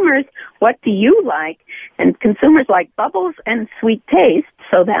consumers, what do you like? And consumers like bubbles and sweet taste,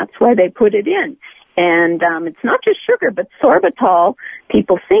 so that's why they put it in. And it's not just sugar, but sorbitol,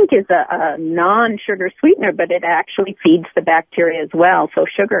 people think is a non-sugar sweetener, but it actually feeds the bacteria as well. So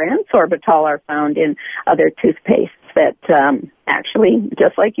sugar and sorbitol are found in other toothpastes that actually,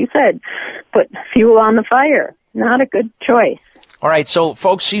 just like you said, put fuel on the fire. Not a good choice. All right, so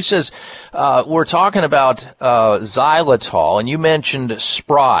folks, she says we're talking about xylitol, and you mentioned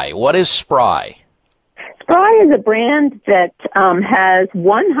Spry. What is Spry? Spry is a brand that has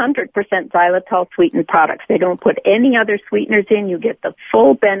 100% xylitol sweetened products. They don't put any other sweeteners in. You get the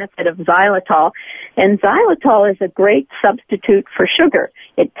full benefit of xylitol. And xylitol is a great substitute for sugar.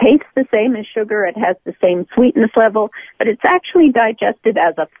 It tastes the same as sugar. It has the same sweetness level, but it's actually digested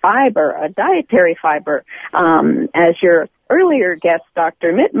as a fiber, a dietary fiber, as your earlier guest,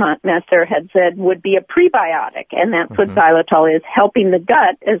 Dr. Mittmesser, had said, would be a prebiotic, and that's what xylitol is, helping the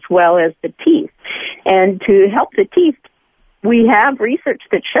gut as well as the teeth. And to help the teeth, we have research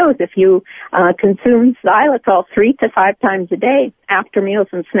that shows if you consume xylitol 3 to 5 times a day after meals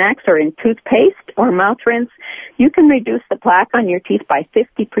and snacks or in toothpaste or mouth rinse, you can reduce the plaque on your teeth by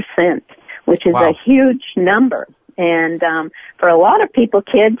 50%, which is a huge number. And for a lot of people,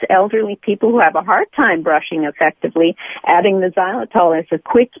 kids, elderly people who have a hard time brushing effectively, adding the xylitol is a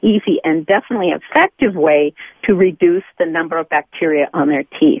quick, easy, and definitely effective way to reduce the number of bacteria on their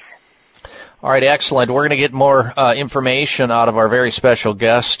teeth. All right, excellent. We're going to get more information out of our very special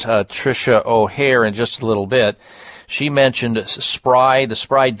guest, Tricia O'Hare, in just a little bit. She mentioned Spry, the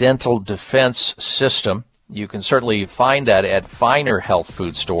Spry Dental Defense System. You can certainly find that at finer health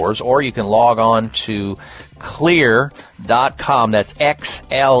food stores, or you can log on to Xlear.com. That's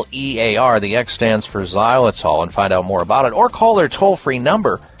Xlear. The X stands for xylitol, and find out more about it. Or call their toll-free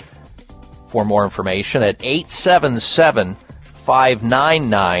number, for more information at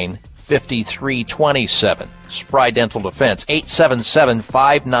 877-599-5327. Spry Dental Defense,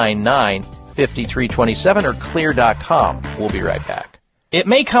 877-599-5327 or clear.com. We'll be right back. It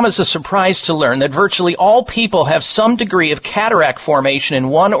may come as a surprise to learn that virtually all people have some degree of cataract formation in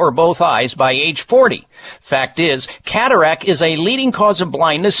one or both eyes by age 40. Fact is, cataract is a leading cause of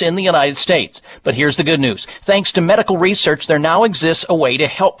blindness in the United States. But here's the good news. Thanks to medical research, there now exists a way to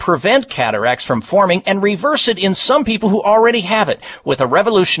help prevent cataracts from forming and reverse it in some people who already have it with a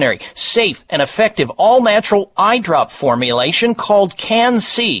revolutionary, safe, and effective all-natural eye drop formulation called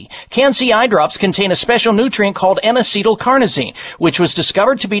Can-C. Can-C eye drops contain a special nutrient called N-acetylcarnosine, which was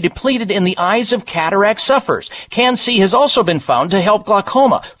discovered to be depleted in the eyes of cataract sufferers. Can-C has also been found to help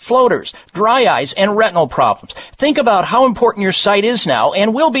glaucoma, floaters, dry eyes, and retinal problems. Think about how important your sight is now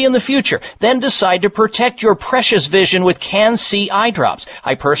and will be in the future. Then decide to protect your precious vision with Can-C eye drops.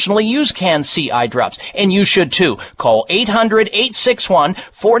 I personally use Can-C eye drops, and you should too. Call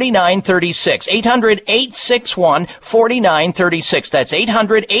 800-861-4936. 800-861-4936. That's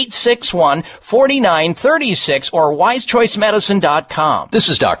 800-861-4936 or wisechoicemedicine.com. This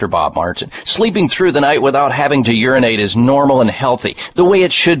is Dr. Bob Martin. Sleeping through the night without having to urinate is normal and healthy, the way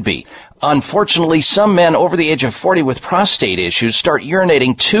it should be. Unfortunately, some men over the age of 40 with prostate issues start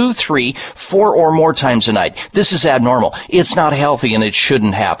urinating 2, 3, 4 or more times a night. This is abnormal. It's not healthy and it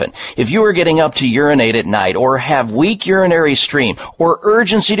shouldn't happen. If you are getting up to urinate at night or have weak urinary stream or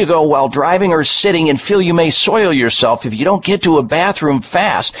urgency to go while driving or sitting and feel you may soil yourself if you don't get to a bathroom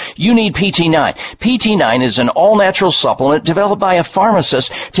fast, you need PT9. PT9 is an all-natural supplement developed by a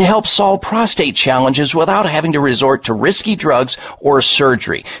pharmacist to help solve prostate challenges without having to resort to risky drugs or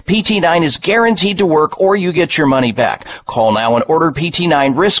surgery. PT9 is guaranteed to work or you get your money back. Call now and order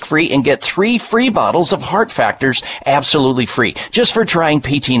PT9 risk-free and get 3 free bottles of Heart Factors absolutely free just for trying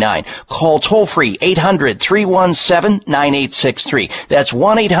PT9. Call toll-free 800-317-9863. That's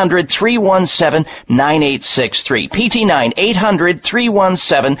 1-800-317-9863. PT9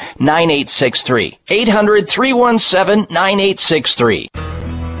 800-317-9863. 800-317-9863.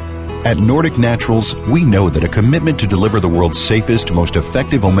 At Nordic Naturals, we know that a commitment to deliver the world's safest, most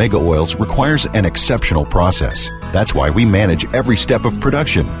effective omega oils requires an exceptional process. That's why we manage every step of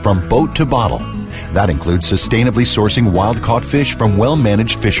production, from boat to bottle. That includes sustainably sourcing wild-caught fish from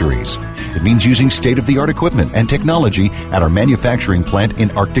well-managed fisheries. It means using state-of-the-art equipment and technology at our manufacturing plant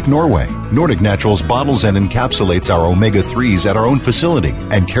in Arctic Norway. Nordic Naturals bottles and encapsulates our omega-3s at our own facility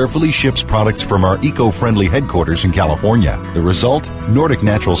and carefully ships products from our eco-friendly headquarters in California. The result? Nordic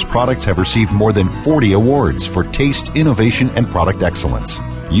Naturals products have received more than 40 awards for taste, innovation, and product excellence.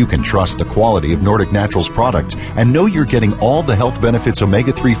 You can trust the quality of Nordic Naturals products and know you're getting all the health benefits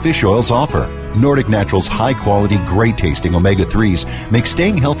omega-3 fish oils offer. Nordic Naturals' high-quality, great-tasting omega-3s make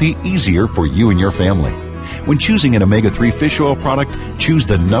staying healthy easier for you and your family. When choosing an omega-3 fish oil product, choose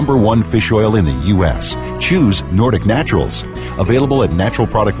the #1 fish oil in the U.S. Choose Nordic Naturals. Available at natural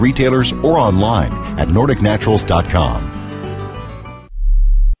product retailers or online at NordicNaturals.com.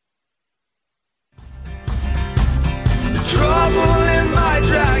 Trouble in my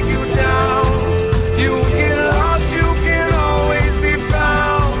drag you down. You get lost, you can always be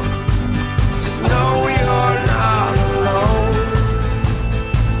found. Just know you're not alone.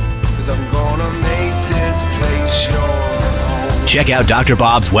 'Cause I'm gonna make this place your home. Check out Dr.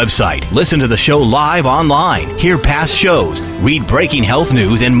 Bob's website. Listen to the show live online. Hear past shows. Read breaking health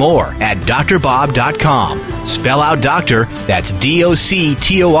news and more at drbob.com. Spell out doctor, that's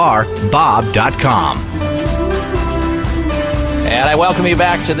DOCTOR, Bob.com. And I welcome you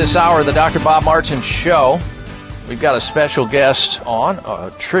back to this hour of the Dr. Bob Martin Show. We've got a special guest on,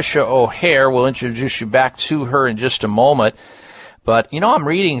 Tricia O'Hare. We'll introduce you back to her in just a moment. But, I'm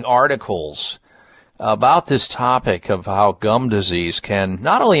reading articles about this topic of how gum disease can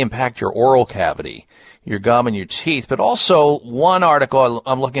not only impact your oral cavity, your gum and your teeth, but also one article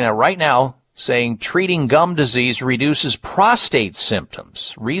I'm looking at right now saying treating gum disease reduces prostate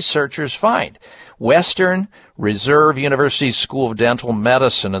symptoms. Researchers find. Western Reserve University School of Dental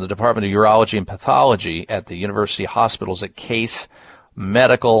Medicine and the Department of Urology and Pathology at the University Hospitals at Case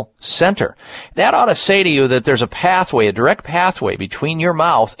Medical Center. That ought to say to you that there's a pathway, a direct pathway between your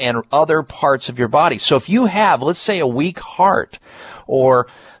mouth and other parts of your body. So if you have, let's say, a weak heart or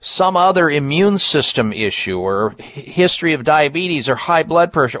some other immune system issue or history of diabetes or high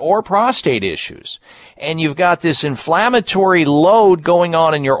blood pressure or prostate issues, and you've got this inflammatory load going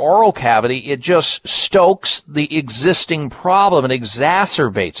on in your oral cavity, it just stokes the existing problem and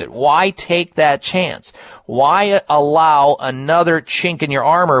exacerbates it. Why take that chance? Why allow another chink in your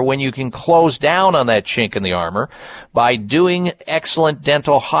armor when you can close down on that chink in the armor by doing excellent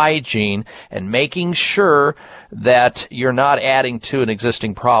dental hygiene and making sure that you're not adding to an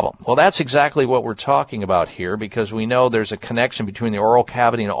existing problem. Well, that's exactly what we're talking about here, because we know there's a connection between the oral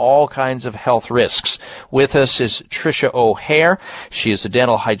cavity and all kinds of health risks. With us is Tricia O'Hare. She is a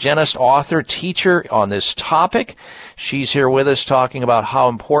dental hygienist, author, teacher on this topic. She's here with us talking about how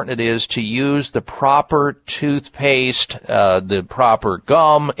important it is to use the proper toothpaste, the proper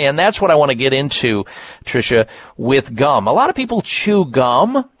gum, and that's what I want to get into, Tricia, with gum. A lot of people chew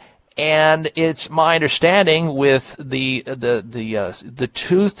gum. And it's my understanding with the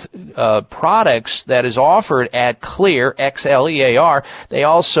tooth products that is offered at Xlear, Xlear, they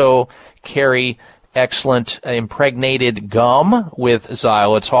also carry excellent impregnated gum with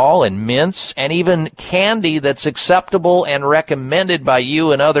xylitol and mints, and even candy that's acceptable and recommended by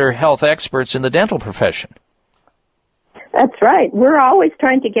you and other health experts in the dental profession. That's right. We're always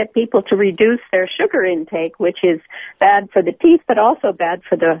trying to get people to reduce their sugar intake, which is bad for the teeth, but also bad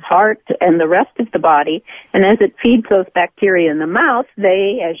for the heart and the rest of the body. And as it feeds those bacteria in the mouth,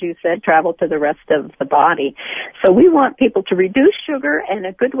 they, as you said, travel to the rest of the body. So we want people to reduce sugar, and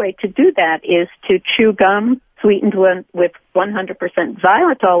a good way to do that is to chew gum sweetened with 100%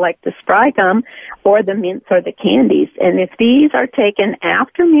 xylitol, like the spry gum or the mints or the candies. And if these are taken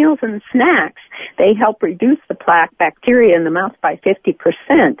after meals and snacks, they help reduce the plaque bacteria in the mouth by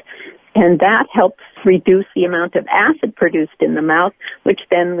 50%. And that helps reduce the amount of acid produced in the mouth, which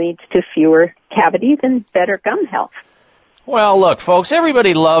then leads to fewer cavities and better gum health. Well, look, folks,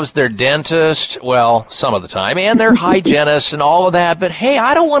 everybody loves their dentist, well, some of the time, and their hygienist and all of that, but hey,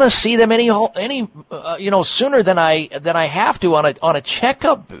 I don't want to see them any sooner than I have to on a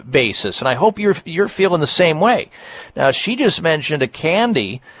checkup basis, and I hope you're feeling the same way. Now, she just mentioned a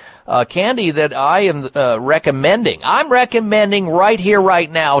candy that I am recommending. I'm recommending right here, right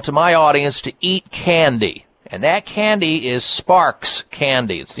now to my audience to eat candy. And that candy is Sparks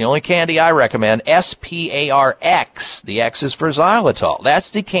candy. It's the only candy I recommend, SPARX. The X is for xylitol.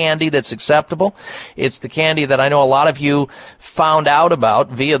 That's the candy that's acceptable. It's the candy that I know a lot of you found out about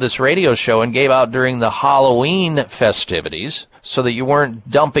via this radio show and gave out during the Halloween festivities, so that you weren't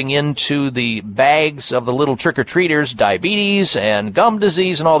dumping into the bags of the little trick-or-treaters diabetes and gum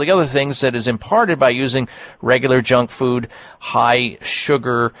disease and all the other things that is imparted by using regular junk food, high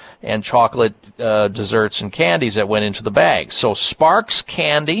sugar and chocolate desserts and candies that went into the bag. So Sparks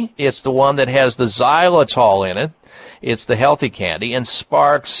candy, it's the one that has the xylitol in it. It's the healthy candy. And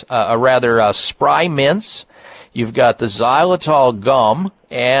Sparks, Spry mints. You've got the xylitol gum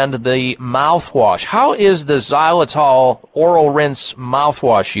and the mouthwash. How is the xylitol oral rinse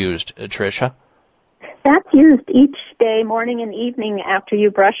mouthwash used, Tricia? That's used each day, morning and evening, after you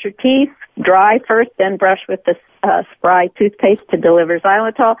brush your teeth. Dry first, then brush with the Spry toothpaste to deliver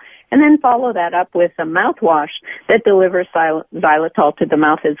xylitol, and then follow that up with a mouthwash that delivers xylitol to the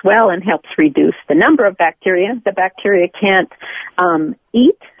mouth as well and helps reduce the number of bacteria. The bacteria can't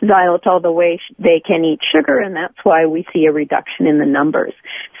eat xylitol the way they can eat sugar, and that's why we see a reduction in the numbers.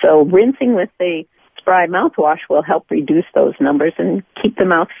 So rinsing with the Spry mouthwash will help reduce those numbers and keep the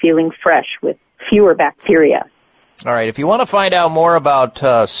mouth feeling fresh with fewer bacteria. All right, if you want to find out more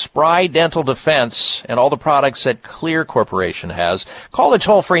about Spry Dental Defense and all the products that Xlear Corporation has, call the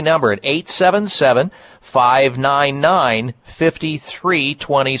toll-free number at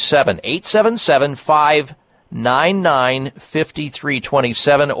 877-599-5327,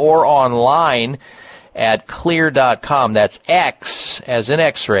 877-599-5327, or online at Xlear.com. That's X, as in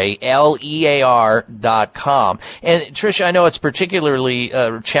X-ray, LEAR.com. And Tricia, I know it's particularly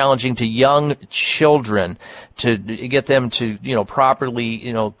challenging to young children to get them to,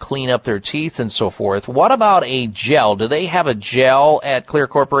 properly, clean up their teeth and so forth. What about a gel? Do they have a gel at Xlear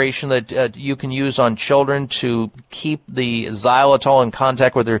Corporation that you can use on children to keep the xylitol in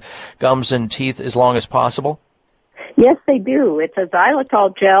contact with their gums and teeth as long as possible? Yes, they do. It's a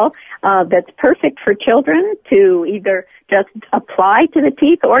xylitol gel that's perfect for children to either just apply to the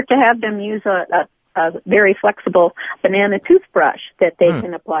teeth or to have them use a very flexible banana toothbrush that they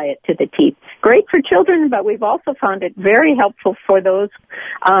can apply it to the teeth. Great for children, but we've also found it very helpful for those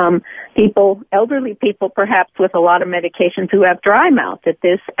elderly people perhaps with a lot of medications who have dry mouth, that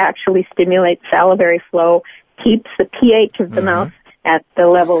this actually stimulates salivary flow, keeps the pH of the mouth at the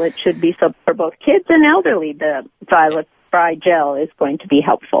level it should be. So for both kids and elderly, the Spry gel is going to be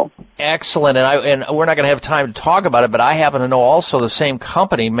helpful. Excellent. And we're not going to have time to talk about it, but I happen to know also the same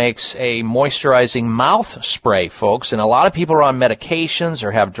company makes a moisturizing mouth spray, folks. And a lot of people are on medications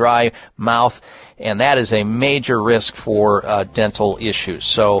or have dry mouth, and that is a major risk for dental issues.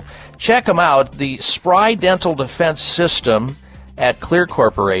 So check them out. The Spry Dental Defense System at Clear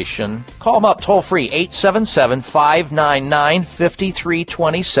Corporation. Call them up toll free,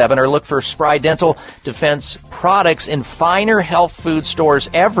 877-599-5327, or look for Spry Dental Defense products in finer health food stores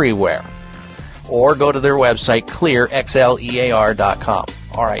everywhere. Or go to their website, clearxlear.com.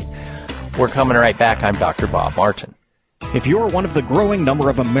 All right, we're coming right back. I'm Dr. Bob Martin. If you're one of the growing number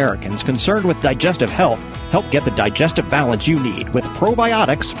of Americans concerned with digestive health, help get the digestive balance you need with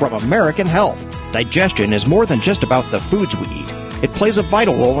probiotics from American Health. Digestion is more than just about the foods we eat. It plays a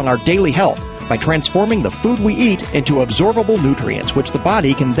vital role in our daily health by transforming the food we eat into absorbable nutrients which the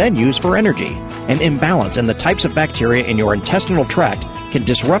body can then use for energy. An imbalance in the types of bacteria in your intestinal tract can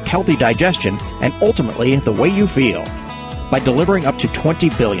disrupt healthy digestion and ultimately the way you feel. By delivering up to 20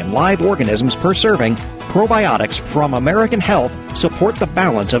 billion live organisms per serving, probiotics from American Health support the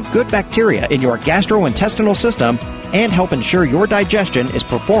balance of good bacteria in your gastrointestinal system and help ensure your digestion is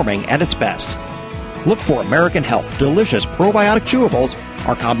performing at its best. Look for American Health Delicious Probiotic Chewables,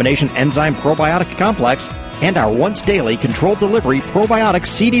 our combination enzyme probiotic complex, and our once daily controlled delivery probiotic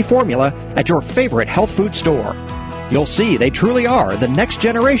CD formula at your favorite health food store. You'll see they truly are the next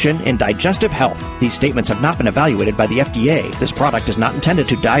generation in digestive health. These statements have not been evaluated by the FDA. This product is not intended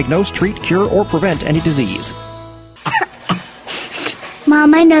to diagnose, treat, cure, or prevent any disease.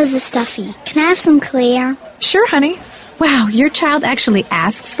 Mom, my nose is stuffy. Can I have some Clear? Sure, honey. Wow, your child actually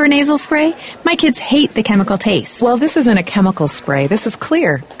asks for nasal spray? My kids hate the chemical taste. Well, this isn't a chemical spray. This is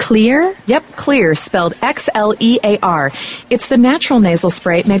Clear. Clear? Yep, Clear, spelled Xlear. It's the natural nasal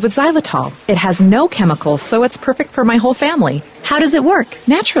spray made with xylitol. It has no chemicals, so it's perfect for my whole family. How does it work?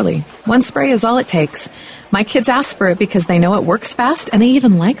 Naturally. One spray is all it takes. My kids ask for it because they know it works fast, and they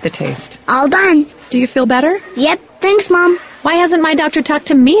even like the taste. All done. Do you feel better? Yep, thanks, Mom. Why hasn't my doctor talked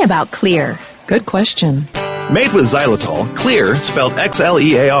to me about Clear? Good question. Made with xylitol, Clear, spelled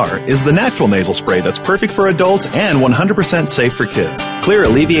Xlear, is the natural nasal spray that's perfect for adults and 100% safe for kids. Clear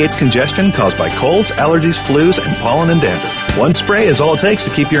alleviates congestion caused by colds, allergies, flus, and pollen and dander. One spray is all it takes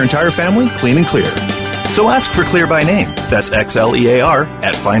to keep your entire family clean and clear. So ask for Clear by name. That's Xlear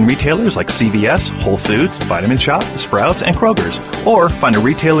at fine retailers like CVS, Whole Foods, Vitamin Shop, Sprouts, and Kroger's. Or find a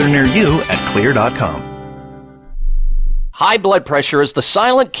retailer near you at clear.com. High blood pressure is the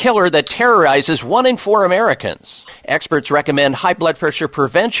silent killer that terrorizes 1 in 4 Americans. Experts recommend high blood pressure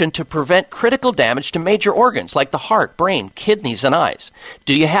prevention to prevent critical damage to major organs like the heart, brain, kidneys, and eyes.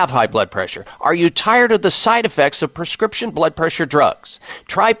 Do you have high blood pressure? Are you tired of the side effects of prescription blood pressure drugs?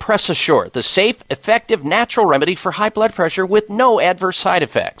 Try Press Assure, the safe, effective, natural remedy for high blood pressure with no adverse side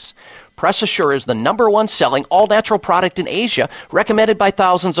effects. Press Assure is the #1 selling all-natural product in Asia, recommended by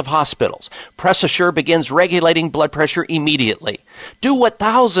thousands of hospitals. Press Assure begins regulating blood pressure immediately. Do what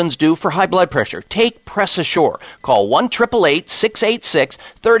thousands do for high blood pressure. Take Press Assure. Call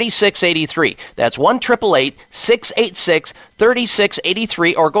 1-888-686-3683. That's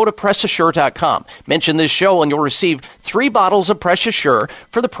 1-888-686-3683, or go to PressAssure.com. Mention this show and you'll receive 3 bottles of Press Assure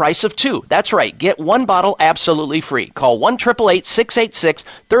for the price of 2. That's right. Get 1 bottle absolutely free. Call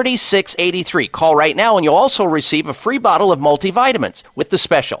 1-888-686-3683. Call right now and you'll also receive a free bottle of multivitamins with the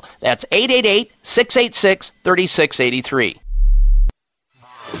special. That's 888-686-3683.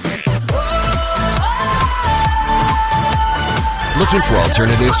 Looking for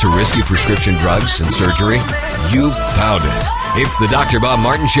alternatives to risky prescription drugs and surgery? You've found it. It's the Dr. Bob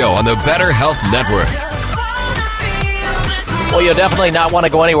Martin Show on the Better Health Network. Well, you'll definitely not want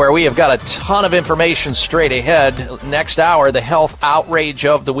to go anywhere. We have got a ton of information straight ahead. Next hour, the health outrage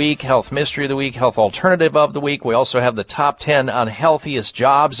of the week, health mystery of the week, health alternative of the week. We also have the top 10 unhealthiest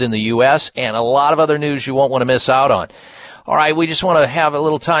jobs in the U.S. and a lot of other news you won't want to miss out on. All right, we just want to have a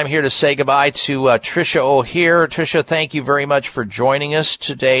little time here to say goodbye to Tricia O'Heir. Tricia, thank you very much for joining us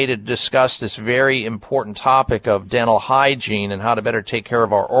today to discuss this very important topic of dental hygiene and how to better take care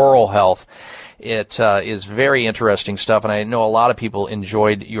of our oral health. It is very interesting stuff, and I know a lot of people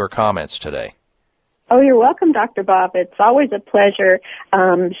enjoyed your comments today. Oh, you're welcome, Dr. Bob. It's always a pleasure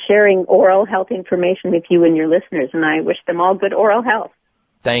sharing oral health information with you and your listeners, and I wish them all good oral health.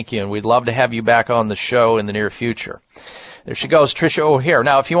 Thank you, and we'd love to have you back on the show in the near future. There she goes, Tricia O'Heir.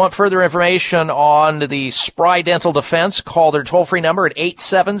 Now, if you want further information on the Spry Dental Defense, call their toll-free number at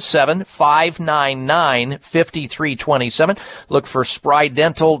 877-599-5327. Look for Spry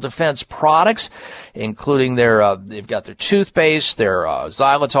Dental Defense products, including their, they've got their toothpaste, their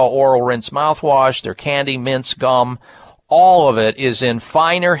xylitol oral rinse mouthwash, their candy, mints, gum. All of it is in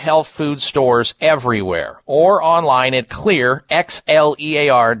finer health food stores everywhere or online at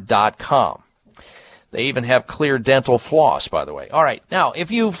clearxlear.com. They even have Clear dental floss, by the way. All right. Now,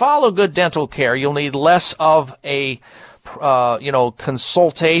 if you follow good dental care, you'll need less of a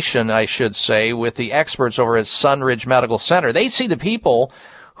consultation, I should say, with the experts over at Sunridge Medical Center. They see the people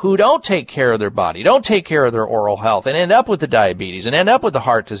who don't take care of their body, don't take care of their oral health, and end up with the diabetes, and end up with the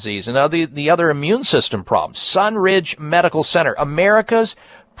heart disease, and the other immune system problems. Sunridge Medical Center, America's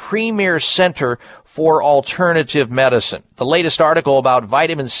premier center for alternative medicine. The latest article about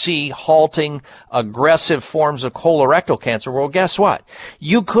vitamin C halting aggressive forms of colorectal cancer. Well, guess what?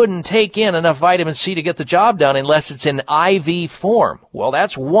 You couldn't take in enough vitamin C to get the job done unless it's in IV form. Well,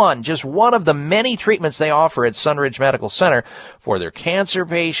 that's just one of the many treatments they offer at Sunridge Medical Center for their cancer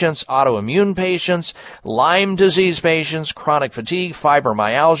patients, autoimmune patients, Lyme disease patients, chronic fatigue,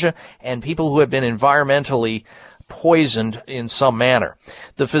 fibromyalgia, and people who have been environmentally poisoned in some manner.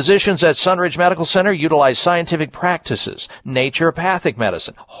 The physicians at Sunridge Medical Center utilize scientific practices, naturopathic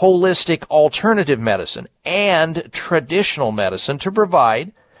medicine, holistic alternative medicine, and traditional medicine to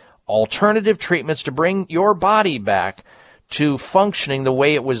provide alternative treatments to bring your body back to functioning the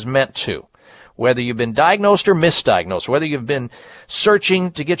way it was meant to. Whether you've been diagnosed or misdiagnosed, whether you've been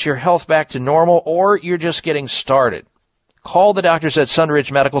searching to get your health back to normal or you're just getting started, call the doctors at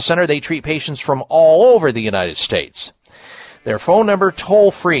Sunridge Medical Center. They treat patients from all over the United States. Their phone number,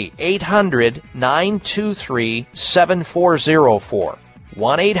 toll-free, 800-923-7404.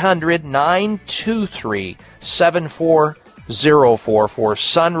 1-800-923-7404 for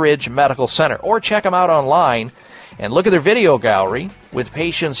Sunridge Medical Center. Or check them out online and look at their video gallery with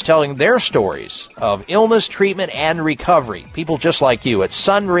patients telling their stories of illness, treatment, and recovery. People just like you at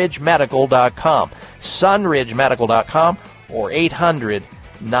sunridgemedical.com. sunridgemedical.com or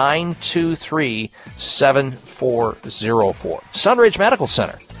 800-923-7404. Sunridge Medical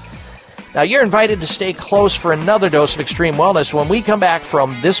Center. Now, you're invited to stay close for another dose of extreme wellness. When we come back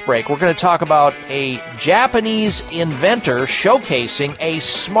from this break, we're going to talk about a Japanese inventor showcasing a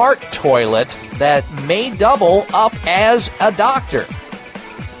smart toilet that may double up as a doctor.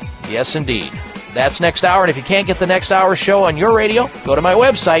 Yes, indeed. That's next hour, and if you can't get the next hour show on your radio, go to my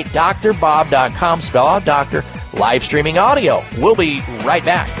website, drbob.com, spell out doctor, live streaming audio. We'll be right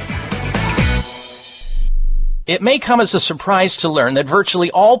back. It may come as a surprise to learn that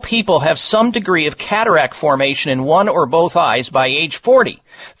virtually all people have some degree of cataract formation in one or both eyes by age 40.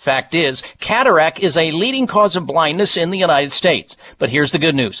 Fact is, cataract is a leading cause of blindness in the United States. But here's the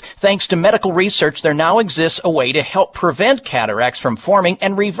good news. Thanks to medical research, there now exists a way to help prevent cataracts from forming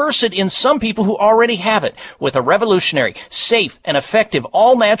and reverse it in some people who already have it with a revolutionary, safe, and effective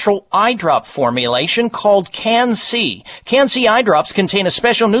all-natural eye drop formulation called Can-C. Can-C eye drops contain a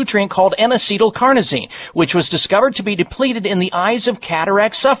special nutrient called N-acetylcarnosine, which was discovered to be depleted in the eyes of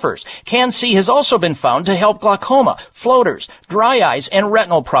cataract sufferers. Can-C has also been found to help glaucoma, floaters, dry eyes, and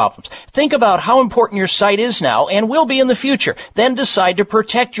retinal problems. Think about how important your sight is now and will be in the future. Then decide to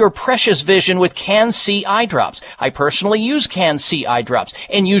protect your precious vision with Can-C eye drops. I personally use Can-C eye drops,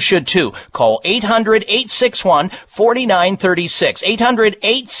 and you should too. Call 800-861-4936.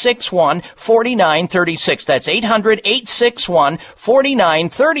 800-861-4936. That's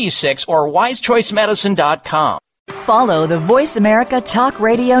 800-861-4936 or wisechoicemedicine.com. Follow the Voice America Talk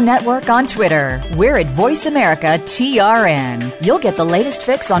Radio Network on Twitter. We're at Voice America TRN. You'll get the latest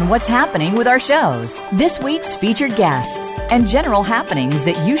fix on what's happening with our shows, this week's featured guests, and general happenings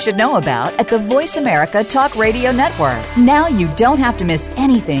that you should know about at the Voice America Talk Radio Network. Now you don't have to miss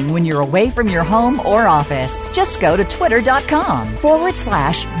anything when you're away from your home or office. Just go to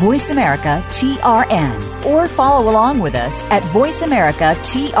twitter.com/Voice America TRN or follow along with us at Voice America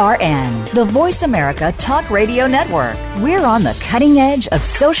TRN, the Voice America Talk Radio Network. We're on the cutting edge of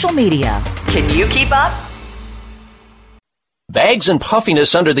social media. Can you keep up? Bags and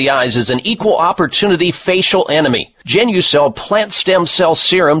puffiness under the eyes is an equal opportunity facial enemy. Genucell Plant Stem Cell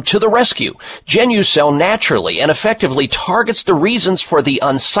Serum to the rescue. Genucell naturally and effectively targets the reasons for the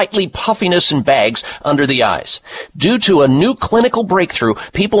unsightly puffiness and bags under the eyes. Due to a new clinical breakthrough,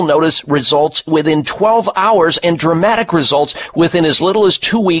 people notice results within 12 hours and dramatic results within as little as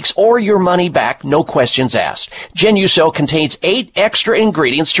 2 weeks or your money back, no questions asked. Genucell contains 8 extra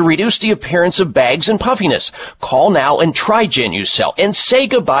ingredients to reduce the appearance of bags and puffiness. Call now and try Genucell and say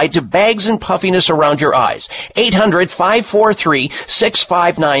goodbye to bags and puffiness around your eyes.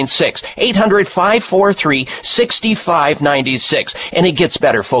 800-543-6596. 800-543-6596. And it gets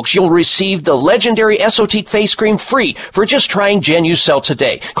better, folks. You'll receive the legendary Esotique face cream free for just trying Genucell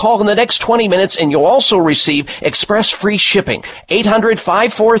today. Call in the next 20 minutes and you'll also receive express free shipping.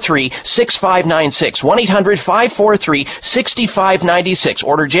 800-543-6596. 1-800-543-6596.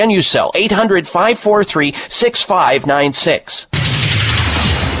 Order Genucell. 800-543-6596.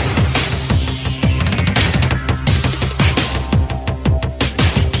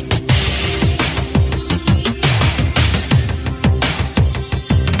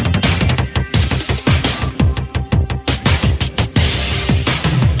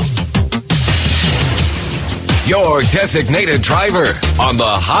 Your designated driver on the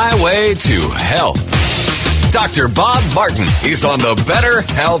highway to health. Dr. Bob Martin is on the Better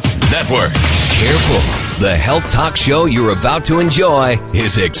Health Network. Careful. The health talk show you're about to enjoy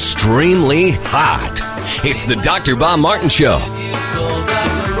is extremely hot. It's the Dr. Bob Martin Show.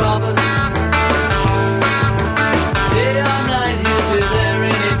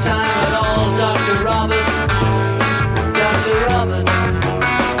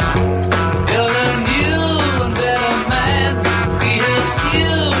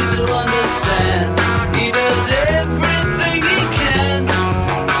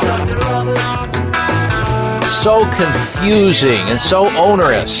 So confusing and so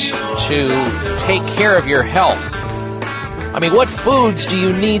onerous to take care of your health. I mean, what foods do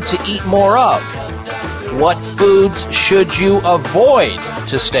you need to eat more of? What foods should you avoid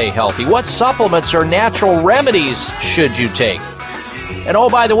to stay healthy? What supplements or natural remedies should you take? And oh,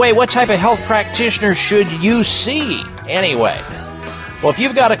 by the way, what type of health practitioner should you see anyway? Well, if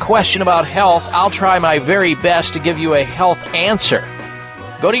you've got a question about health, I'll try my very best to give you a health answer.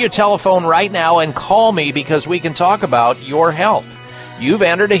 Go to your telephone right now and call me because we can talk about your health. You've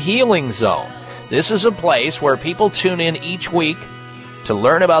entered a healing zone. This is a place where people tune in each week to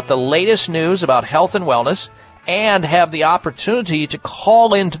learn about the latest news about health and wellness and have the opportunity to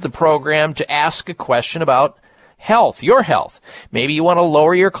call into the program to ask a question about health, your health. Maybe you want to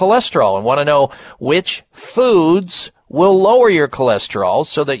lower your cholesterol and want to know which foods will lower your cholesterol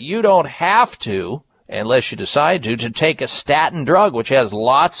so that you don't have to, unless you decide to take a statin drug, which has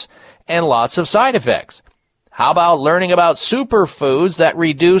lots and lots of side effects. How about learning about superfoods that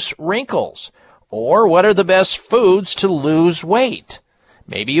reduce wrinkles? Or what are the best foods to lose weight?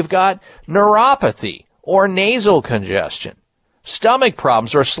 Maybe you've got neuropathy or nasal congestion, stomach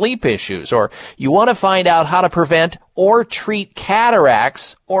problems or sleep issues, or you want to find out how to prevent or treat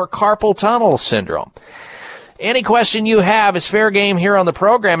cataracts or carpal tunnel syndrome. Any question you have is fair game here on the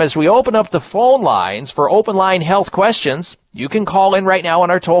program as we open up the phone lines for open line health questions. You can call in right now on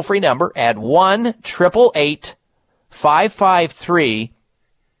our toll-free number at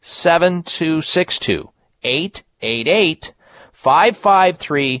 1-888-553-7262.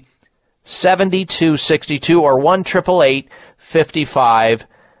 888-553-7262 or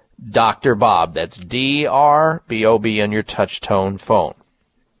 1-888-55-Dr. Bob. That's D-R-B-O-B on your touch-tone phone.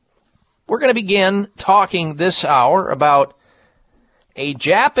 We're going to begin talking this hour about a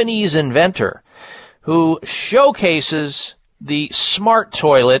Japanese inventor who showcases the smart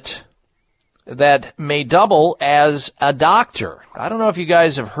toilet that may double as a doctor. I don't know if you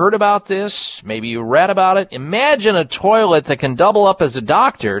guys have heard about this. Maybe you read about it. Imagine a toilet that can double up as a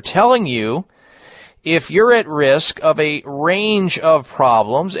doctor telling you if you're at risk of a range of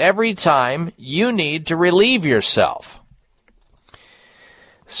problems every time you need to relieve yourself.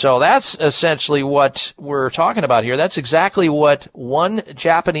 So that's essentially what we're talking about here. That's exactly what one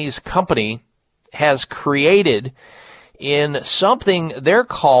Japanese company has created in something they're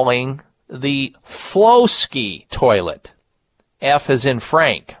calling the Flowski toilet. F as in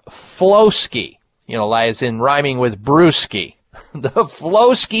Frank. Flowski. As in rhyming with brewski. The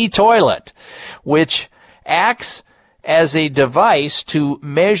Flowski toilet, which acts as a device to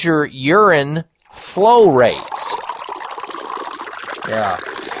measure urine flow rates. Yeah.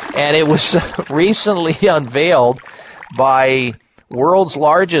 And it was recently unveiled by world's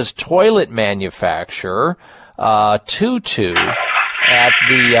largest toilet manufacturer, Tutu, at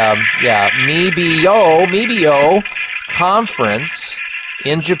the Mibio conference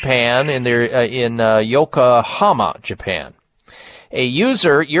in Japan, in Yokohama, Japan. A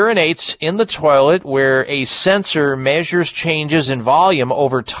user urinates in the toilet where a sensor measures changes in volume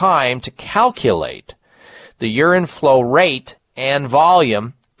over time to calculate the urine flow rate and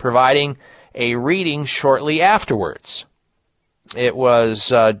volume, providing a reading shortly afterwards. It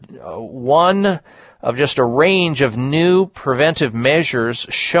was one of just a range of new preventive measures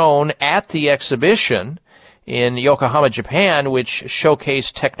shown at the exhibition in Yokohama, Japan, which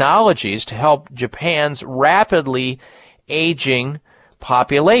showcased technologies to help Japan's rapidly aging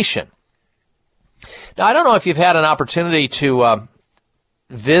population. Now, I don't know if you've had an opportunity to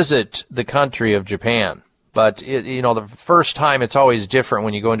visit the country of Japan. But, the first time it's always different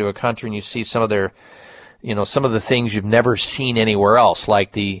when you go into a country and you see some of their, some of the things you've never seen anywhere else,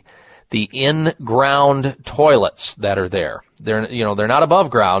 like the in-ground toilets that are there. They're not above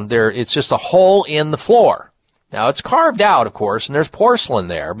ground. It's just a hole in the floor. Now, it's carved out, of course, and there's porcelain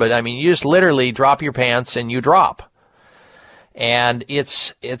there, but, you just literally drop your pants and you drop. And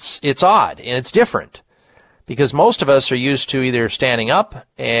it's odd, and it's different. Because most of us are used to either standing up,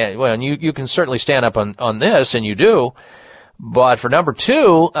 and you can certainly stand up on this, and you do, But for number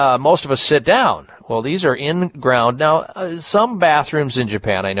 2, most of us sit down. Well, these are in ground. Now, some bathrooms in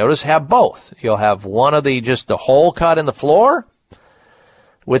Japan, I notice, have both. You'll have one of just the hole cut in the floor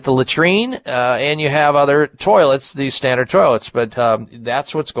with the latrine, and you have other toilets, these standard toilets. But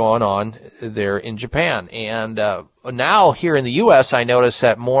that's what's going on there in Japan. And now here in the U.S., I notice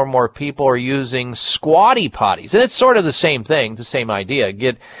that more and more people are using squatty potties. And it's sort of the same thing, the same idea.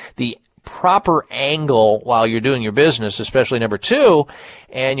 Get the proper angle while you're doing your business, especially number 2,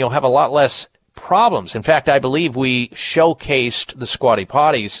 and you'll have a lot less problems. In fact, I believe we showcased the squatty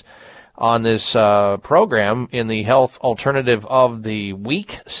potties on this program in the Health Alternative of the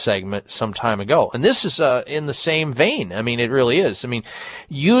Week segment some time ago. And this is in the same vein. I mean, it really is. I mean,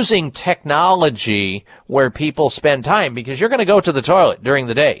 using technology where people spend time, because you're going to go to the toilet during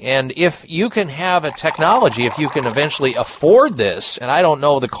the day. And if you can have a technology, if you can eventually afford this, and I don't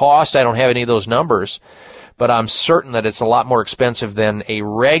know the cost, I don't have any of those numbers, but I'm certain that it's a lot more expensive than a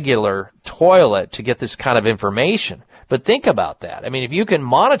regular toilet to get this kind of information. But think about that. I mean, if you can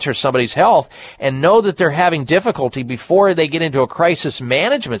monitor somebody's health and know that they're having difficulty before they get into a crisis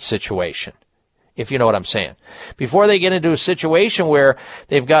management situation, if you know what I'm saying, before they get into a situation where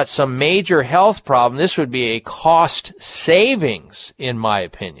they've got some major health problem, this would be a cost savings, in my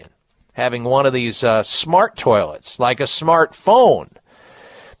opinion, having one of these smart toilets, like a smartphone.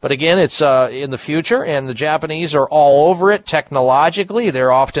 But again, it's in the future, and the Japanese are all over it technologically.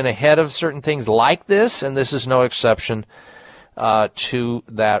 They're often ahead of certain things like this, and this is no exception to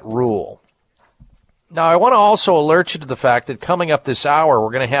that rule. Now, I want to also alert you to the fact that coming up this hour,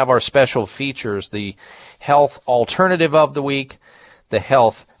 we're going to have our special features, the Health Alternative of the Week, the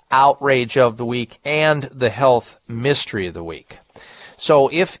Health Outrage of the Week, and the Health Mystery of the Week.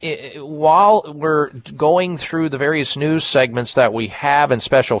 So while we're going through the various news segments that we have and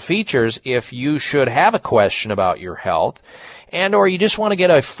special features, if you should have a question about your health, and or you just want to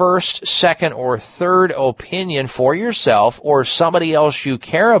get a first, second, or third opinion for yourself or somebody else you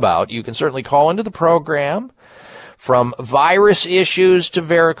care about, you can certainly call into the program. From virus issues to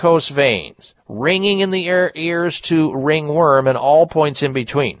varicose veins, ringing in the ears to ringworm, and all points in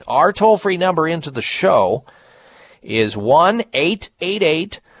between. Our toll-free number into the show is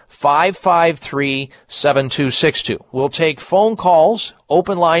 1-888-553-7262. We'll take phone calls,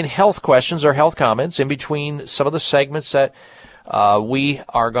 open line health questions or health comments in between some of the segments that we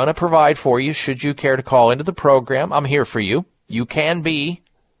are going to provide for you should you care to call into the program. I'm here for you. You can be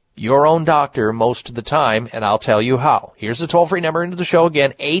your own doctor most of the time, and I'll tell you how. Here's the toll-free number into the show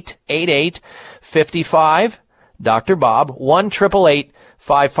again, 888-55-Dr. Bob,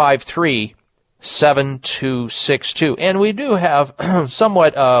 1-888-553-7262. 7262. And we do have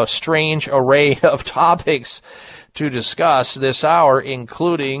somewhat strange array of topics to discuss this hour,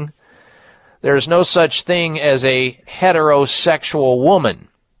 including there's no such thing as a heterosexual woman,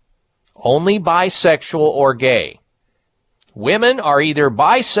 only bisexual or gay. Women are either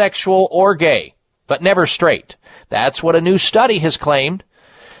bisexual or gay, but never straight. That's what a new study has claimed.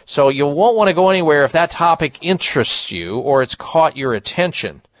 So you won't want to go anywhere if that topic interests you or it's caught your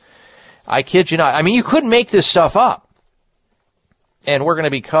attention. I kid you not. I mean, you couldn't make this stuff up. And we're going to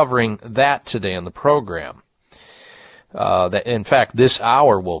be covering that today on the program. In fact, this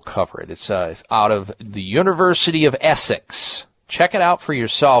hour will cover it. It's out of the University of Essex. Check it out for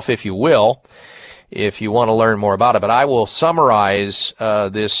yourself, if you will, if you want to learn more about it. But I will summarize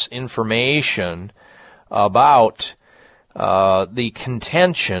this information about the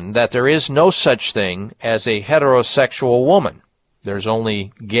contention that there is no such thing as a heterosexual woman. There's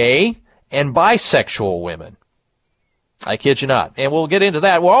only gay and bisexual women. I kid you not. And we'll get into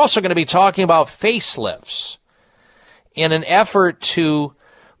that. We're also going to be talking about facelifts in an effort to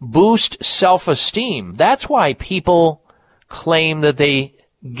boost self-esteem. That's why people claim that they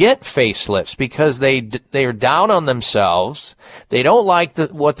get facelifts, because they are down on themselves. They don't like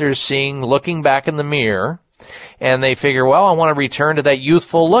what they're seeing looking back in the mirror. And they figure, well, I want to return to that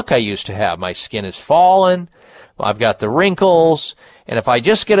youthful look I used to have. My skin is fallen. I've got the wrinkles. And if I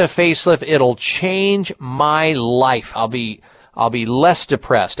just get a facelift, it'll change my life. I'll be less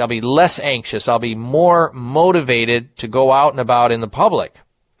depressed. I'll be less anxious. I'll be more motivated to go out and about in the public.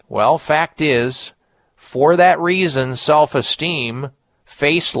 Well, fact is, for that reason, self-esteem,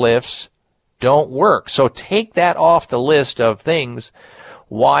 facelifts don't work. So take that off the list of things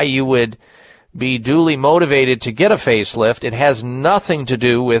why you would be duly motivated to get a facelift. It has nothing to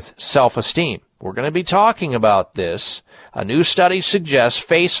do with self-esteem. We're going to be talking about this. A new study suggests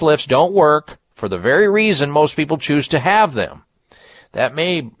facelifts don't work for the very reason most people choose to have them. That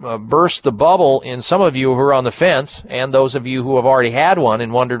may burst the bubble in some of you who are on the fence, and those of you who have already had one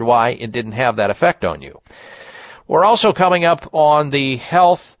and wondered why it didn't have that effect on you. We're also coming up on the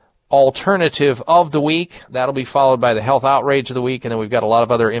health alternative of the week. That'll be followed by the health outrage of the week, and then we've got a lot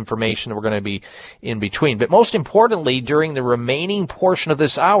of other information that we're going to be in between. But most importantly, during the remaining portion of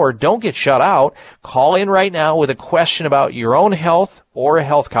this hour, don't get shut out. Call in right now with a question about your own health or a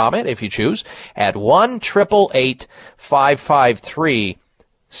health comment, if you choose, at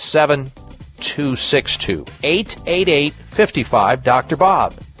 1-888-553-7262. 888-55-Dr.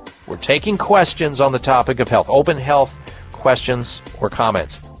 Bob. We're taking questions on the topic of health, open health questions or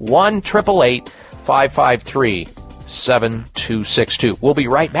comments. 1-888-553-7262. We'll be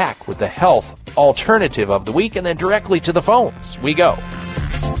right back with the health alternative of the week, and then directly to the phones we go.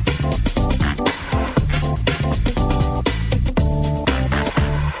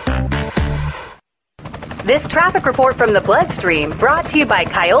 This traffic report from the bloodstream brought to you by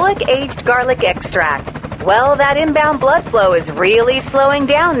Kyolic Aged Garlic Extract. Well, that inbound blood flow is really slowing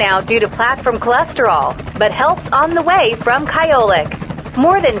down now due to plaque from cholesterol, but help's on the way from Kyolic.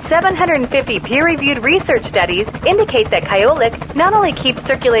 More than 750 peer-reviewed research studies indicate that Kyolic not only keeps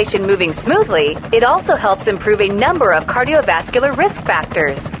circulation moving smoothly, it also helps improve a number of cardiovascular risk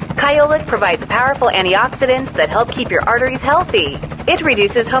factors. Kyolic provides powerful antioxidants that help keep your arteries healthy. It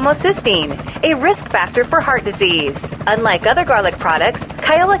reduces homocysteine, a risk factor for heart disease. Unlike other garlic products,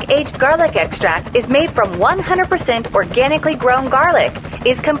 Kyolic Aged Garlic Extract is made from 100% organically grown garlic,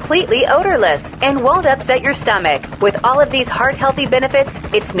 is completely odorless, and won't upset your stomach. With all of these heart-healthy benefits,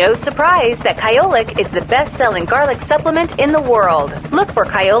 it's no surprise that Kyolic is the best-selling garlic supplement in the world. Look for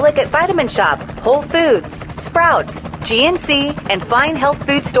Kyolic at Vitamin Shop, Whole Foods, Sprouts, GNC, and fine health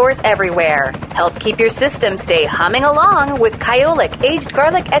food stores everywhere. Help keep your system stay humming along with Kyolic Aged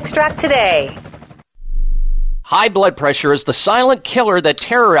Garlic Extract today. High blood pressure is the silent killer that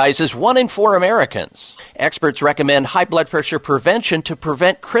terrorizes 1 in 4 Americans. Experts recommend high blood pressure prevention to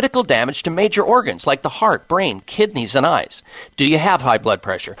prevent critical damage to major organs like the heart, brain, kidneys, and eyes. Do you have high blood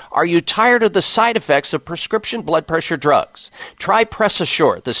pressure? Are you tired of the side effects of prescription blood pressure drugs? Try Press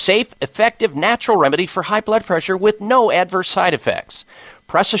Assure, the safe, effective, natural remedy for high blood pressure with no adverse side effects.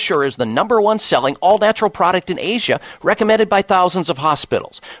 Press Assure is the #1 selling all-natural product in Asia, recommended by thousands of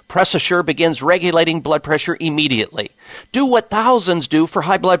hospitals. Press Assure begins regulating blood pressure immediately. Do what thousands do for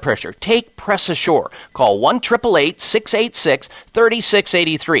high blood pressure. Take Press Assure. Call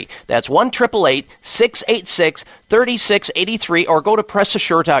 1-888-686-3683. That's 1-888-686-3683, or go to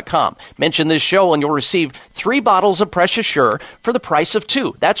PressAssure.com. Mention this show and you'll receive 3 bottles of Press Assure for the price of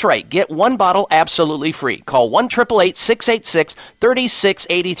 2. That's right. Get 1 bottle absolutely free. Call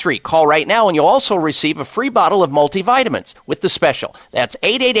 1-888-686-3683. Call right now and you'll also receive a free bottle of multivitamins with the special. That's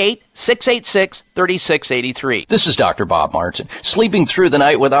 888-686-3683. This is Dr. Bob Martin. Sleeping through the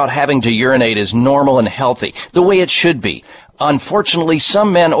night without having to urinate is normal and healthy, the way it should be. Unfortunately,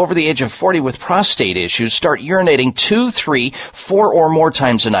 some men over the age of 40 with prostate issues start urinating 2, 3, 4 or more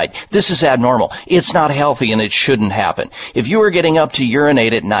times a night. This is abnormal. It's not healthy and it shouldn't happen. If you are getting up to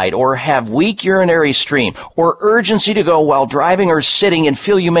urinate at night or have weak urinary stream or urgency to go while driving or sitting and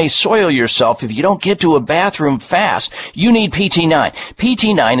feel you may soil yourself if you don't get to a bathroom fast, you need PT9.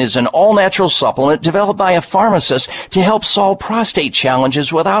 PT9 is an all-natural supplement developed by a pharmacist to help solve prostate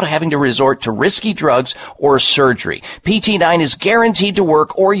challenges without having to resort to risky drugs or surgery. PT9 is guaranteed to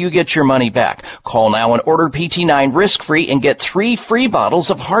work or you get your money back. Call now and order PT9 risk-free and get 3 free bottles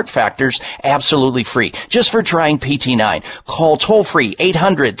of Heart Factors absolutely free just for trying PT9. Call toll-free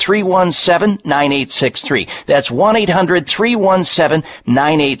 800-317-9863. That's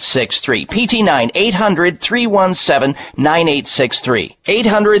 1-800-317-9863. PT9 800-317-9863.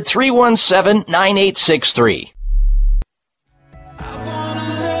 800-317-9863.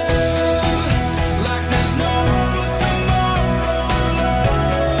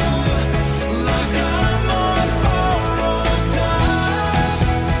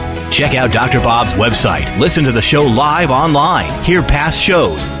 Check out Dr. Bob's website, listen to the show live online, hear past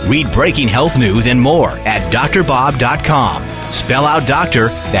shows, read breaking health news, and more at drbob.com. Spell out doctor,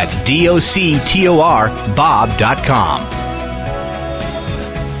 that's D-O-C-T-O-R, bob.com.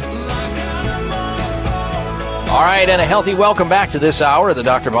 All right, and a healthy welcome back to this hour of the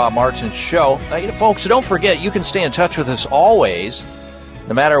Dr. Bob Martin Show. Folks, don't forget, you can stay in touch with us always,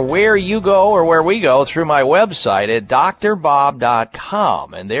 no matter where you go or where we go, through my website at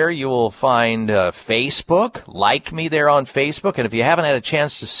drbob.com. And there you will find Facebook. Like me there on Facebook. And if you haven't had a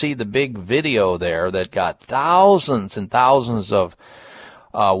chance to see the big video there that got thousands and thousands of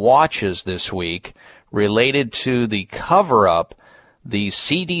watches this week related to the cover-up the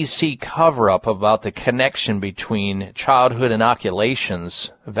CDC cover-up about the connection between childhood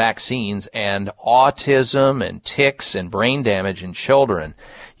inoculations, vaccines, and autism and tics and brain damage in children.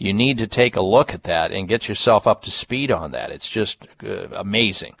 You need to take a look at that and get yourself up to speed on that. It's just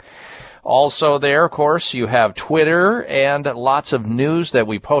amazing. Also there, of course, you have Twitter and lots of news that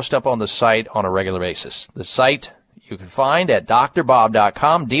we post up on the site on a regular basis. The site you can find at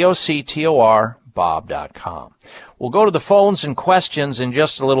drbob.com, DOCTOR, bob.com. We'll go to the phones and questions in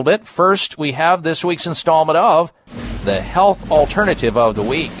just a little bit. First, we have this week's installment of the Health Alternative of the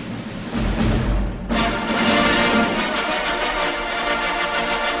Week.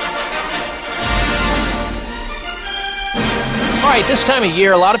 All right, this time of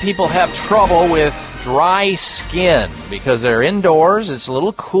year, a lot of people have trouble with dry skin because they're indoors. It's a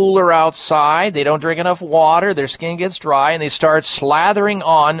little cooler outside. They don't drink enough water. Their skin gets dry, and they start slathering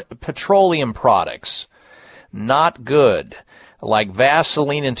on petroleum products. Not good. Like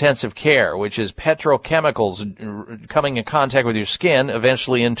Vaseline Intensive Care, which is petrochemicals coming in contact with your skin,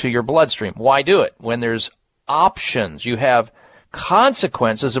 eventually into your bloodstream. Why do it? When there's options, you have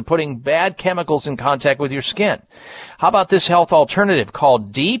consequences of putting bad chemicals in contact with your skin. How about this health alternative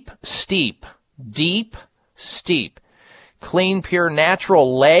called Deep Steep? Deep Steep. Clean, pure,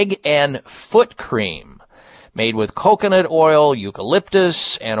 natural leg and foot cream. Made with coconut oil,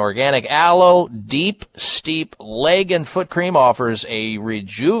 eucalyptus, and organic aloe, Deep Steep leg and foot cream offers a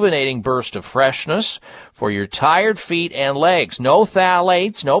rejuvenating burst of freshness for your tired feet and legs. No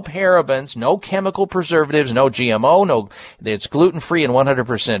phthalates, no parabens, no chemical preservatives, no GMO, it's gluten-free and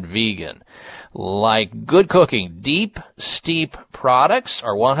 100% vegan. Like good cooking, Deep Steep products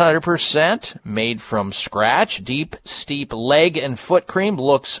are 100% made from scratch. Deep Steep leg and foot cream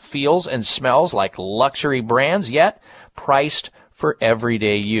looks, feels, and smells like luxury brands, yet priced for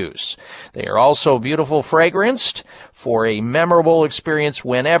everyday use. They are also beautiful fragranced for a memorable experience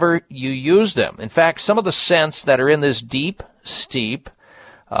whenever you use them. In fact, some of the scents that are in this Deep Steep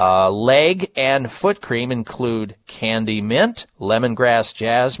leg and foot cream include candy mint, lemongrass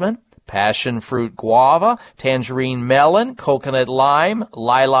jasmine, passion fruit guava, tangerine melon, coconut lime,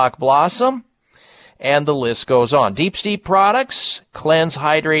 lilac blossom, and the list goes on. Deep Steep products cleanse,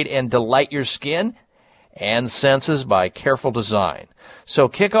 hydrate, and delight your skin and senses by careful design. So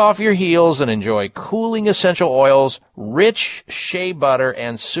kick off your heels and enjoy cooling essential oils, rich shea butter,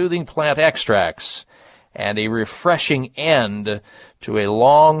 and soothing plant extracts, and a refreshing end to a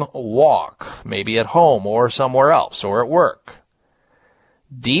long walk, maybe at home or somewhere else or at work.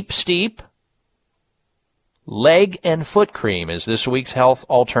 Deep Steep leg and foot cream is this week's health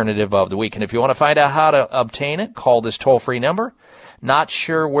alternative of the week. And if you want to find out how to obtain it, call this toll-free number. Not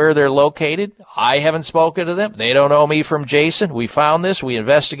sure where they're located. I haven't spoken to them. They don't know me from Jason. We found this. We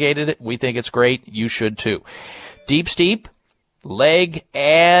investigated it. We think it's great. You should too. Deep Steep leg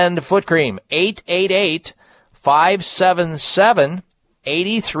and foot cream.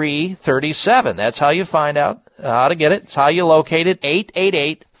 888-577-8337. That's how you find out how to get it. It's how you locate it.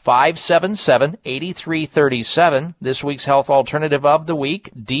 888-577-8337. This week's health alternative of the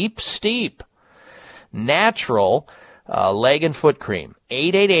week, Deep Steep natural leg and foot cream.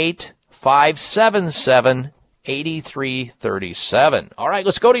 888-577-8337. All right,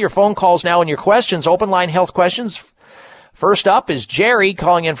 let's go to your phone calls now and your questions. Open line health questions. First up is Jerry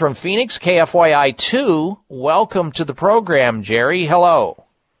calling in from Phoenix, KFYI 2. Welcome to the program, Jerry. Hello.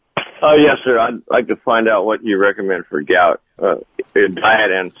 Oh, yes, sir. I'd like to find out what you recommend for gout,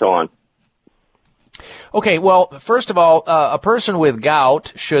 diet, and so on. Okay, well, first of all, a person with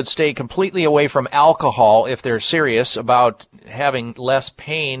gout should stay completely away from alcohol if they're serious about having less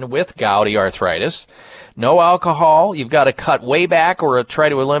pain with gouty arthritis. No alcohol. You've got to cut way back or try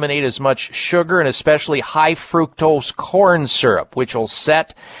to eliminate as much sugar and especially high fructose corn syrup, which will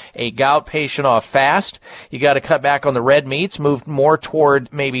set a gout patient off fast. You got to cut back on the red meats, move more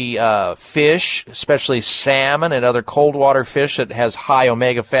toward maybe fish, especially salmon and other cold water fish that has high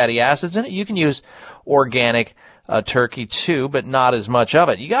omega fatty acids in it. You can use organic turkey too, but not as much of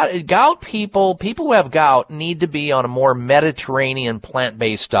it. You got gout people who have gout need to be on a more Mediterranean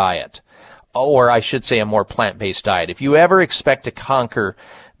plant-based diet. Or I should say a more plant-based diet. If you ever expect to conquer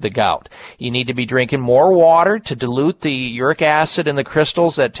the gout, you need to be drinking more water to dilute the uric acid in the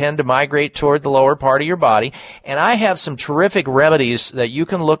crystals that tend to migrate toward the lower part of your body. And I have some terrific remedies that you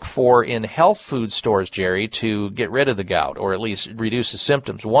can look for in health food stores, Jerry, to get rid of the gout or at least reduce the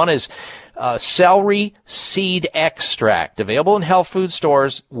symptoms. One is celery seed extract, available in health food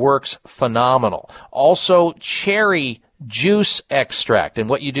stores, works phenomenal. Also, cherry juice extract, and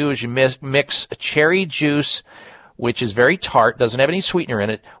what you do is you mix cherry juice which is very tart, doesn't have any sweetener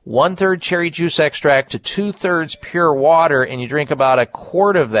in it, 1/3 cherry juice extract to 2/3 pure water, and you drink about a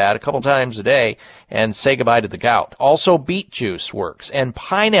quart of that a couple times a day and say goodbye to the gout. Also, beet juice works and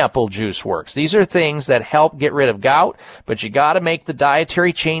pineapple juice works. These are things that help get rid of gout, but you got to make the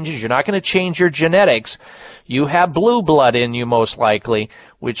dietary changes. You're not going to change your genetics. You have blue blood in you most likely,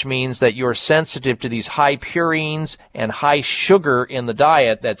 which means that you're sensitive to these high purines and high sugar in the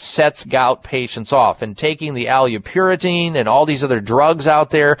diet that sets gout patients off. And taking the allopurinol and all these other drugs out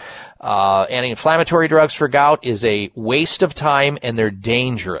there, anti-inflammatory drugs for gout, is a waste of time, and they're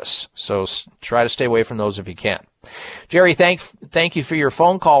dangerous. So try to stay away from those if you can. Jerry, thank you for your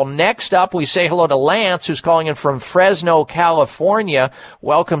phone call. Next up, we say hello to Lance, who's calling in from Fresno, California.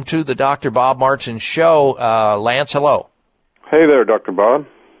 Welcome to the Dr. Bob Martin Show. Lance, hello. Hey there, Dr. Bob.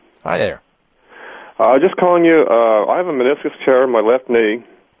 Hi there. Just calling you. I have a meniscus tear in my left knee.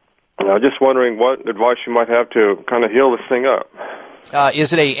 Just wondering what advice you might have to kind of heal this thing up.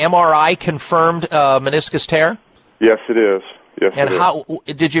 Is it a MRI confirmed meniscus tear? Yes, it is. Yes, and how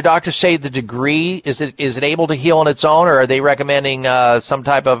did your doctor say the degree? Is it able to heal on its own, or are they recommending some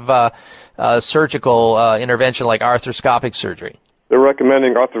type of surgical intervention like arthroscopic surgery? They're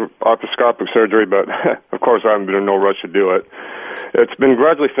recommending arthroscopic surgery, but of course I'm in no rush to do it. It's been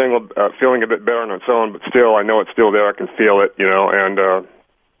gradually feeling a bit better on its own, but still I know it's still there. I can feel it, and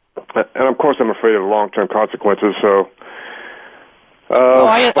of course I'm afraid of long-term consequences. So.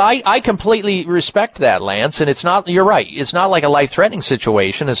 I completely respect that, Lance, and you're right. It's not like a life-threatening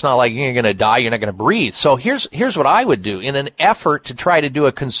situation. It's not like you're going to die, you're not going to breathe. So here's what I would do in an effort to try to do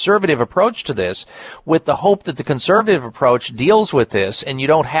a conservative approach to this, with the hope that the conservative approach deals with this and you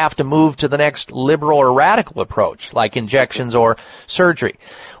don't have to move to the next liberal or radical approach, like injections or surgery.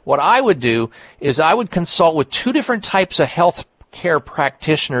 What I would do is I would consult with two different types of health care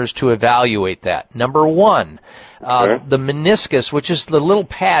practitioners to evaluate that. Number one, the meniscus, which is the little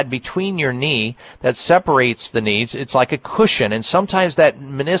pad between your knee that separates the knee. It's like a cushion, and sometimes that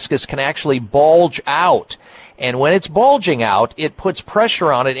meniscus can actually bulge out. And when it's bulging out, it puts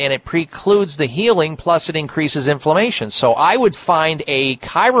pressure on it and it precludes the healing, plus it increases inflammation. So I would find a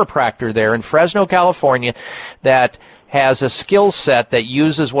chiropractor there in Fresno, California, that has a skill set that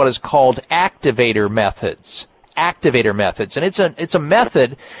uses what is called activator methods. And it's a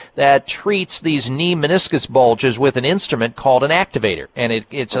method that treats these knee meniscus bulges with an instrument called an activator. And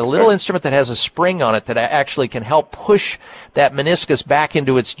it's a little instrument that has a spring on it that actually can help push that meniscus back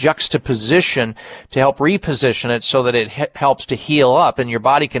into its juxtaposition to help reposition it so that it helps to heal up, and your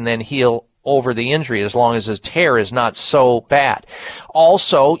body can then heal over the injury as long as the tear is not so bad.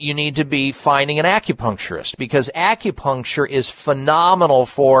 Also, you need to be finding an acupuncturist, because acupuncture is phenomenal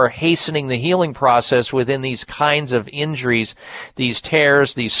for hastening the healing process within these kinds of injuries, these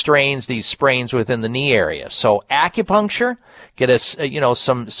tears, these strains, these sprains within the knee area. So acupuncture, get us,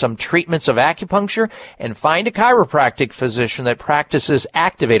 some treatments of acupuncture, and find a chiropractic physician that practices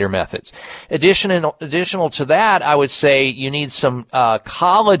activator methods. Additional to that, I would say you need some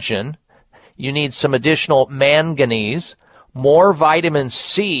collagen. You need some additional manganese, more vitamin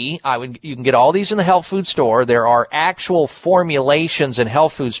C. You can get all these in the health food store. There are actual formulations in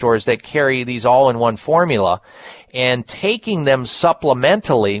health food stores that carry these all in one formula. And taking them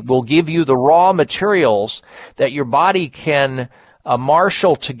supplementally will give you the raw materials that your body can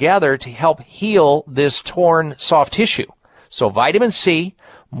marshal together to help heal this torn soft tissue. So vitamin C,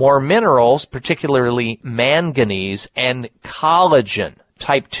 more minerals, particularly manganese, and collagen.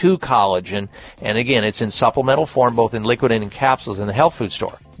 Type 2 collagen, and again, it's in supplemental form, both in liquid and in capsules in the health food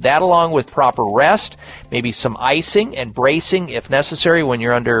store. That, along with proper rest, maybe some icing and bracing if necessary when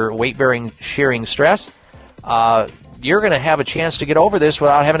you're under weight-bearing shearing stress, you're going to have a chance to get over this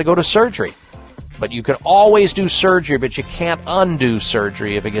without having to go to surgery. But you can always do surgery, but you can't undo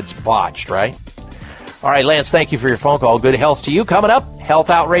surgery if it gets botched, right? All right, Lance, thank you for your phone call. Good health to you. Coming up,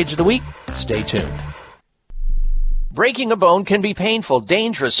 Health Outrage of the Week. Stay tuned. Breaking a bone can be painful,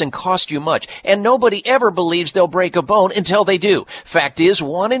 dangerous, and cost you much, and nobody ever believes they'll break a bone until they do. Fact is,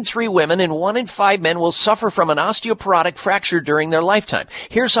 1 in 3 women and 1 in 5 men will suffer from an osteoporotic fracture during their lifetime.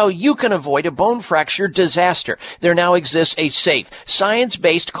 Here's how you can avoid a bone fracture disaster. There now exists a safe,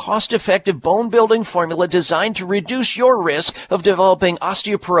 science-based, cost-effective bone-building formula designed to reduce your risk of developing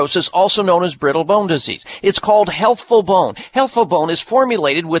osteoporosis, also known as brittle bone disease. It's called Healthful Bone. Healthful Bone is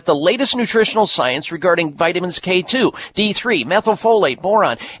formulated with the latest nutritional science regarding vitamins K2, D2, D3, methylfolate,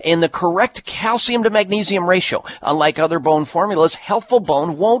 boron, and the correct calcium to magnesium ratio. Unlike other bone formulas, Healthful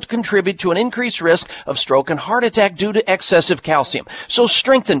Bone won't contribute to an increased risk of stroke and heart attack due to excessive calcium. So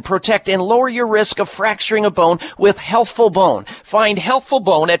strengthen, protect, and lower your risk of fracturing a bone with Healthful Bone. Find Healthful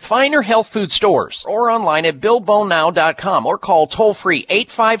Bone at finer health food stores or online at BuildBoneNow.com or call toll-free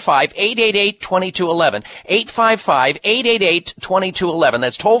 855-888-2211. 855-888-2211.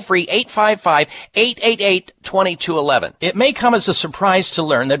 That's toll-free 855-888-2211. It may come as a surprise to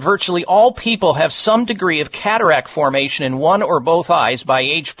learn that virtually all people have some degree of cataract formation in one or both eyes by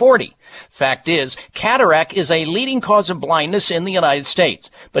age 40. Fact is, cataract is a leading cause of blindness in the United States.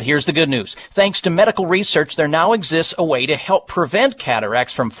 But here's the good news. Thanks to medical research, there now exists a way to help prevent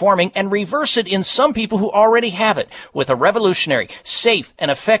cataracts from forming and reverse it in some people who already have it with a revolutionary, safe, and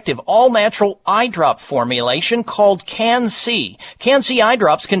effective all-natural eye drop formulation called Can-C. Can-C eye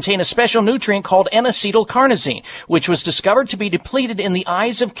drops contain a special nutrient called N-acetylcarnosine, which was discovered to be depleted in the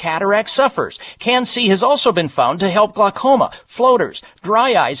eyes of cataract sufferers. Can-C has also been found to help glaucoma, floaters,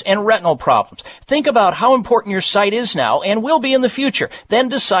 dry eyes, and retinal problems. Think about how important your sight is now and will be in the future. Then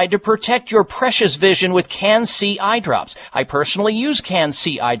decide to protect your precious vision with Can-C eye drops. I personally use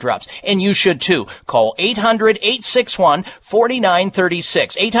Can-C eye drops, and you should too. Call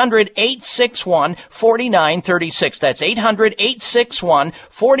 800-861-4936. 800-861-4936. That's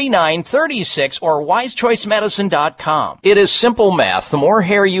 800-861-4936 or wisechoicemedicine.com. It is simple math. The more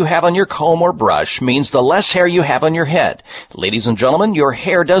hair you have on your comb or brush means the less hair you have on your head. Ladies and gentlemen, your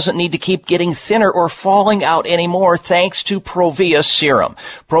hair doesn't need to keep getting thinner or falling out anymore thanks to Provia Serum.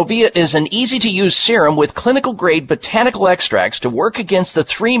 Provia is an easy-to-use serum with clinical-grade botanical extracts to work against the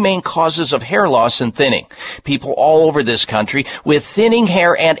three main causes of hair loss and thinning. People all over this country with thinning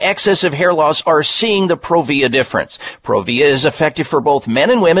hair and excessive hair loss are seeing the Provia difference. Provia is effective for both men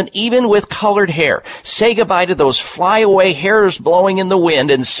and women, even with colored hair. Say goodbye to those flyaway hairs blowing in the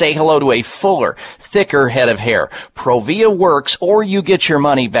wind and say hello to a fuller, thicker head of hair. Provia works or you get your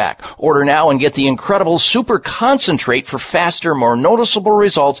money back. Order now and get the incredible super concentrate for faster, more noticeable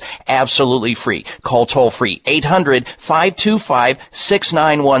results absolutely free. Call toll-free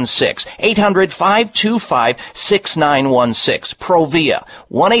 800-525-6916. 800-525-6916. Provia.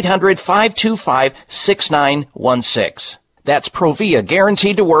 1-800-525-6916. That's Provia,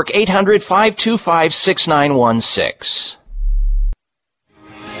 guaranteed to work. 800-525-6916.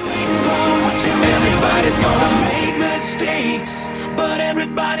 Everybody's gonna make mistakes, but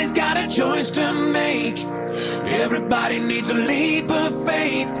everybody's got a choice to make. Everybody needs a leap of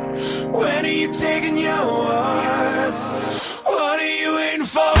faith. When are you taking yours? What are you waiting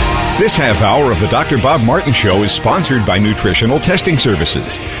for? This half hour of the Dr. Bob Martin Show is sponsored by Nutritional Testing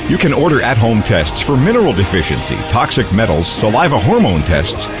Services. You can order at-home tests for mineral deficiency, toxic metals, saliva hormone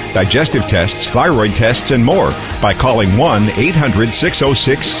tests, digestive tests, thyroid tests, and more by calling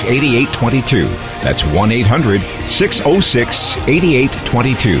 1-800-606-8822. That's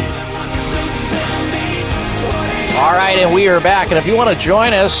 1-800-606-8822. All right, and we are back. And if you want to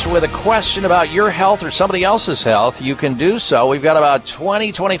join us with a question about your health or somebody else's health, you can do so. We've got about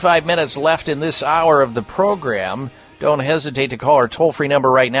 25 minutes left in this hour of the program. Don't hesitate to call our toll-free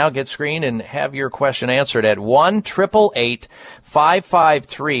number right now. Get screened and have your question answered at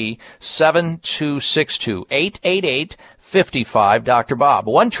 1-888-553-7262. 888-55 Dr. Bob.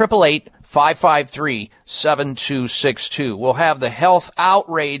 1-888-553-7262. We'll have the health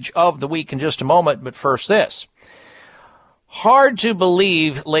outrage of the week in just a moment, but first this. Hard to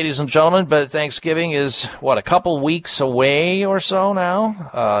believe, ladies and gentlemen, but Thanksgiving is, a couple weeks away or so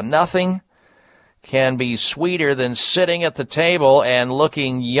now? Nothing can be sweeter than sitting at the table and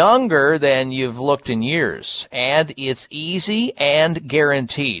looking younger than you've looked in years. And it's easy and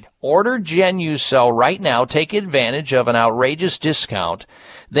guaranteed. Order Genucel right now. Take advantage of an outrageous discount.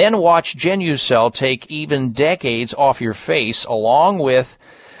 Then watch Genucel take even decades off your face, along with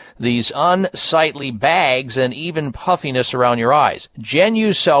these unsightly bags and even puffiness around your eyes.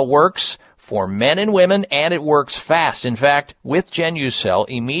 Genucel works for men and women, and it works fast. In fact, with Genucel,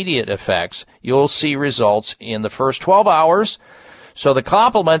 immediate effects, you'll see results in the first 12 hours. So the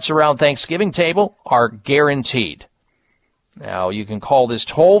compliments around Thanksgiving table are guaranteed. Now, you can call this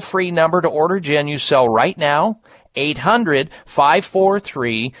toll-free number to order Genucel right now,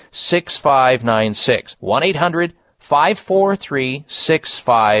 800-543-6596.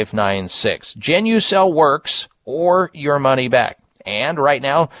 1-800-543-6596. Genucel works or your money back. And right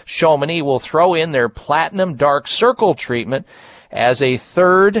now, Chamonix will throw in their Platinum Dark Circle treatment as a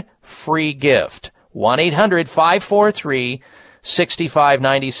third free gift. 1-800-543-6596.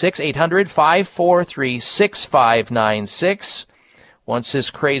 800-543-6596. Once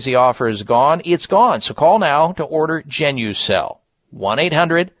this crazy offer is gone, it's gone. So call now to order Genucel.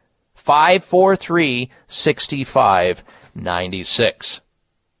 1-800-543-6596.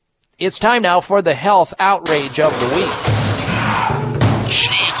 It's time now for the health outrage of the week.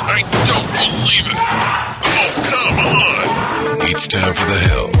 Jeez, I don't believe it. Oh, come on. It's time for the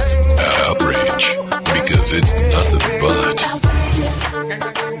health outrage, because it's nothing but.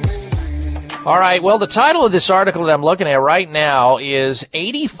 All right, well, the title of this article that I'm looking at right now is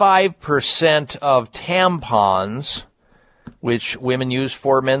 85% of tampons, which women use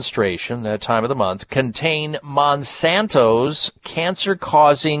for menstruation, that time of the month, contain Monsanto's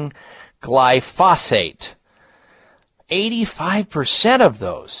cancer-causing glyphosate. 85% of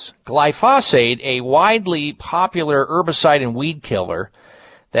those. Glyphosate, a widely popular herbicide and weed killer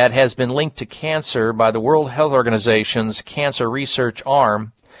that has been linked to cancer by the World Health Organization's cancer research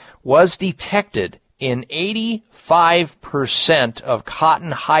arm, was detected in 85% of cotton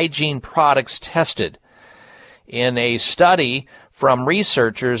hygiene products tested. In a study from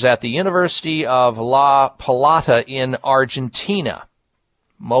researchers at the University of La Plata in Argentina.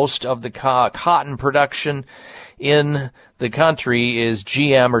 Most of the cotton production in the country is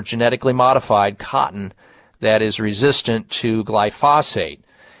GM or genetically modified cotton that is resistant to glyphosate.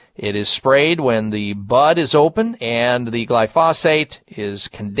 It is sprayed when the bud is open and the glyphosate is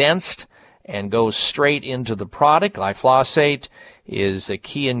condensed and goes straight into the product. Glyphosate is a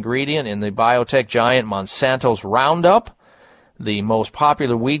key ingredient in the biotech giant Monsanto's Roundup, the most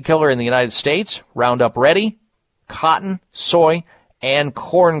popular weed killer in the United States. Roundup Ready, cotton, soy, and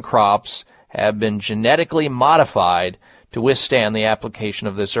corn crops have been genetically modified to withstand the application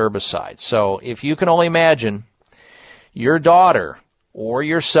of this herbicide. So if you can only imagine your daughter or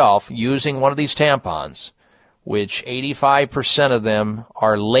yourself using one of these tampons, which 85% of them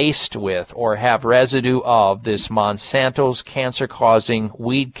are laced with or have residue of this Monsanto's cancer-causing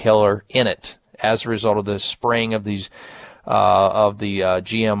weed killer in it as a result of the spraying of these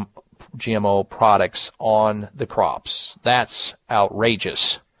GMO products on the crops. That's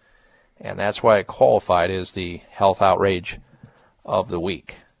outrageous, and that's why it qualified as the health outrage of the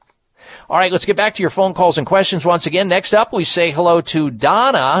week. All right, let's get back to your phone calls and questions once again. Next up, we say hello to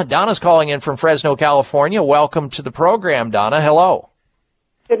Donna. Donna's calling in from Fresno, California. Welcome to the program, Donna. Hello.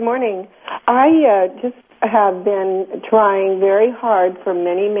 Good morning. I just have been trying very hard for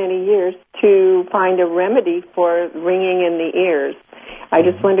many, many years to find a remedy for ringing in the ears. I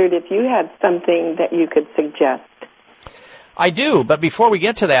just wondered if you had something that you could suggest. I do, but before we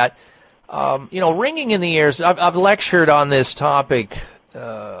get to that, ringing in the ears, I've lectured on this topic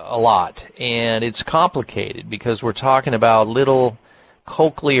a lot, and it's complicated because we're talking about little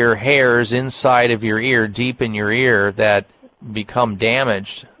cochlear hairs inside of your ear, deep in your ear, that become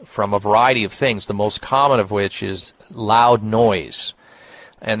damaged from a variety of things, the most common of which is loud noise.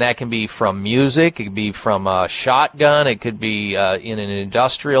 And that can be from music, it could be from a shotgun, it could be in an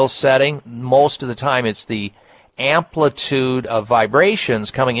industrial setting. Most of the time it's the amplitude of vibrations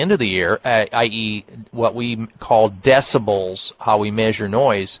coming into the ear, i.e. what we call decibels, how we measure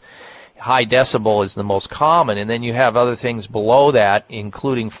noise. High decibel is the most common, and then you have other things below that,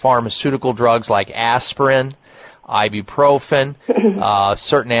 including pharmaceutical drugs like aspirin, ibuprofen,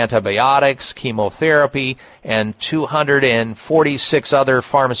 certain antibiotics, chemotherapy, and 246 other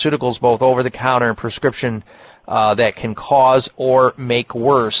pharmaceuticals, both over-the-counter and prescription, that can cause or make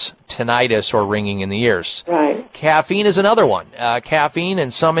worse tinnitus or ringing in the ears. Right. Caffeine is another one. Caffeine,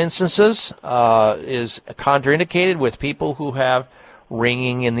 in some instances, is contraindicated with people who have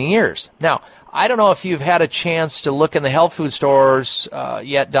ringing in the ears. Now, I don't know if you've had a chance to look in the health food stores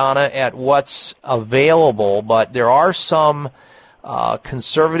yet, Donna, at what's available, but there are some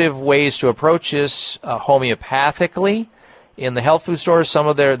conservative ways to approach this homeopathically. In the health food stores,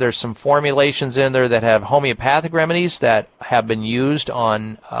 there's some formulations in there that have homeopathic remedies that have been used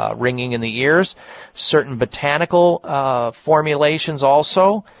on ringing in the ears. Certain botanical formulations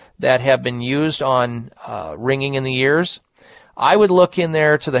also that have been used on ringing in the ears. I would look in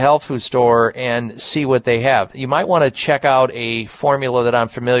there to the health food store and see what they have. You might want to check out a formula that I'm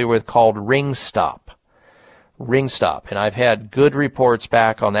familiar with called Ring Stop. Ring Stop. And I've had good reports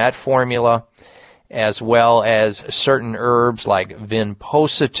back on that formula, as well as certain herbs like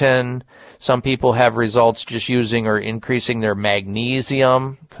vinpocetine. Some people have results just using or increasing their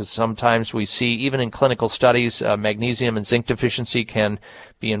magnesium, because sometimes we see, even in clinical studies, magnesium and zinc deficiency can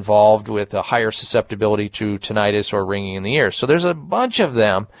be involved with a higher susceptibility to tinnitus or ringing in the ears. So there's a bunch of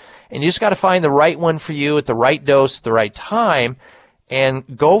them, and you just got to find the right one for you at the right dose at the right time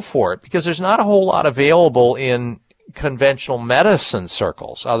and go for it, because there's not a whole lot available in conventional medicine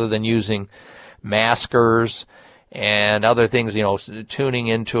circles other than using maskers and other things, tuning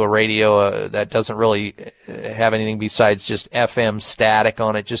into a radio that doesn't really have anything besides just FM static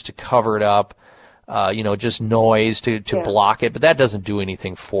on it just to cover it up, just noise to block it, but that doesn't do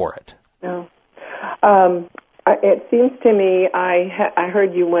anything for it. No. It seems to me, I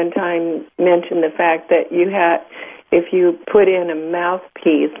heard you one time mention the fact that if you put in a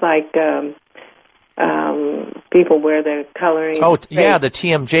mouthpiece, like people wear the coloring. Oh, yeah, the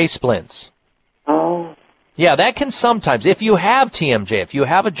TMJ splints. Oh. Yeah, that can sometimes, if you have TMJ, if you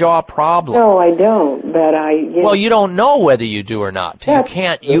have a jaw problem. No, I don't, but Well, you don't know whether you do or not.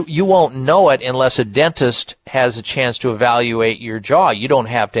 You won't know it unless a dentist has a chance to evaluate your jaw. You don't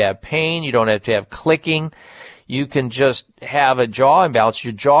have to have pain, you don't have to have clicking. You can just have a jaw imbalance.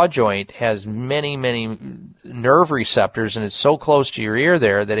 Your jaw joint has many, many nerve receptors, and it's so close to your ear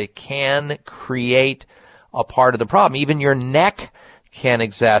there that it can create a part of the problem. Even your neck can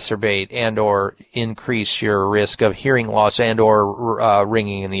exacerbate and or increase your risk of hearing loss and or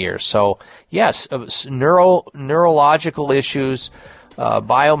ringing in the ears. So, yes, neurological issues,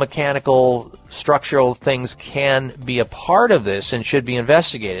 biomechanical, structural things can be a part of this and should be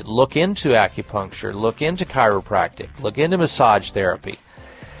investigated. Look into acupuncture, look into chiropractic, look into massage therapy,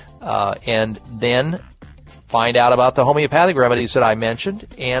 and then find out about the homeopathic remedies that I mentioned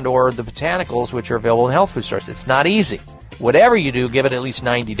and or the botanicals which are available in health food stores. It's not easy. Whatever you do, give it at least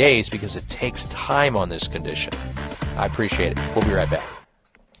 90 days because it takes time on this condition. I appreciate it. We'll be right back.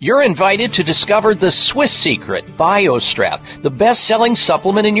 You're invited to discover the Swiss secret, BioStrath, the best-selling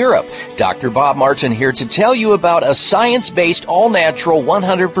supplement in Europe. Dr. Bob Martin here to tell you about a science-based, all-natural,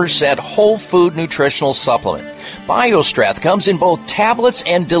 100% whole food nutritional supplement. BioStrath comes in both tablets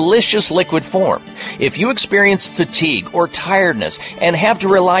and delicious liquid form. If you experience fatigue or tiredness and have to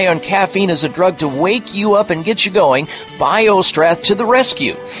rely on caffeine as a drug to wake you up and get you going, BioStrath to the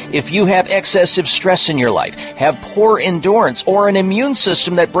rescue. If you have excessive stress in your life, have poor endurance, or an immune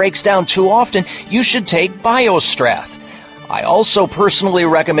system that breaks down too often, you should take BioStrath. I also personally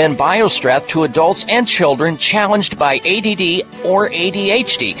recommend BioStrath to adults and children challenged by ADD or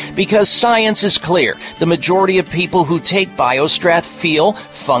ADHD because science is clear. The majority of people who take BioStrath feel,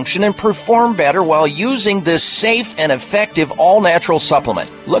 function, and perform better while using this safe and effective all-natural supplement.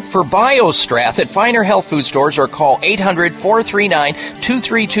 Look for BioStrath at finer health food stores or call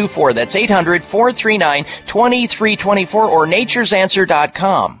 800-439-2324. That's 800-439-2324 or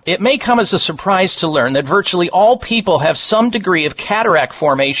naturesanswer.com. It may come as a surprise to learn that virtually all people have some degree of cataract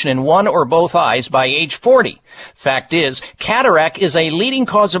formation in one or both eyes by age 40. Fact is, cataract is a leading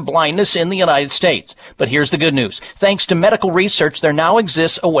cause of blindness in the United States. But here's the good news. Thanks to medical research, there now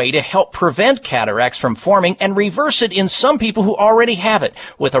exists a way to help prevent cataracts from forming and reverse it in some people who already have it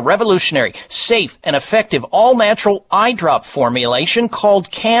with a revolutionary, safe, and effective all-natural eye drop formulation called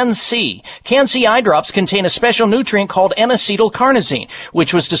Can-C. Can-C eye drops contain a special nutrient called N-acetylcarnosine,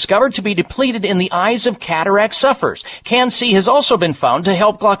 which was discovered to be depleted in the eyes of cataract sufferers. Can-C has also been found to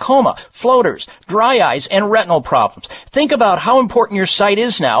help glaucoma, floaters, dry eyes, and retinal problems. Think about how important your sight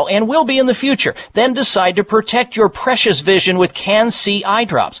is now and will be in the future. Then decide to protect your precious vision with Can-C eye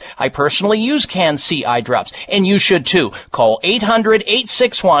drops. I personally use Can-C eye drops, and you should too. Call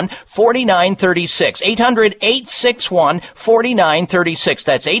 800-861-4936. 800-861-4936.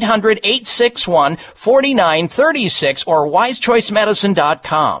 That's 800-861-4936 or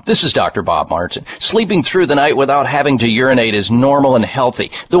wisechoicemedicine.com. This is Dr. Bob Martin. Sleeping through the night without having to urinate is normal and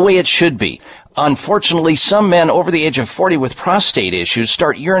healthy, the way it should be. Unfortunately, some men over the age of 40 with prostate issues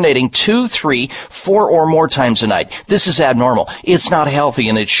start urinating 2, 3, 4 or more times a night. This is abnormal. It's not healthy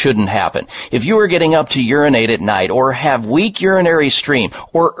and it shouldn't happen. If you are getting up to urinate at night or have weak urinary stream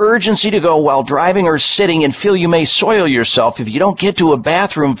or urgency to go while driving or sitting and feel you may soil yourself if you don't get to a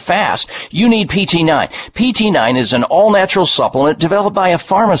bathroom fast, you need PT9. PT9 is an all-natural supplement developed by a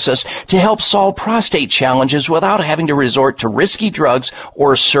pharmacist to help solve prostate challenges without having to resort to risky drugs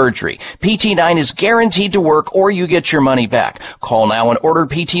or surgery. PT9 is guaranteed to work or you get your money back. Call now and order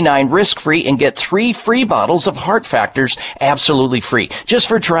PT9 risk-free and get 3 free bottles of Heart Factors absolutely free just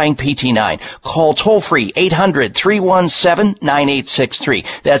for trying PT9. Call toll-free 800-317-9863.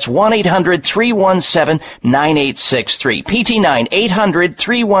 That's 1-800-317-9863. PT9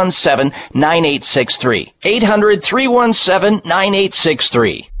 800-317-9863.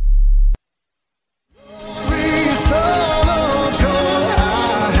 800-317-9863.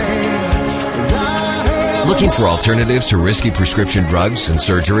 Looking for alternatives to risky prescription drugs and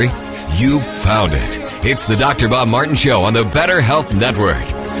surgery? You found it. It's the Dr. Bob Martin Show on the Better Health Network.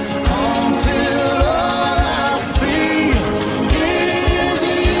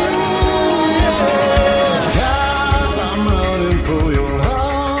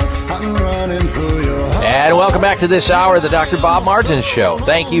 And welcome back to this hour of the Dr. Bob Martin Show.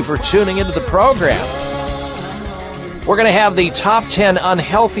 Thank you for tuning into the program. We're going to have the top 10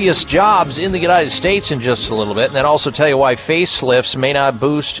 unhealthiest jobs in the United States in just a little bit, and then also tell you why facelifts may not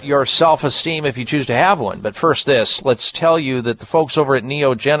boost your self-esteem if you choose to have one. But first let's tell you that the folks over at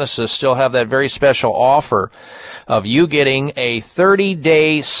Neogenesis still have that very special offer of you getting a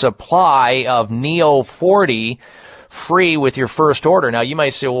 30-day supply of Neo 40 free with your first order. Now, you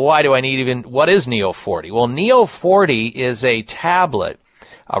might say, well, why do I need what is Neo 40? Well, Neo 40 is a tablet,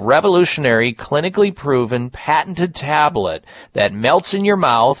 a revolutionary, clinically proven, patented tablet that melts in your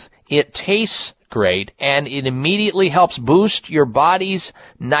mouth, it tastes great, and it immediately helps boost your body's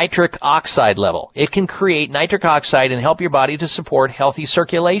nitric oxide level. It can create nitric oxide and help your body to support healthy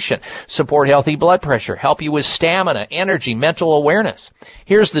circulation, support healthy blood pressure, help you with stamina, energy, mental awareness.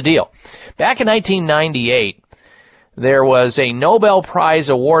 Here's the deal. Back in 1998, there was a Nobel Prize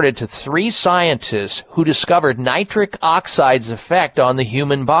awarded to 3 scientists who discovered nitric oxide's effect on the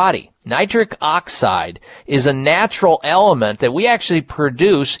human body. Nitric oxide is a natural element that we actually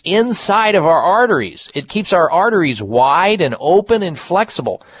produce inside of our arteries. It keeps our arteries wide and open and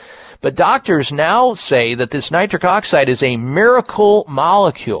flexible. But doctors now say that this nitric oxide is a miracle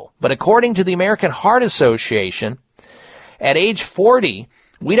molecule. But according to the American Heart Association, at age 40,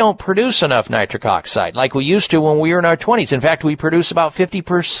 we don't produce enough nitric oxide like we used to when we were in our 20s. In fact, we produce about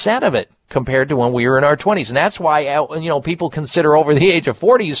 50% of it compared to when we were in our 20s. And that's why, people consider over the age of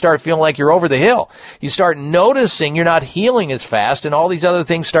 40, you start feeling like you're over the hill. You start noticing you're not healing as fast, and all these other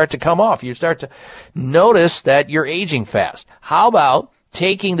things start to come off. You start to notice that you're aging fast. How about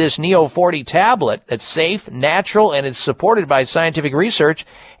taking this Neo 40 tablet that's safe, natural, and is supported by scientific research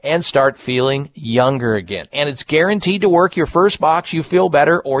and start feeling younger again? And it's guaranteed to work. Your first box, you feel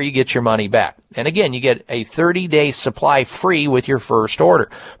better, or you get your money back. And again, you get a 30-day supply free with your first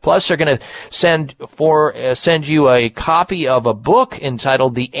order. Plus, they're going to send you a copy of a book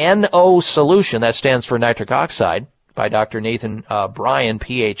entitled The NO Solution. That stands for nitric oxide, by Dr. Nathan Bryan,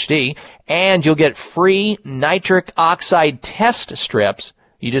 Ph.D., and you'll get free nitric oxide test strips.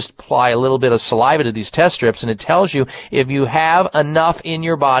 You just apply a little bit of saliva to these test strips, and it tells you if you have enough in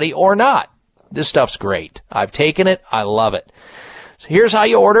your body or not. This stuff's great. I've taken it. I love it. So here's how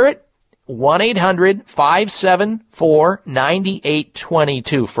you order it.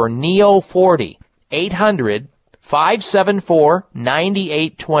 1-800-574-9822 for Neo 40.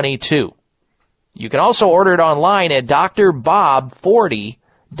 800-574-9822. You can also order it online at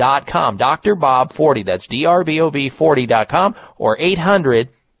drbob40.com. drbob40, that's drbob40.com, or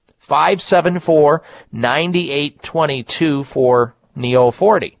 800-574-9822 for Neo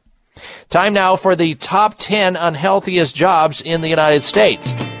 40. Time now for the top 10 unhealthiest jobs in the United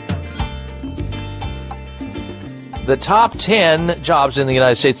States. The top 10 jobs in the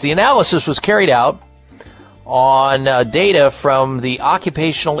United States. The analysis was carried out on data from the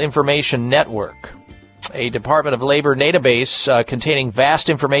Occupational Information Network, a Department of Labor database containing vast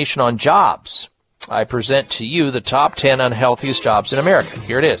information on jobs. I present to you the top 10 unhealthiest jobs in America.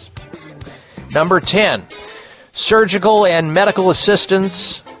 Here it is. Number 10, surgical and medical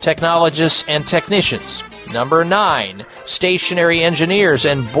assistants, technologists, and technicians. Number 9, stationary engineers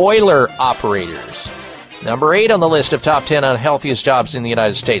and boiler operators. Number 8 on the list of top 10 unhealthiest jobs in the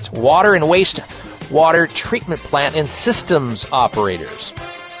United States, water and wastewater treatment plant and systems operators.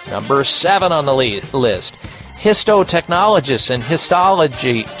 Number 7 on the list, histotechnologists and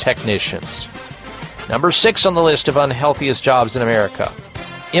histology technicians. Number 6 on the list of unhealthiest jobs in America,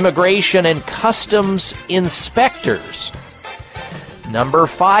 immigration and customs inspectors. Number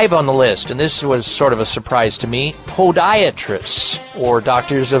 5 on the list, and this was sort of a surprise to me, podiatrists, or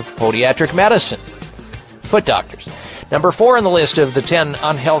doctors of podiatric medicine, foot doctors. Number 4 on the list of the 10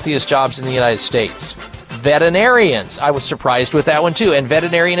 unhealthiest jobs in the United States, veterinarians. I was surprised with that one too, and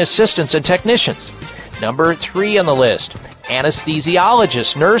veterinarian assistants and technicians. Number 3 on the list,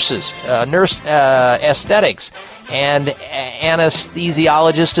 anesthesiologists, nurses, aesthetics, and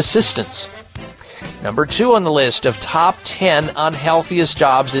anesthesiologist assistants. Number 2 on the list of top 10 unhealthiest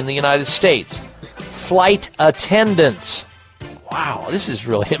jobs in the United States, flight attendants. Wow, this is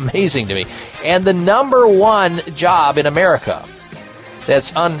really amazing to me. And the number 1 job in America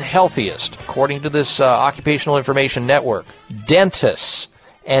that's unhealthiest, according to this Occupational Information Network, dentists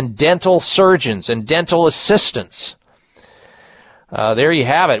and dental surgeons and dental assistants. There you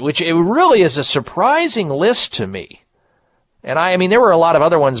have it, which it really is a surprising list to me. And I mean, there were a lot of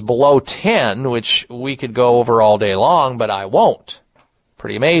other ones below 10, which we could go over all day long, but I won't.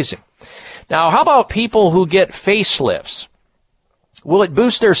 Pretty amazing. Now, how about people who get facelifts? Will it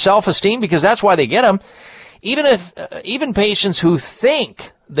boost their self-esteem? Because that's why they get them. Even patients who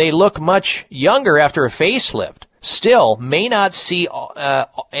think they look much younger after a facelift still may not see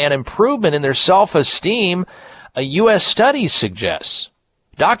an improvement in their self-esteem, a U.S. study suggests.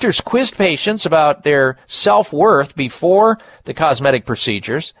 Doctors quizzed patients about their self-worth before the cosmetic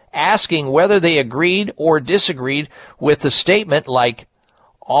procedures, asking whether they agreed or disagreed with the statement like,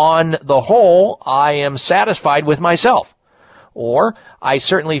 "On the whole, I am satisfied with myself," or "I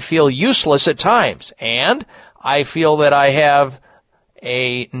certainly feel useless at times," and "I feel that I have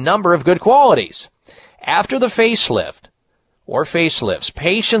a number of good qualities." After the facelift or facelifts,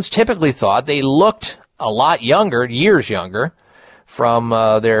 patients typically thought they looked a lot younger, years younger, from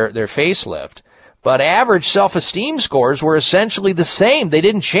their facelift. But average self-esteem scores were essentially the same. They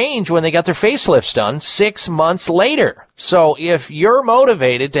didn't change when they got their facelifts done 6 months later. So if you're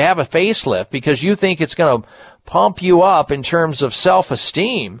motivated to have a facelift because you think it's going to pump you up in terms of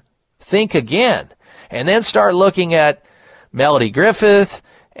self-esteem, think again. And then start looking at Melody Griffith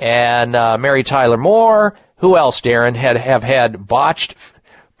and Mary Tyler Moore. Who else, Darren, have had botched?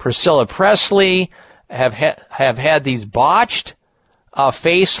 Priscilla Presley have had these botched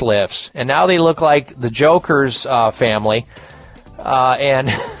facelifts, and now they look like the Joker's family.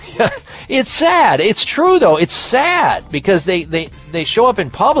 And it's sad. It's true, though. It's sad because they show up in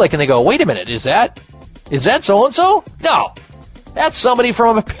public and they go, "Wait a minute, is that so-and-so? No, that's somebody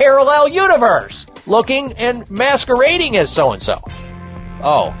from a parallel universe looking and masquerading as so-and-so.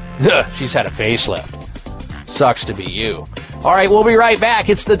 Oh, she's had a facelift. Sucks to be you." All right, we'll be right back.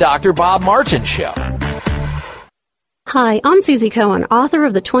 It's the Dr. Bob Martin Show. Hi, I'm Susie Cohen, author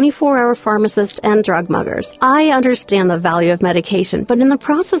of The 24-Hour Pharmacist and Drug Muggers. I understand the value of medication, but in the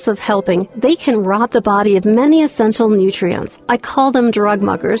process of helping, they can rob the body of many essential nutrients. I call them drug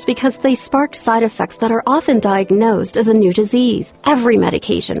muggers because they spark side effects that are often diagnosed as a new disease. Every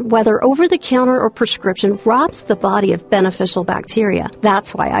medication, whether over-the-counter or prescription, robs the body of beneficial bacteria.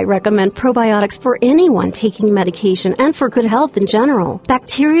 That's why I recommend probiotics for anyone taking medication and for good health in general.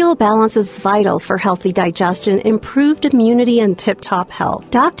 Bacterial balance is vital for healthy digestion, improved immunity, and tip-top health.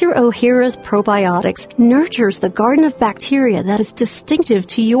 Dr. Ohhira's Probiotics nurtures the garden of bacteria that is distinctive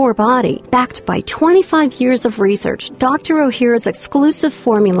to your body. Backed by 25 years of research, Dr. Ohhira's exclusive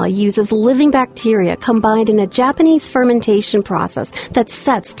formula uses living bacteria combined in a Japanese fermentation process that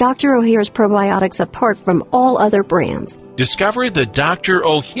sets Dr. Ohhira's Probiotics apart from all other brands. Discover the Dr.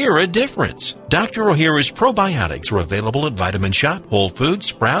 Ohhira difference. Dr. Ohhira's probiotics are available at Vitamin Shop, Whole Foods,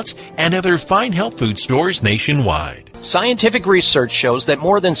 Sprouts, and other fine health food stores nationwide. Scientific research shows that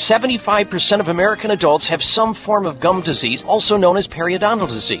more than 75% of American adults have some form of gum disease, also known as periodontal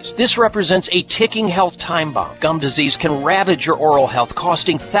disease. This represents a ticking health time bomb. Gum disease can ravage your oral health,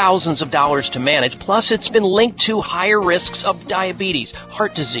 costing thousands of dollars to manage. Plus, it's been linked to higher risks of diabetes,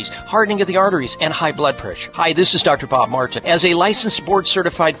 heart disease, hardening of the arteries, and high blood pressure. Hi, this is Dr. Bob Martin. As a licensed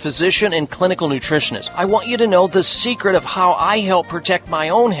board-certified physician and clinical nutritionist, I want you to know the secret of how I help protect my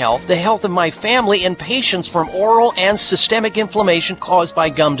own health, the health of my family, and patients from oral and systemic inflammation caused by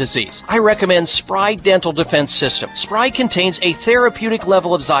gum disease. I recommend Spry Dental Defense System. Spry contains a therapeutic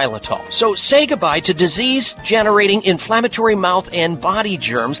level of xylitol. So say goodbye to disease-generating inflammatory mouth and body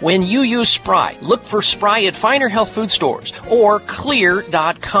germs when you use Spry. Look for Spry at finer health food stores or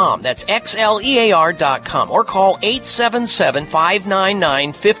Xlear.com. That's Xlear.com. Or call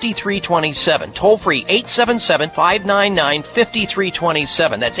 877-599-5327. Toll free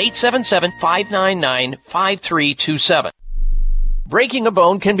 877-599-5327. That's 877-599-5327. Breaking a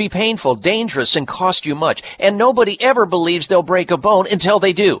bone can be painful, dangerous, and cost you much, and nobody ever believes they'll break a bone until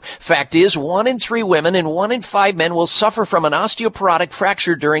they do. Fact is, 1 in 3 women and 1 in 5 men will suffer from an osteoporotic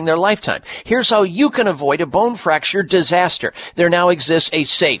fracture during their lifetime. Here's how you can avoid a bone fracture disaster. There now exists a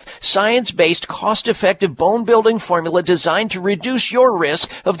safe, science-based, cost-effective bone-building formula designed to reduce your risk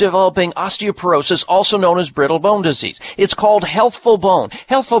of developing osteoporosis, also known as brittle bone disease. It's called Healthful Bone.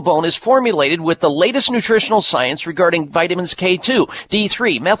 Healthful Bone is formulated with the latest nutritional science regarding vitamins K2,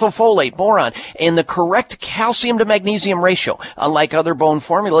 D3, methylfolate, boron, and the correct calcium to magnesium ratio. Unlike other bone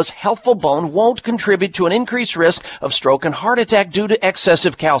formulas, Healthful Bone won't contribute to an increased risk of stroke and heart attack due to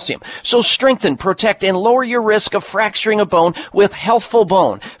excessive calcium. So strengthen, protect, and lower your risk of fracturing a bone with Healthful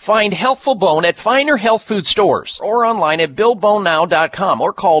Bone. Find Healthful Bone at finer health food stores or online at BuildBoneNow.com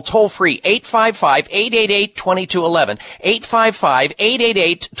or call toll-free 855-888-2211.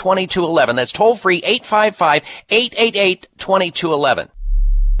 855-888-2211. That's toll-free 855-888-2211. I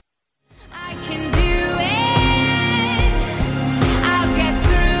can do it. I'll get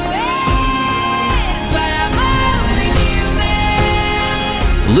through it. But I'm only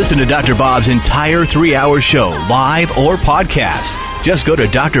human. Listen to Dr. Bob's entire 3-hour show, live or podcast. Just go to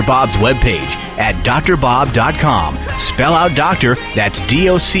Dr. Bob's webpage at drbob.com. Spell out doctor, that's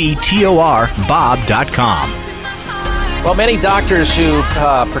DOCTOR, Bob.com. Well, many doctors who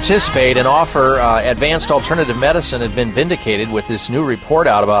participate and offer advanced alternative medicine have been vindicated with this new report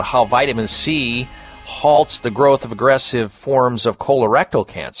out about how vitamin C halts the growth of aggressive forms of colorectal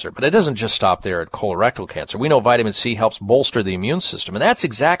cancer. But it doesn't just stop there at colorectal cancer. We know vitamin C helps bolster the immune system, and that's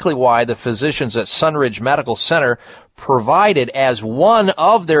exactly why the physicians at Sunridge Medical Center provided as one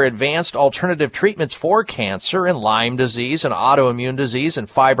of their advanced alternative treatments for cancer and Lyme disease and autoimmune disease and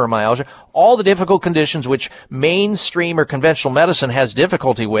fibromyalgia, all the difficult conditions which mainstream or conventional medicine has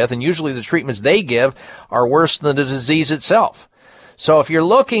difficulty with, and usually the treatments they give are worse than the disease itself. So if you're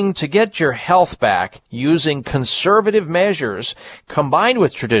looking to get your health back using conservative measures combined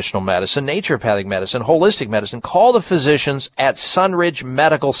with traditional medicine, naturopathic medicine, holistic medicine, call the physicians at Sunridge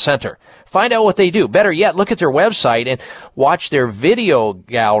Medical Center. Find out what they do. Better yet, look at their website and watch their video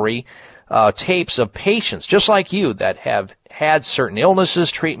gallery tapes of patients just like you that have had certain illnesses,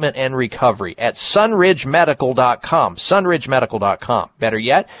 treatment, and recovery at sunridgemedical.com. Sunridgemedical.com. Better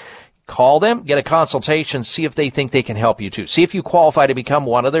yet, call them, get a consultation, see if they think they can help you too. See if you qualify to become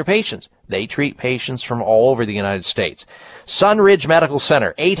one of their patients. They treat patients from all over the United States. Sunridge Medical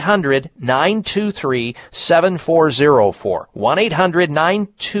Center, 800-923-7404.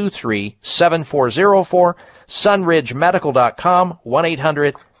 1-800-923-7404. sunridgemedical.com,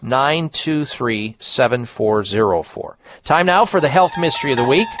 1-800-923-7404. Time now for the health mystery of the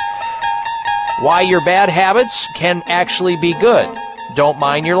week. Why your bad habits can actually be good. Don't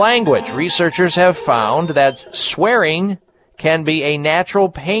mind your language. Researchers have found that swearing can be a natural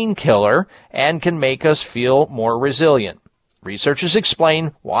painkiller and can make us feel more resilient. Researchers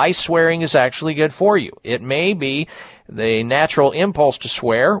explain why swearing is actually good for you. It may be the natural impulse to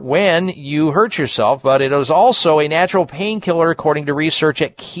swear when you hurt yourself, but it is also a natural painkiller according to research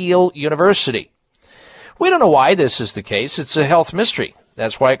at Keele University. We don't know why this is the case. It's a health mystery.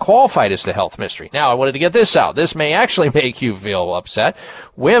 That's why it qualified as the health mystery. Now, I wanted to get this out. This may actually make you feel upset.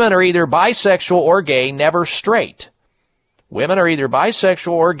 Women are either bisexual or gay, never straight. Women are either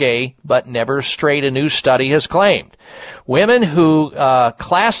bisexual or gay, but never straight, a new study has claimed. Women who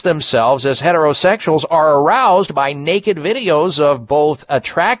class themselves as heterosexuals are aroused by naked videos of both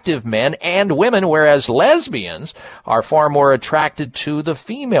attractive men and women, whereas lesbians are far more attracted to the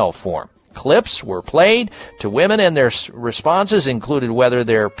female form. Clips were played to women, and their responses included whether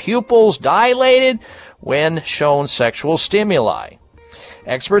their pupils dilated when shown sexual stimuli.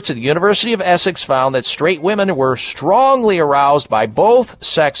 Experts at the University of Essex found that straight women were strongly aroused by both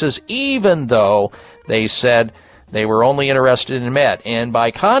sexes, even though they said they were only interested in men. And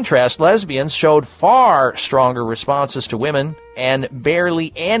by contrast, lesbians showed far stronger responses to women and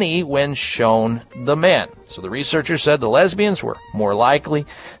barely any when shown the men. So the researchers said the lesbians were more likely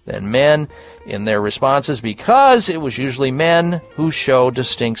than men in their responses because it was usually men who showed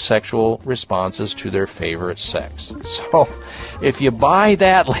distinct sexual responses to their favorite sex. So if you buy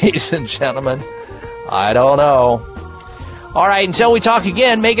that, ladies and gentlemen, I don't know. All right, until we talk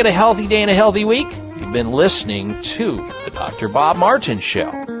again, make it a healthy day and a healthy week. You've been listening to the Dr. Bob Martin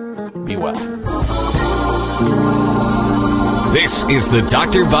Show. Be well. This is the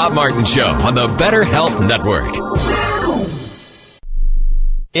Dr. Bob Martin Show on the Better Health Network.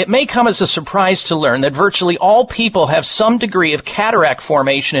 It may come as a surprise to learn that virtually all people have some degree of cataract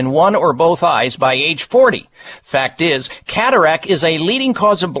formation in one or both eyes by age 40. Fact is, cataract is a leading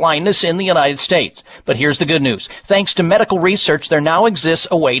cause of blindness in the United States. But here's the good news. Thanks to medical research, there now exists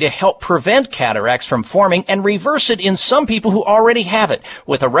a way to help prevent cataracts from forming and reverse it in some people who already have it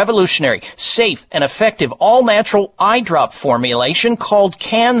with a revolutionary, safe, and effective all-natural eye drop formulation called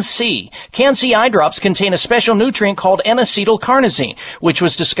Can-C. Can-C eye drops contain a special nutrient called N-acetylcarnosine, which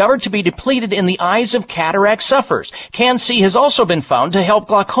was discovered to be depleted in the eyes of cataract sufferers. Can-C has also been found to help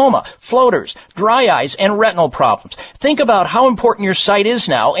glaucoma, floaters, dry eyes, and retinal problems. Think about how important your sight is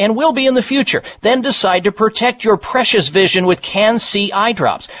now and will be in the future. Then decide to protect your precious vision with Can-C eye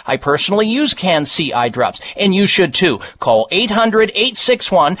drops. I personally use Can-C eye drops, and you should too. Call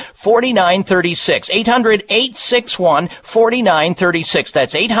 800-861-4936. 800-861-4936.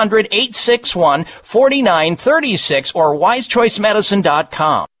 That's 800-861-4936 or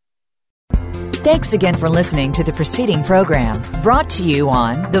wisechoicemedicine.com. Thanks again for listening to the preceding program, brought to you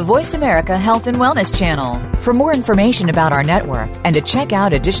on the Voice America Health and Wellness Channel. For more information about our network and to check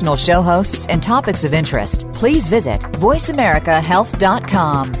out additional show hosts and topics of interest, please visit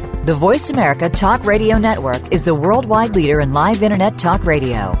voiceamericahealth.com. The Voice America Talk Radio Network is the worldwide leader in live Internet talk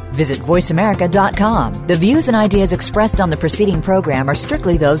radio. Visit voiceamerica.com. The views and ideas expressed on the preceding program are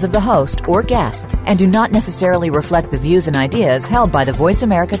strictly those of the host or guests and do not necessarily reflect the views and ideas held by the Voice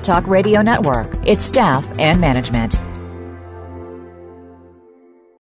America Talk Radio Network, its staff, and management.